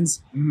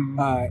Egyptians,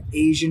 Mhm.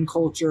 Asian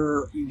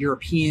culture,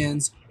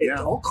 Europeans. It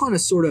Yeah. all kind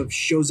of sort of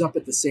shows up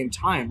at the same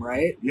time,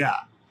 right? Yeah.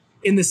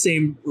 In the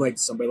same, like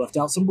somebody left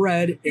out some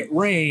bread, it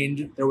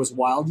rained, there was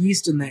wild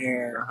yeast in the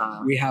air,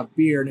 Uh-huh. we have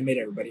beer, and it made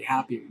everybody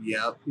happy.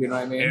 Yep. You know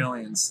what I mean?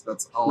 Aliens.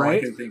 That's all Right?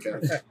 I can think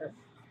of.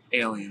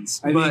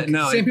 aliens. I But think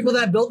no, Same people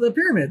that built the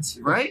pyramids.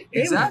 right?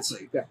 Aliens.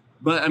 Exactly. Yeah.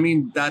 But I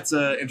mean, that's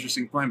an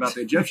interesting point about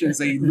the Egyptians.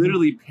 They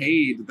literally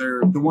paid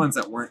the ones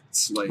that weren't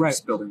slaves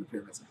Right. building the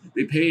pyramids.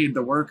 They paid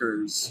the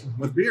workers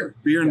with beer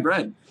and Yeah.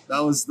 bread. That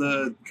was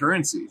the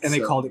currency. And they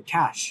So- called it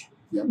cash.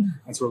 Yep.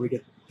 That's where we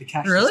get the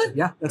cash. Really? system.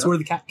 Yeah, that's Yep. where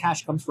the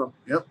cash comes from.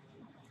 Yep.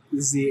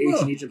 This is the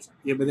ancient Whoa. Egypt.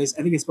 Yeah, but I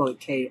think they spelled it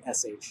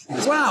KSH.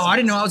 Wow, I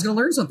didn't know I was going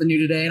to learn something new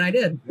today, and I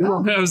did.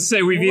 I was to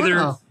say we've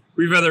Wow.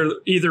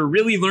 either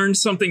really learned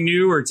something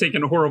new or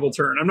taken a horrible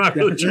turn. I'm not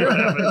really sure what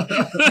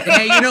happened.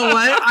 Hey, you know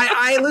what?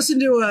 I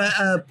listened to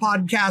a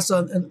podcast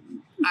on. And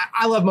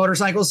I love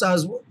motorcycles, so I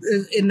was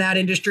in that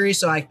industry,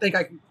 so I think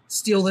I can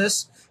steal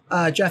this.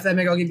 Jeff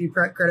Emig, I'll give you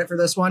credit for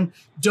this one.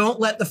 Don't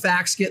let the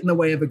facts get in the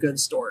way of a good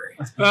story.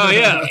 Oh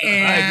yeah, I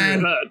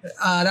And- agree with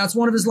that. That's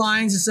one of his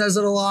lines. He says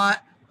it a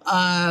lot.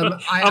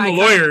 I'm a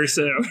lawyer,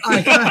 so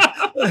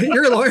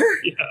You're a lawyer?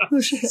 yeah. Oh,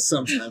 shit.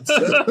 Sometimes.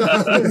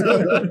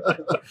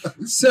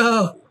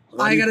 So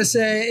I gotta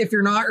say, if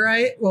you're not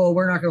right, well,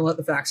 we're not gonna let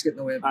the facts get in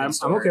the way of a good I'm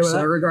story. okay with so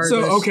that. Regardless,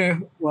 So okay,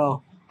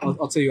 well,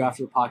 I'll tell you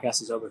after the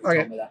podcast is over. If you Okay.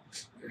 tell me that.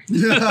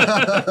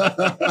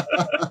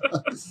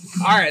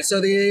 All right. So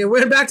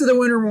we're back to the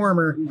winter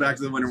warmer. Back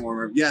to the winter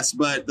warmer. Yes,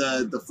 but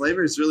the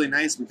flavor is really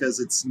nice because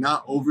it's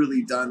not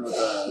overly done with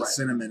the Right.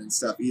 cinnamon and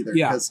stuff either.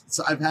 Yeah. Because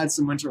so I've had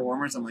some winter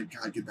warmers. I'm like,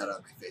 God, get that out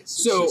of my face.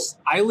 It's So just-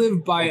 I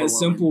live by a overwhelming.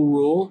 simple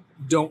rule: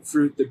 don't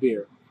fruit the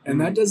beer, and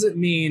that Mhm. doesn't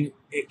mean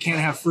it can't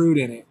have fruit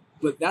in it.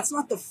 But that's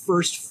not the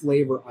first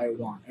flavor I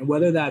want, and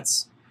whether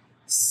that's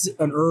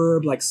an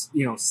herb like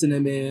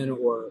cinnamon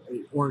or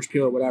orange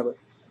peel or whatever,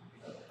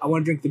 I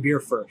want to drink the beer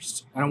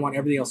first. I don't want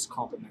everything else to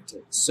complement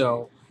it.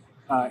 So,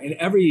 in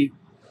every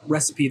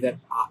recipe that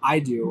I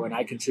do and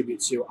I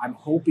contribute to, I'm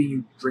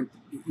hoping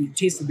you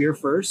taste the beer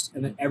first,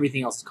 and then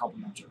everything else is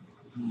complementary.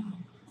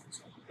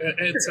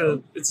 It's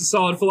a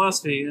solid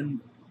philosophy,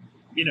 and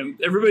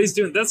everybody's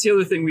doing. That's the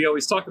other thing we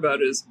always talk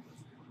about is,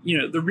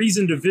 the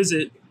reason to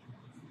visit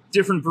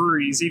different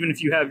breweries, even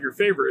if you have your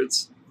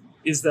favorites,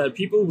 is that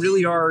people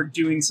really are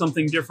doing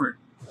something different.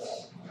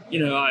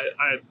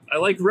 I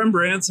like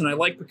Rembrandts and I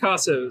like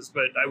Picassos,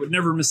 but I would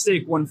never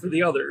mistake one for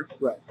the other.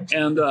 Right.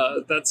 And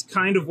that's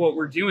kind of what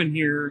we're doing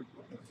here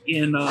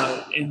in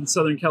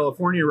Southern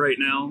California right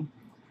now.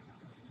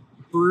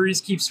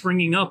 Breweries keep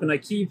springing up, and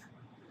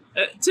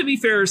to be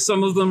fair,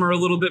 some of them are a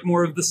little bit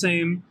more of the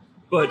same,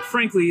 but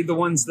frankly, the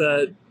ones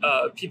that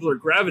people are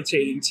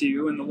gravitating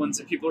to and the ones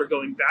that people are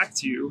going back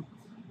to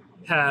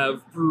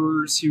have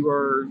brewers who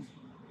are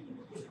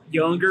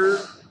younger,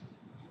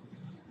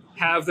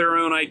 have their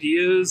own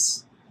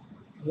ideas,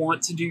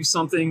 want to do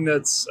something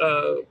that's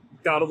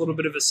got a little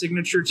bit of a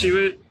signature to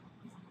it.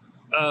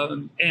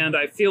 And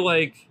I feel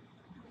like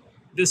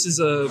this is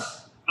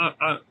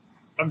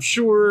I'm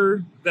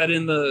sure that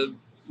in the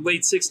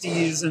late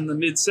 60s and the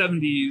mid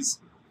 70s,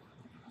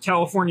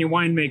 California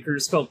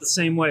winemakers felt the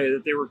same way,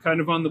 that they were kind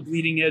of on the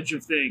bleeding edge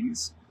of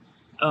things.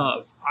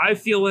 I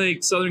feel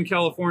like Southern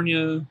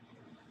California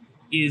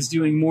is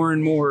doing more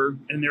and more,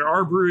 and there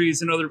are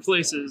breweries in other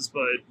places,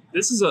 but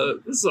this is a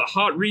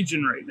hot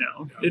region right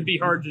now. It'd be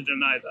hard to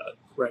deny that.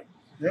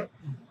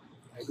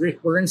 I agree.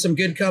 We're in some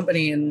good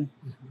company, and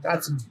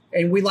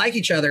we like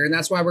each other, and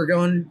that's why we're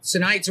going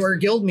tonight to our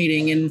guild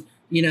meeting and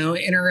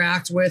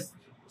interact with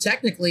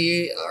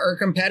technically our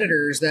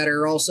competitors that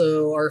are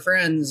also our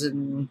friends,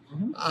 and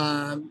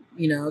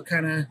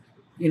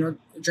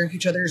drink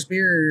each other's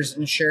beers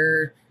and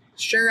share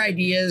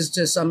ideas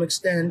to some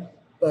extent,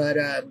 but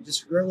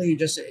just really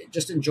just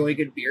enjoy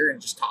good beer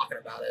and just talking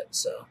about it.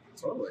 So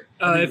totally.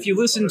 If you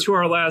listen to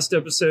our last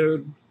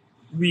episode,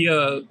 we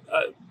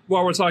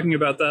while we're talking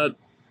about that,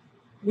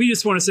 we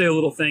just want to say a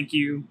little thank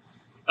you.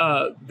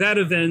 That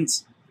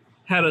event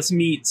had us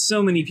meet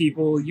so many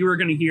people. You're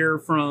going to hear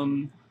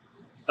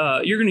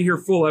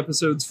full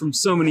episodes from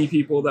so many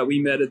people that we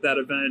met at that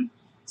event.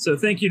 So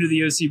thank you to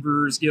the OC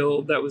Brewers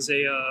Guild. That was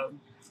a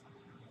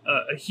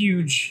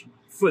huge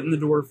foot in the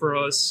door for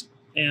us,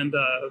 and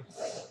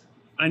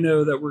I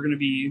know that we're going to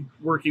be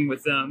working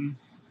with them.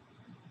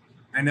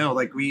 I know,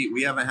 like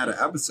we haven't had an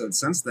episode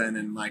since then,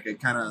 and like I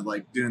kind of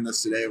like doing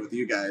this today with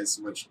you guys,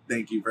 which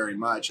thank you very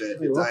much.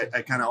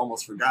 I kind of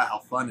almost forgot how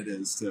fun it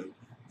is to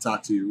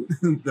talk to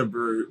the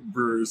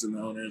brewers and the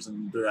owners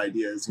and their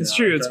ideas. It's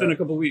true. It's been a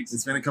couple weeks.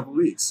 It's been a couple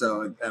weeks,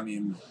 so I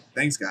mean,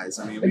 thanks guys.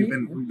 I mean, we've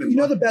been.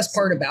 the best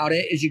part about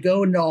it is you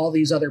go into all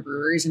these other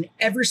breweries and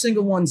every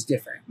single one's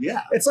different.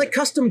 Yeah, It's like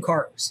custom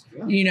cars,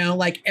 Yeah.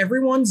 like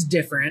everyone's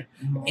different,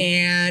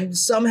 and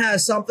some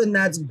has something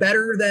that's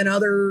better than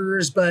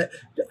others, but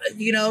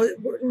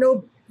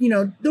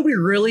nobody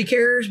really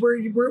cares.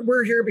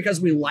 We're here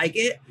because we like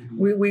it.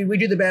 We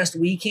do the best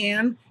we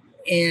can,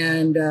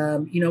 and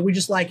we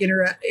just like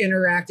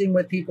interacting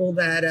with people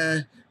that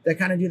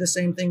kind of do the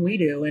same thing we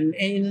do, and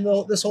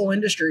this whole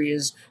industry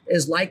is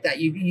like that.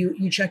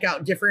 You check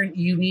out different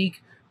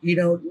unique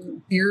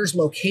beers,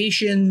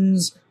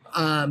 locations,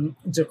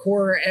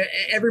 decor.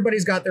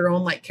 Everybody's got their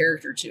own like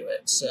character to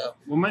it. So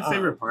Well, my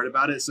favorite part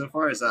about it so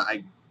far is that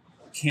I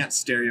can't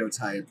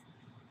stereotype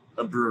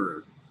a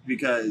brewer.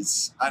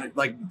 because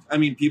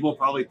people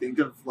probably think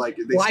of like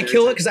Well, I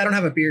kill it because I don't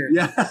have a beard.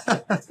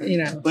 Yeah.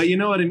 You know. But you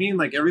know what I mean?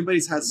 Like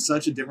everybody's has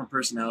such a different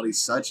personality,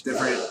 such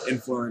different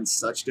influence,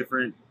 such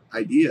different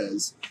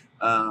ideas.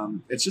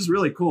 It's just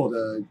really cool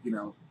to,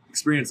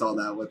 experience all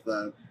that with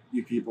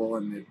you people.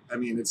 And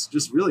it's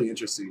just really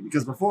interesting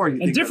because before you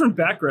think different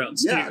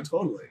backgrounds. Yeah, too.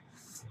 totally.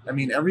 I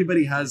mean,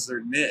 everybody has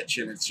their niche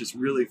and it's just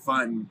really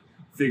fun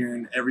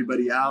figuring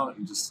everybody out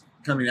and just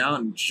coming out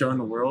and showing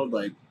the world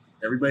like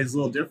everybody's a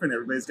little different.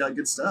 Everybody's got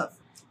good stuff.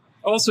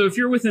 Also, if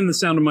you're within the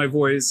sound of my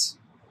voice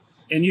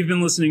and you've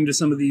been listening to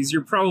some of these, you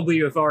probably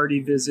have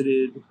already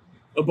visited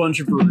a bunch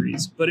of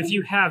breweries. But if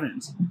you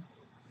haven't,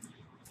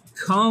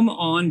 come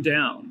on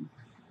down.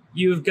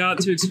 You have got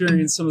to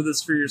experience some of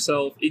this for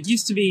yourself. It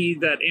used to be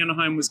that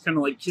Anaheim was kind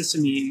of like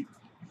Kissimmee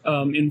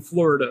in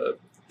Florida.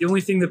 The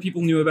only thing that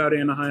people knew about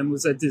Anaheim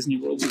was that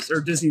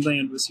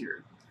Disneyland was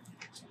here.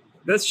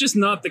 That's just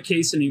not the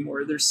case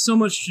anymore. There's so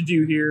much to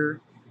do here.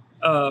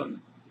 The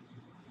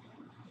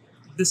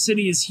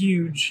city is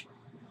huge.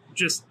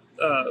 Just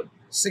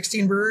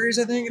 16 breweries,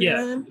 I think.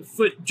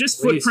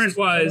 Footprint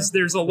wise,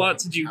 there's a lot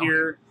to do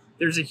here.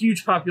 There's a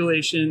huge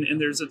population and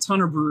there's a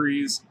ton of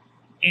breweries.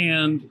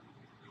 And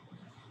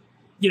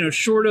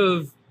short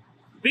of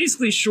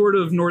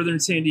northern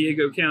San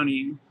Diego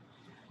County,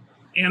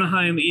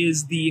 Anaheim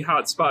is the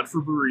hot spot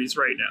for breweries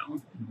right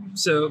now.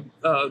 So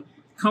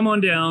come on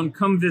down,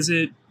 come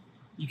visit.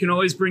 You can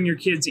always bring your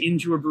kids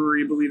into a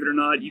brewery, believe it or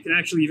not. You can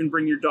actually even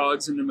bring your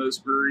dogs into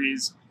most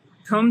breweries.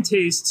 Come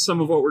taste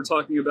some of what we're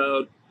talking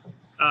about.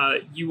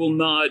 You will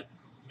not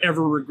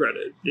ever regret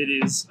it. It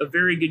is a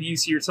very good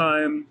use of your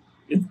time.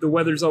 The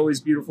weather's always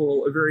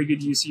beautiful. A very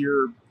good use of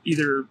your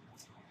either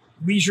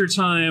leisure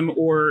time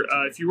or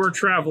if you are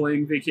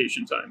traveling,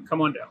 vacation time.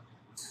 Come on down.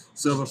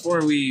 So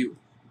before we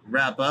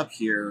wrap up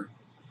here,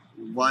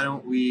 why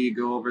don't we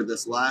go over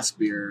this last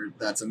beer?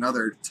 That's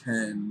another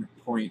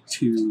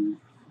 10.2%.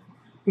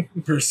 We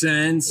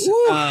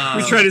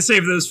try to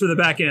save those for the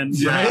back end.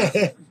 Yeah.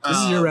 This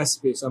is your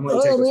recipe, so I'm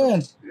going to take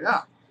this one.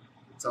 Yeah.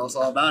 Tell us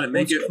all about it.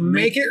 Make it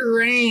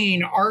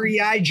rain.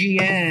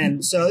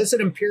 REIGN. So this is an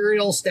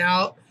Imperial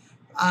Stout.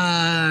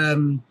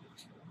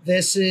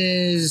 This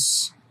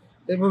is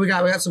what we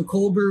got. We got some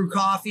cold brew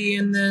coffee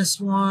in this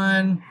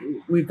one.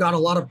 We've got a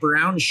lot of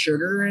brown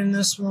sugar in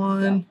this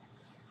one.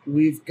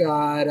 We've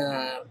got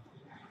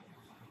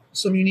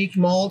some unique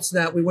malts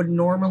that we wouldn't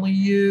normally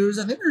use.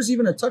 I think there's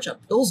even a touch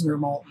of Pilsner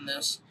malt in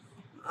this.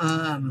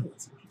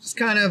 It's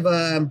kind of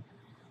a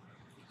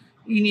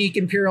unique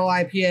Imperial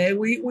IPA.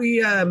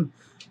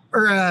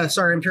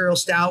 Imperial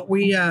Stout.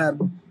 We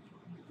aren't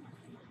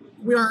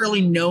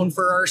really known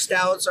for our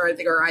stouts, or I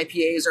think our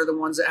IPAs are the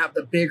ones that have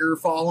the bigger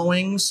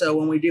following. So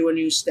when we do a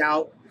new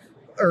stout,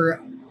 or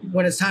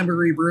when it's time to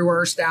rebrew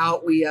our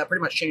stout, we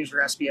pretty much change the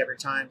recipe every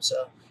time.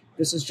 So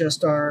this is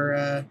just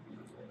our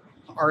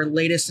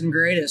latest and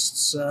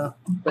greatest. But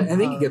I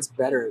think it gets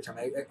better.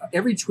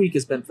 Every tweak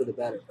has been for the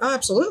better. Oh,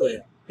 absolutely.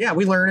 Yeah,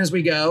 we learn as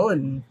we go.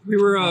 And we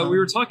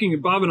were talking.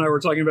 Bob and I were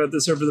talking about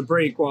this over the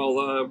break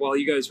while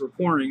you guys were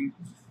pouring.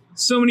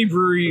 So many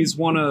breweries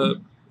want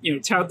to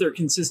tout their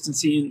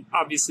consistency, and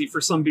obviously for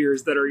some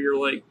beers that are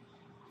your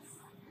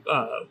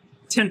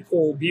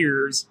tentpole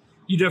beers,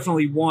 you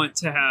definitely want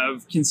to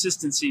have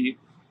consistency.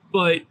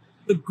 But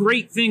the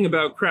great thing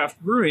about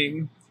craft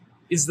brewing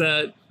is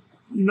that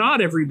not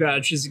every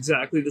batch is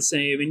exactly the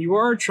same, and you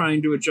are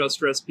trying to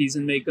adjust recipes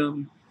and make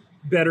them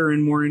better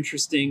and more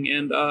interesting.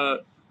 And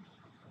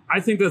I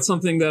think that's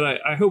something that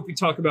I hope we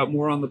talk about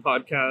more on the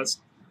podcast.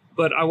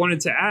 But I wanted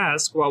to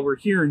ask, while we're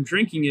here and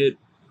drinking it,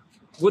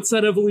 what's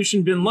that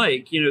evolution been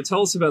like?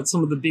 Tell us about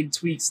some of the big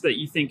tweaks that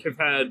you think have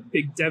had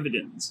big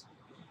dividends.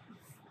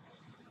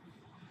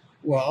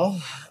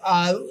 Well,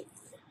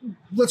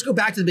 let's go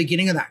back to the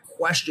beginning of that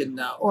question,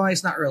 though. Well,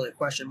 it's not really a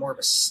question, more of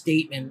a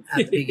statement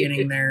at the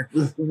beginning there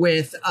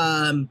with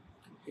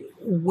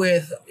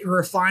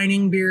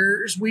refining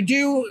beers. We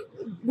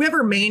have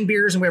our main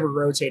beers and we have our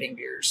rotating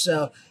beers.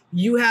 So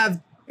you have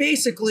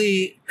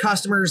basically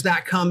customers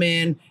that come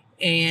in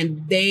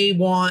and they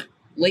want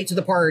Late to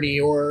the Party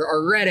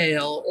or Red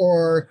Ale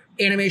or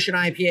Animation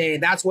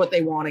IPA. That's what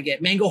they want to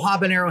get. Mango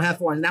Habanero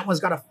Heffalump. That one's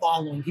got a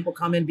following. People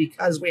come in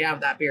because we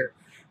have that beer.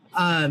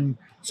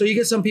 So you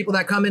get some people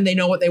that come in, they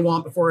know what they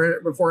want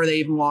before they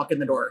even walk in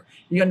the door.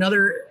 You got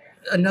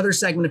another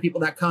segment of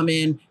people that come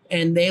in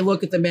and they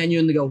look at the menu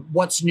and they go,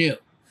 what's new?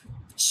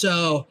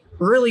 So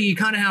really, you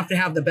kind of have to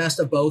have the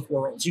best of both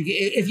worlds.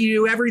 If you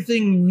do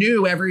everything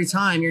new every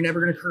time, you're never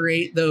going to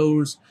create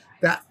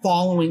that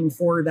following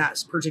for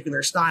that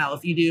particular style.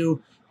 If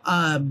you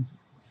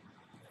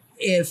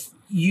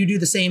do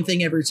the same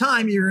thing every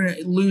time, you're going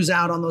to lose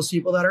out on those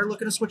people that are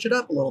looking to switch it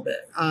up a little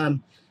bit.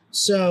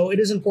 So it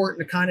is important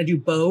to kind of do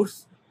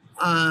both.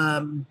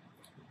 I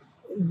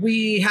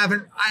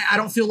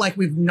don't feel like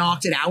we've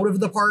knocked it out of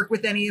the park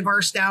with any of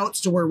our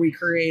stouts to where we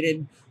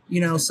created,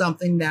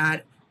 something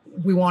that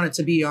we want it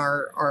to be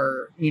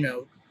our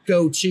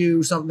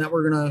go-to, something that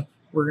we're gonna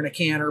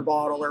can or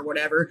bottle or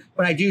whatever.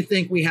 But I do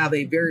think we have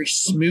a very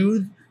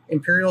smooth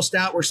imperial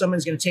stout where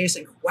someone's going to taste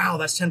it. Wow,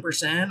 that's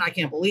 10%. I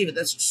can't believe it.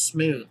 That's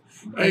smooth.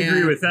 I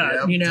agree with that.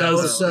 Yeah, You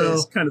know, that so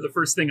was kind of the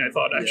first thing I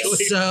thought,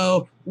 actually.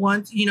 so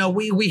once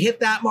we hit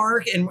that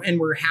mark and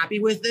we're happy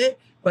with it.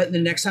 But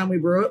the next time we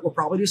brew it, we'll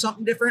probably do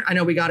something different. I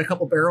know we got a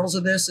couple barrels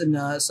of this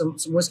and some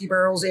whiskey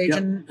barrels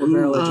aging. We're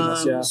barrel aging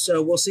this, yeah.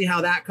 So we'll see how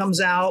that comes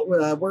out.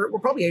 We'll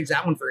probably age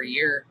that one for a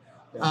year.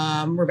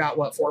 We're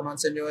about 4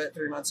 months into it,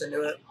 3 months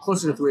into it.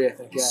 Closer to 3, I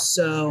think. Yeah.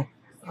 So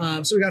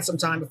we got some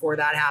time before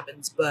that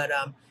happens. But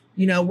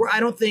I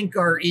don't think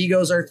our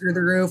egos are through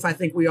the roof. I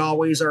think we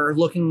always are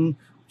looking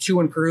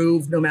to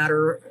improve, no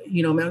matter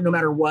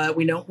what.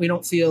 We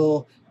don't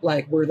feel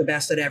like we're the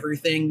best at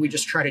everything. We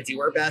just try to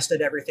do our best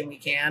at everything we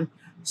can.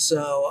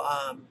 So,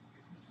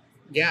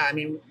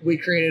 we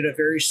created a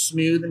very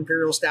smooth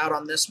imperial stout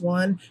on this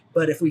one.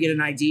 But if we get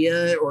an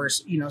idea or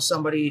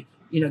somebody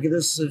give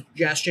us a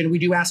suggestion, we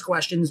do ask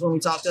questions when we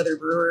talk to other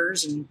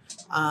brewers and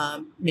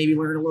maybe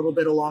learn a little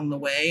bit along the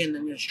way, and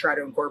then just try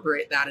to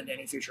incorporate that into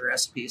any future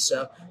recipe.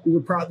 So we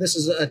would this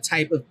is a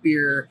type of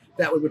beer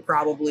that we would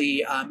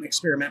probably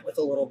experiment with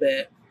a little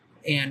bit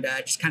and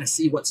just kind of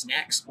see what's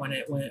next when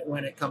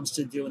it comes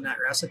to doing that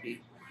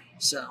recipe.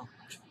 So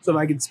if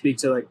I could speak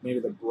to maybe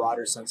the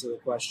broader sense of the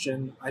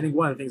question, I think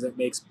one of the things that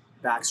makes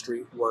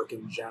Backstreet work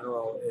in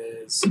general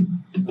is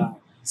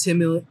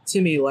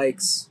Timmy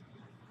likes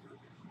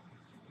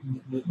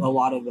a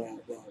lot of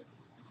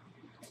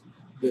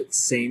the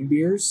same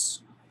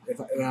beers.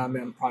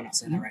 I'm probably not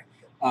saying that right.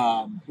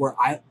 Where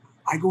I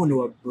go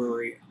into a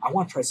brewery, I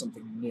want to try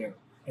something new,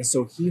 and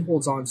so he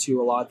holds on to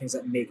a lot of things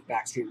that make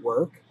Backstreet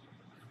work.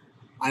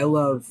 I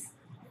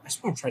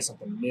just want to try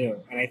something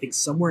new. And I think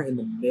somewhere in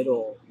the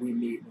middle, we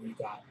meet and we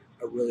got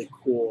a really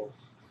cool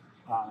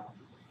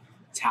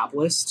tap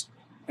list.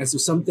 And so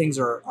some things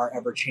are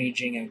ever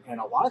changing and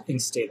a lot of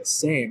things stay the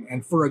same,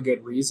 and for a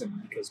good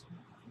reason, because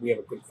we have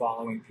a good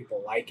following.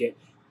 People like it.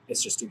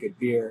 It's just a good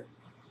beer.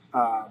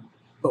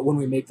 But when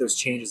we make those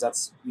changes,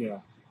 that's,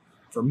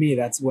 for me,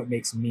 that's what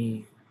makes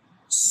me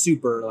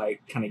super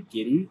kind of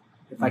giddy,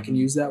 if I can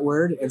use that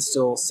word and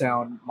still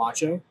sound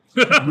macho.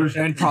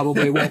 And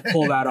probably won't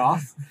pull that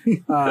off.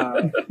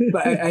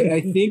 But I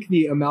think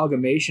the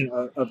amalgamation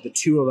of the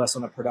two of us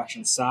on the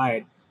production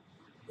side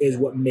is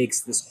what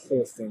makes this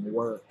whole thing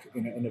work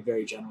in a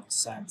very general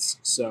sense.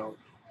 So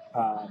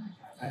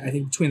I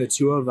think between the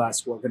two of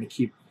us, we're going to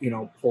keep,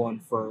 pulling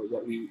for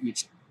what we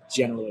each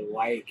generally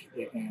like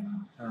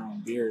in our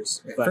own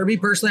beers. But for me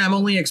personally, I'm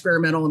only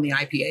experimental in the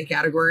IPA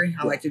category.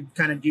 I like to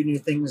kind of do new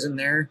things in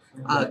there.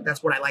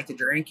 That's what I like to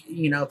drink.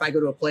 If I go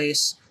to a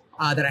place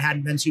that I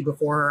hadn't been to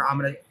before, I'm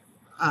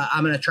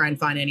gonna try and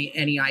find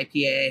any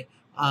IPA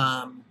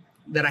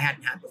that I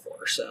hadn't had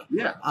before. So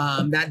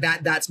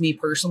that's me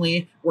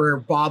personally. Where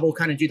Bob will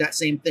kind of do that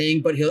same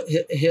thing, but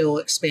he'll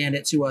expand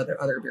it to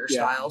other beer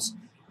styles.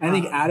 I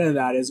think out of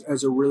that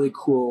is a really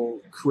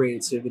cool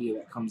creativity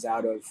that comes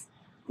out of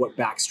what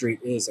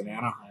Backstreet is in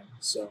Anaheim.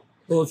 So.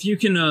 Well, if you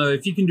can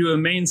do a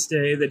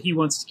mainstay that he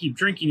wants to keep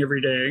drinking every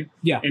day,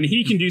 and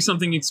he can do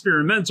something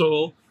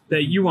experimental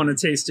that you want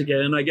to taste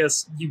again, I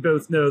guess you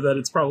both know that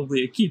it's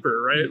probably a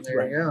keeper, right?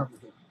 There you go.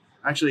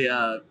 Actually,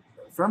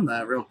 from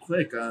that, real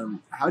quick,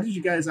 how did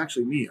you guys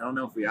actually meet? I don't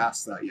know if we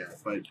asked that yet,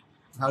 but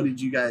how did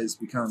you guys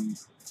become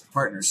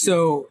partners?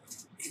 So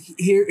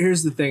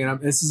here's the thing, and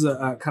this is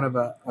a kind of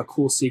a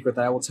cool secret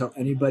that I will tell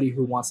anybody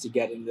who wants to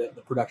get into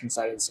the production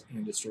side of this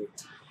industry.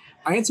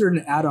 I answered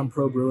an ad on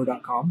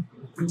probrewer.com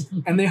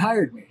and they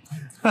hired me.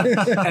 And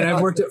I've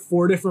worked at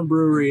 4 different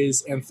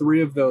breweries, and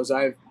 3 of those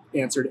I've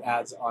answered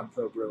ads on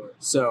ProBrewer.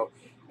 So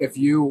if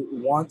you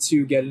want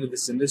to get into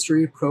this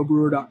industry,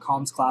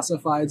 probrewer.com's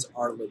classifieds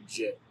are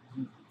legit.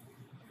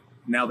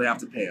 Now they have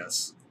to pay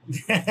us.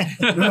 There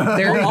you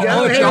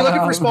go. Hey, we're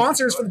looking for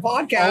sponsors for the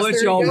podcast. I'll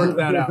let y'all work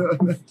that out.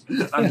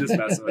 I'm just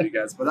messing with you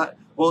guys, but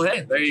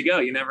hey, there you go.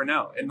 You never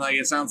know, and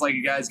it sounds like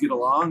you guys get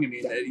along. I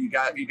mean, you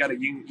got a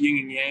yin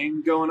and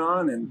yang going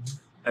on, and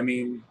I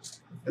mean,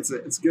 it's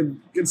a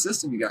good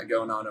system you got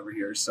going on over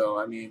here. So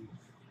I mean,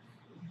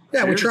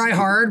 we try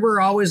hard. We're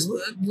always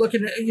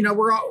looking at,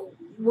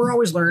 we're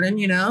always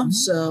learning,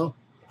 So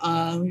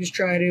we just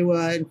try to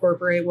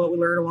incorporate what we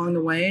learn along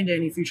the way into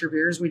any future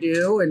beers we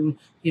do, and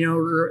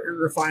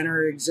refine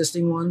our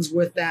existing ones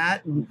with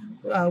that. And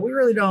we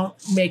really don't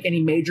make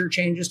any major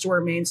changes to our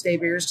mainstay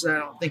beers because I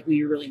don't think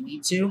we really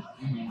need to.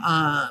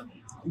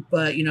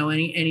 But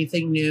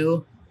anything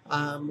new,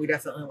 we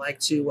definitely like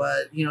to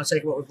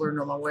take what we've learned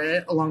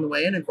along the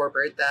way and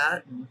incorporate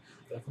that. And,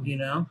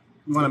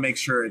 you want to make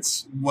sure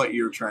it's what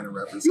you're trying to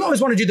represent. You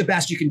always want to do the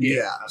best you can do.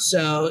 Yeah.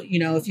 So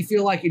if you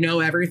feel like you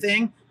know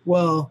everything,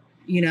 well,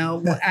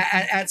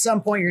 at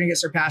some point you're going to get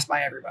surpassed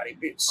by everybody.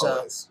 So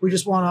always. We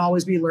just want to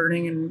always be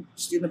learning and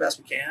just doing the best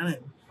we can.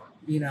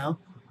 And,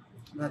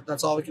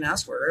 that's all we can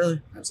ask for,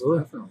 really.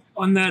 Absolutely.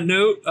 On that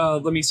note,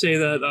 let me say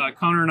that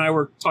Connor and I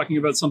were talking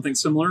about something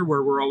similar,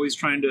 where we're always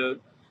trying to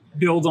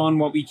build on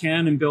what we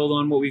can and build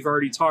on what we've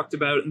already talked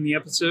about in the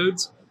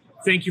episodes.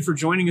 Thank you for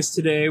joining us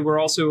today. We're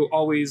also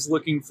always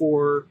looking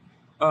for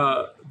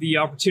the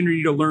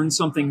opportunity to learn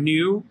something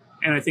new.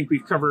 And I think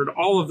we've covered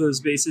all of those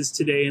bases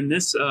today in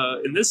this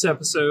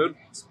episode.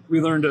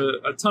 We learned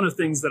a ton of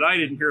things that I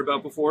didn't hear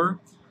about before.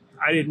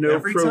 I didn't know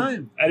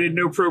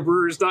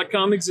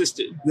ProBrewers.com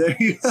existed. There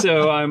you go.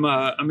 So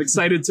I'm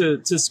excited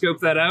to scope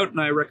that out, and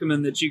I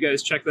recommend that you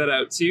guys check that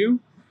out too.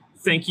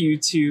 Thank you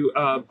to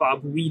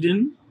Bob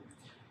Whedon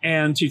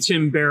and to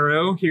Tim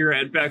Barrow here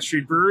at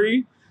Backstreet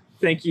Brewery.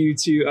 Thank you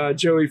to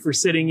Joey for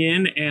sitting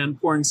in and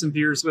pouring some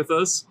beers with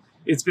us.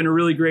 It's been a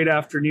really great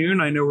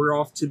afternoon. I know we're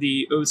off to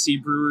the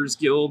OC Brewers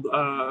Guild.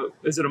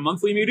 Is it a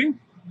monthly meeting?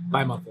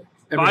 Bi-monthly.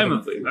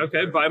 Bi-monthly.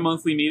 Okay,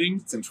 bi-monthly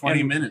meeting. It's in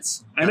 20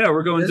 minutes. I know,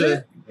 we're going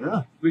to...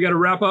 Yeah. We got to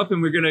wrap up,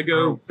 and we're going to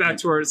go back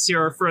to see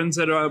our friends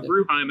at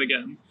Brewtime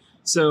again.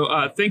 So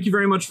thank you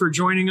very much for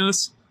joining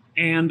us.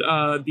 And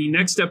the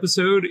next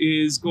episode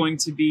is going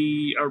to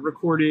be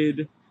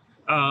recorded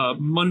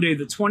Monday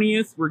the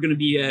 20th. We're going to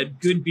be at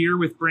Good Beer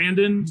with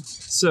Brandon.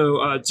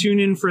 So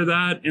tune in for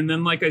that. And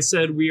then, like I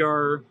said, we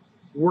are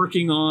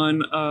working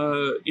on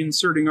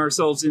inserting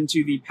ourselves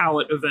into the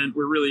Palette event.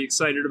 We're really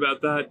excited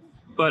about that.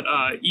 But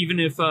even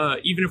if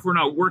we're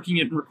not working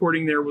it and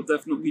recording there, we'll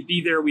definitely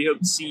be there. We hope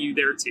to see you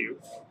there too.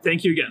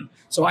 Thank you again.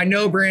 So I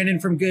know Brandon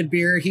from Good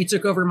Beer. He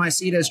took over my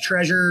seat as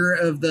treasurer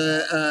of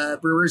the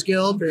Brewers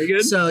Guild. Very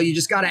good. So you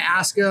just got to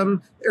ask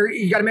him, or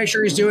you got to make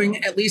sure he's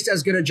doing at least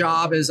as good a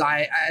job as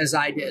I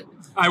did.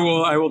 I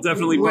will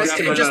definitely Just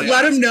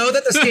let him know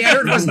that the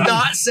standard was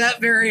not set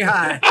very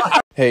high.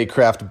 Hey,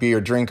 craft beer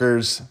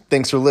drinkers.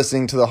 Thanks for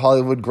listening to the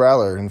Hollywood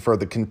Growler and for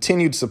the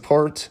continued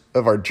support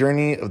of our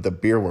journey of the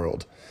beer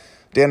world.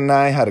 Dan and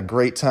I had a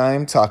great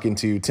time talking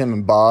to Tim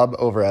and Bob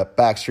over at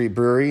Backstreet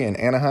Brewery in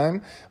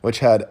Anaheim, which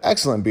had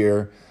excellent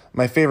beer,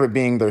 my favorite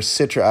being their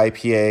Citra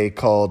IPA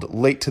called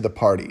Late to the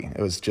Party.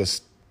 It was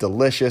just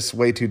delicious,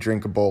 way too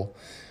drinkable.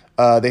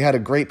 They had a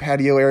great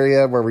patio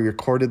area where we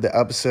recorded the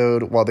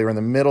episode while they were in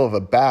the middle of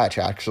a batch,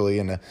 actually,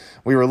 and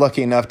we were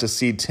lucky enough to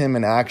see Tim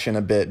in action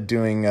a bit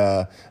doing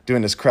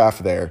his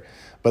craft there.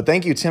 But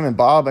thank you, Tim and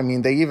Bob. I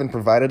mean, they even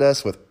provided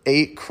us with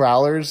 8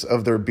 crowlers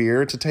of their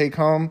beer to take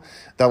home.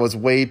 That was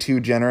way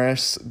too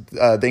generous.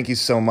 Thank you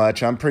so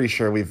much. I'm pretty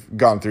sure we've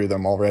gone through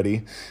them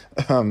already.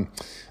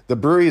 The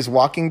brewery is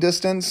walking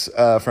distance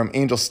from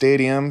Angel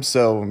Stadium,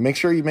 so make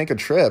sure you make a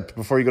trip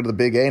before you go to the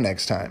Big A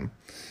next time.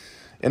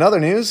 In other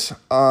news,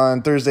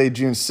 on Thursday,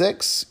 June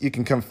 6th, you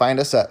can come find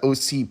us at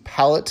OC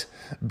Palette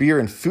Beer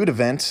and Food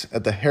Event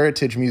at the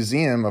Heritage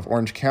Museum of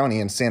Orange County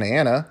in Santa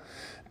Ana.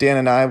 Dan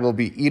and I will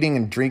be eating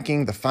and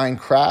drinking the fine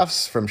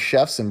crafts from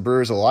chefs and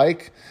brewers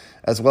alike,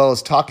 as well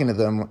as talking to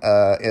them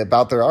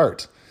about their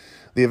art.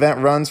 The event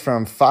runs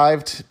from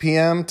 5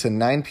 p.m. to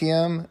 9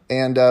 p.m.,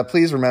 and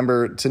please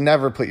remember to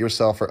never put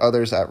yourself or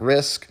others at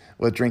risk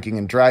with drinking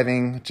and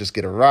driving. Just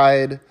get a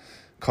ride,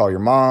 call your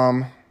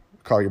mom,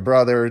 call your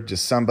brother,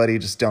 just somebody,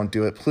 just don't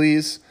do it,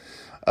 please.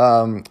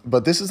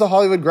 But this is the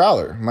Hollywood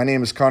Growler. My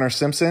name is Connor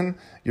Simpson,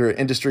 your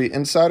industry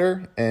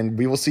insider, and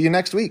we will see you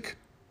next week.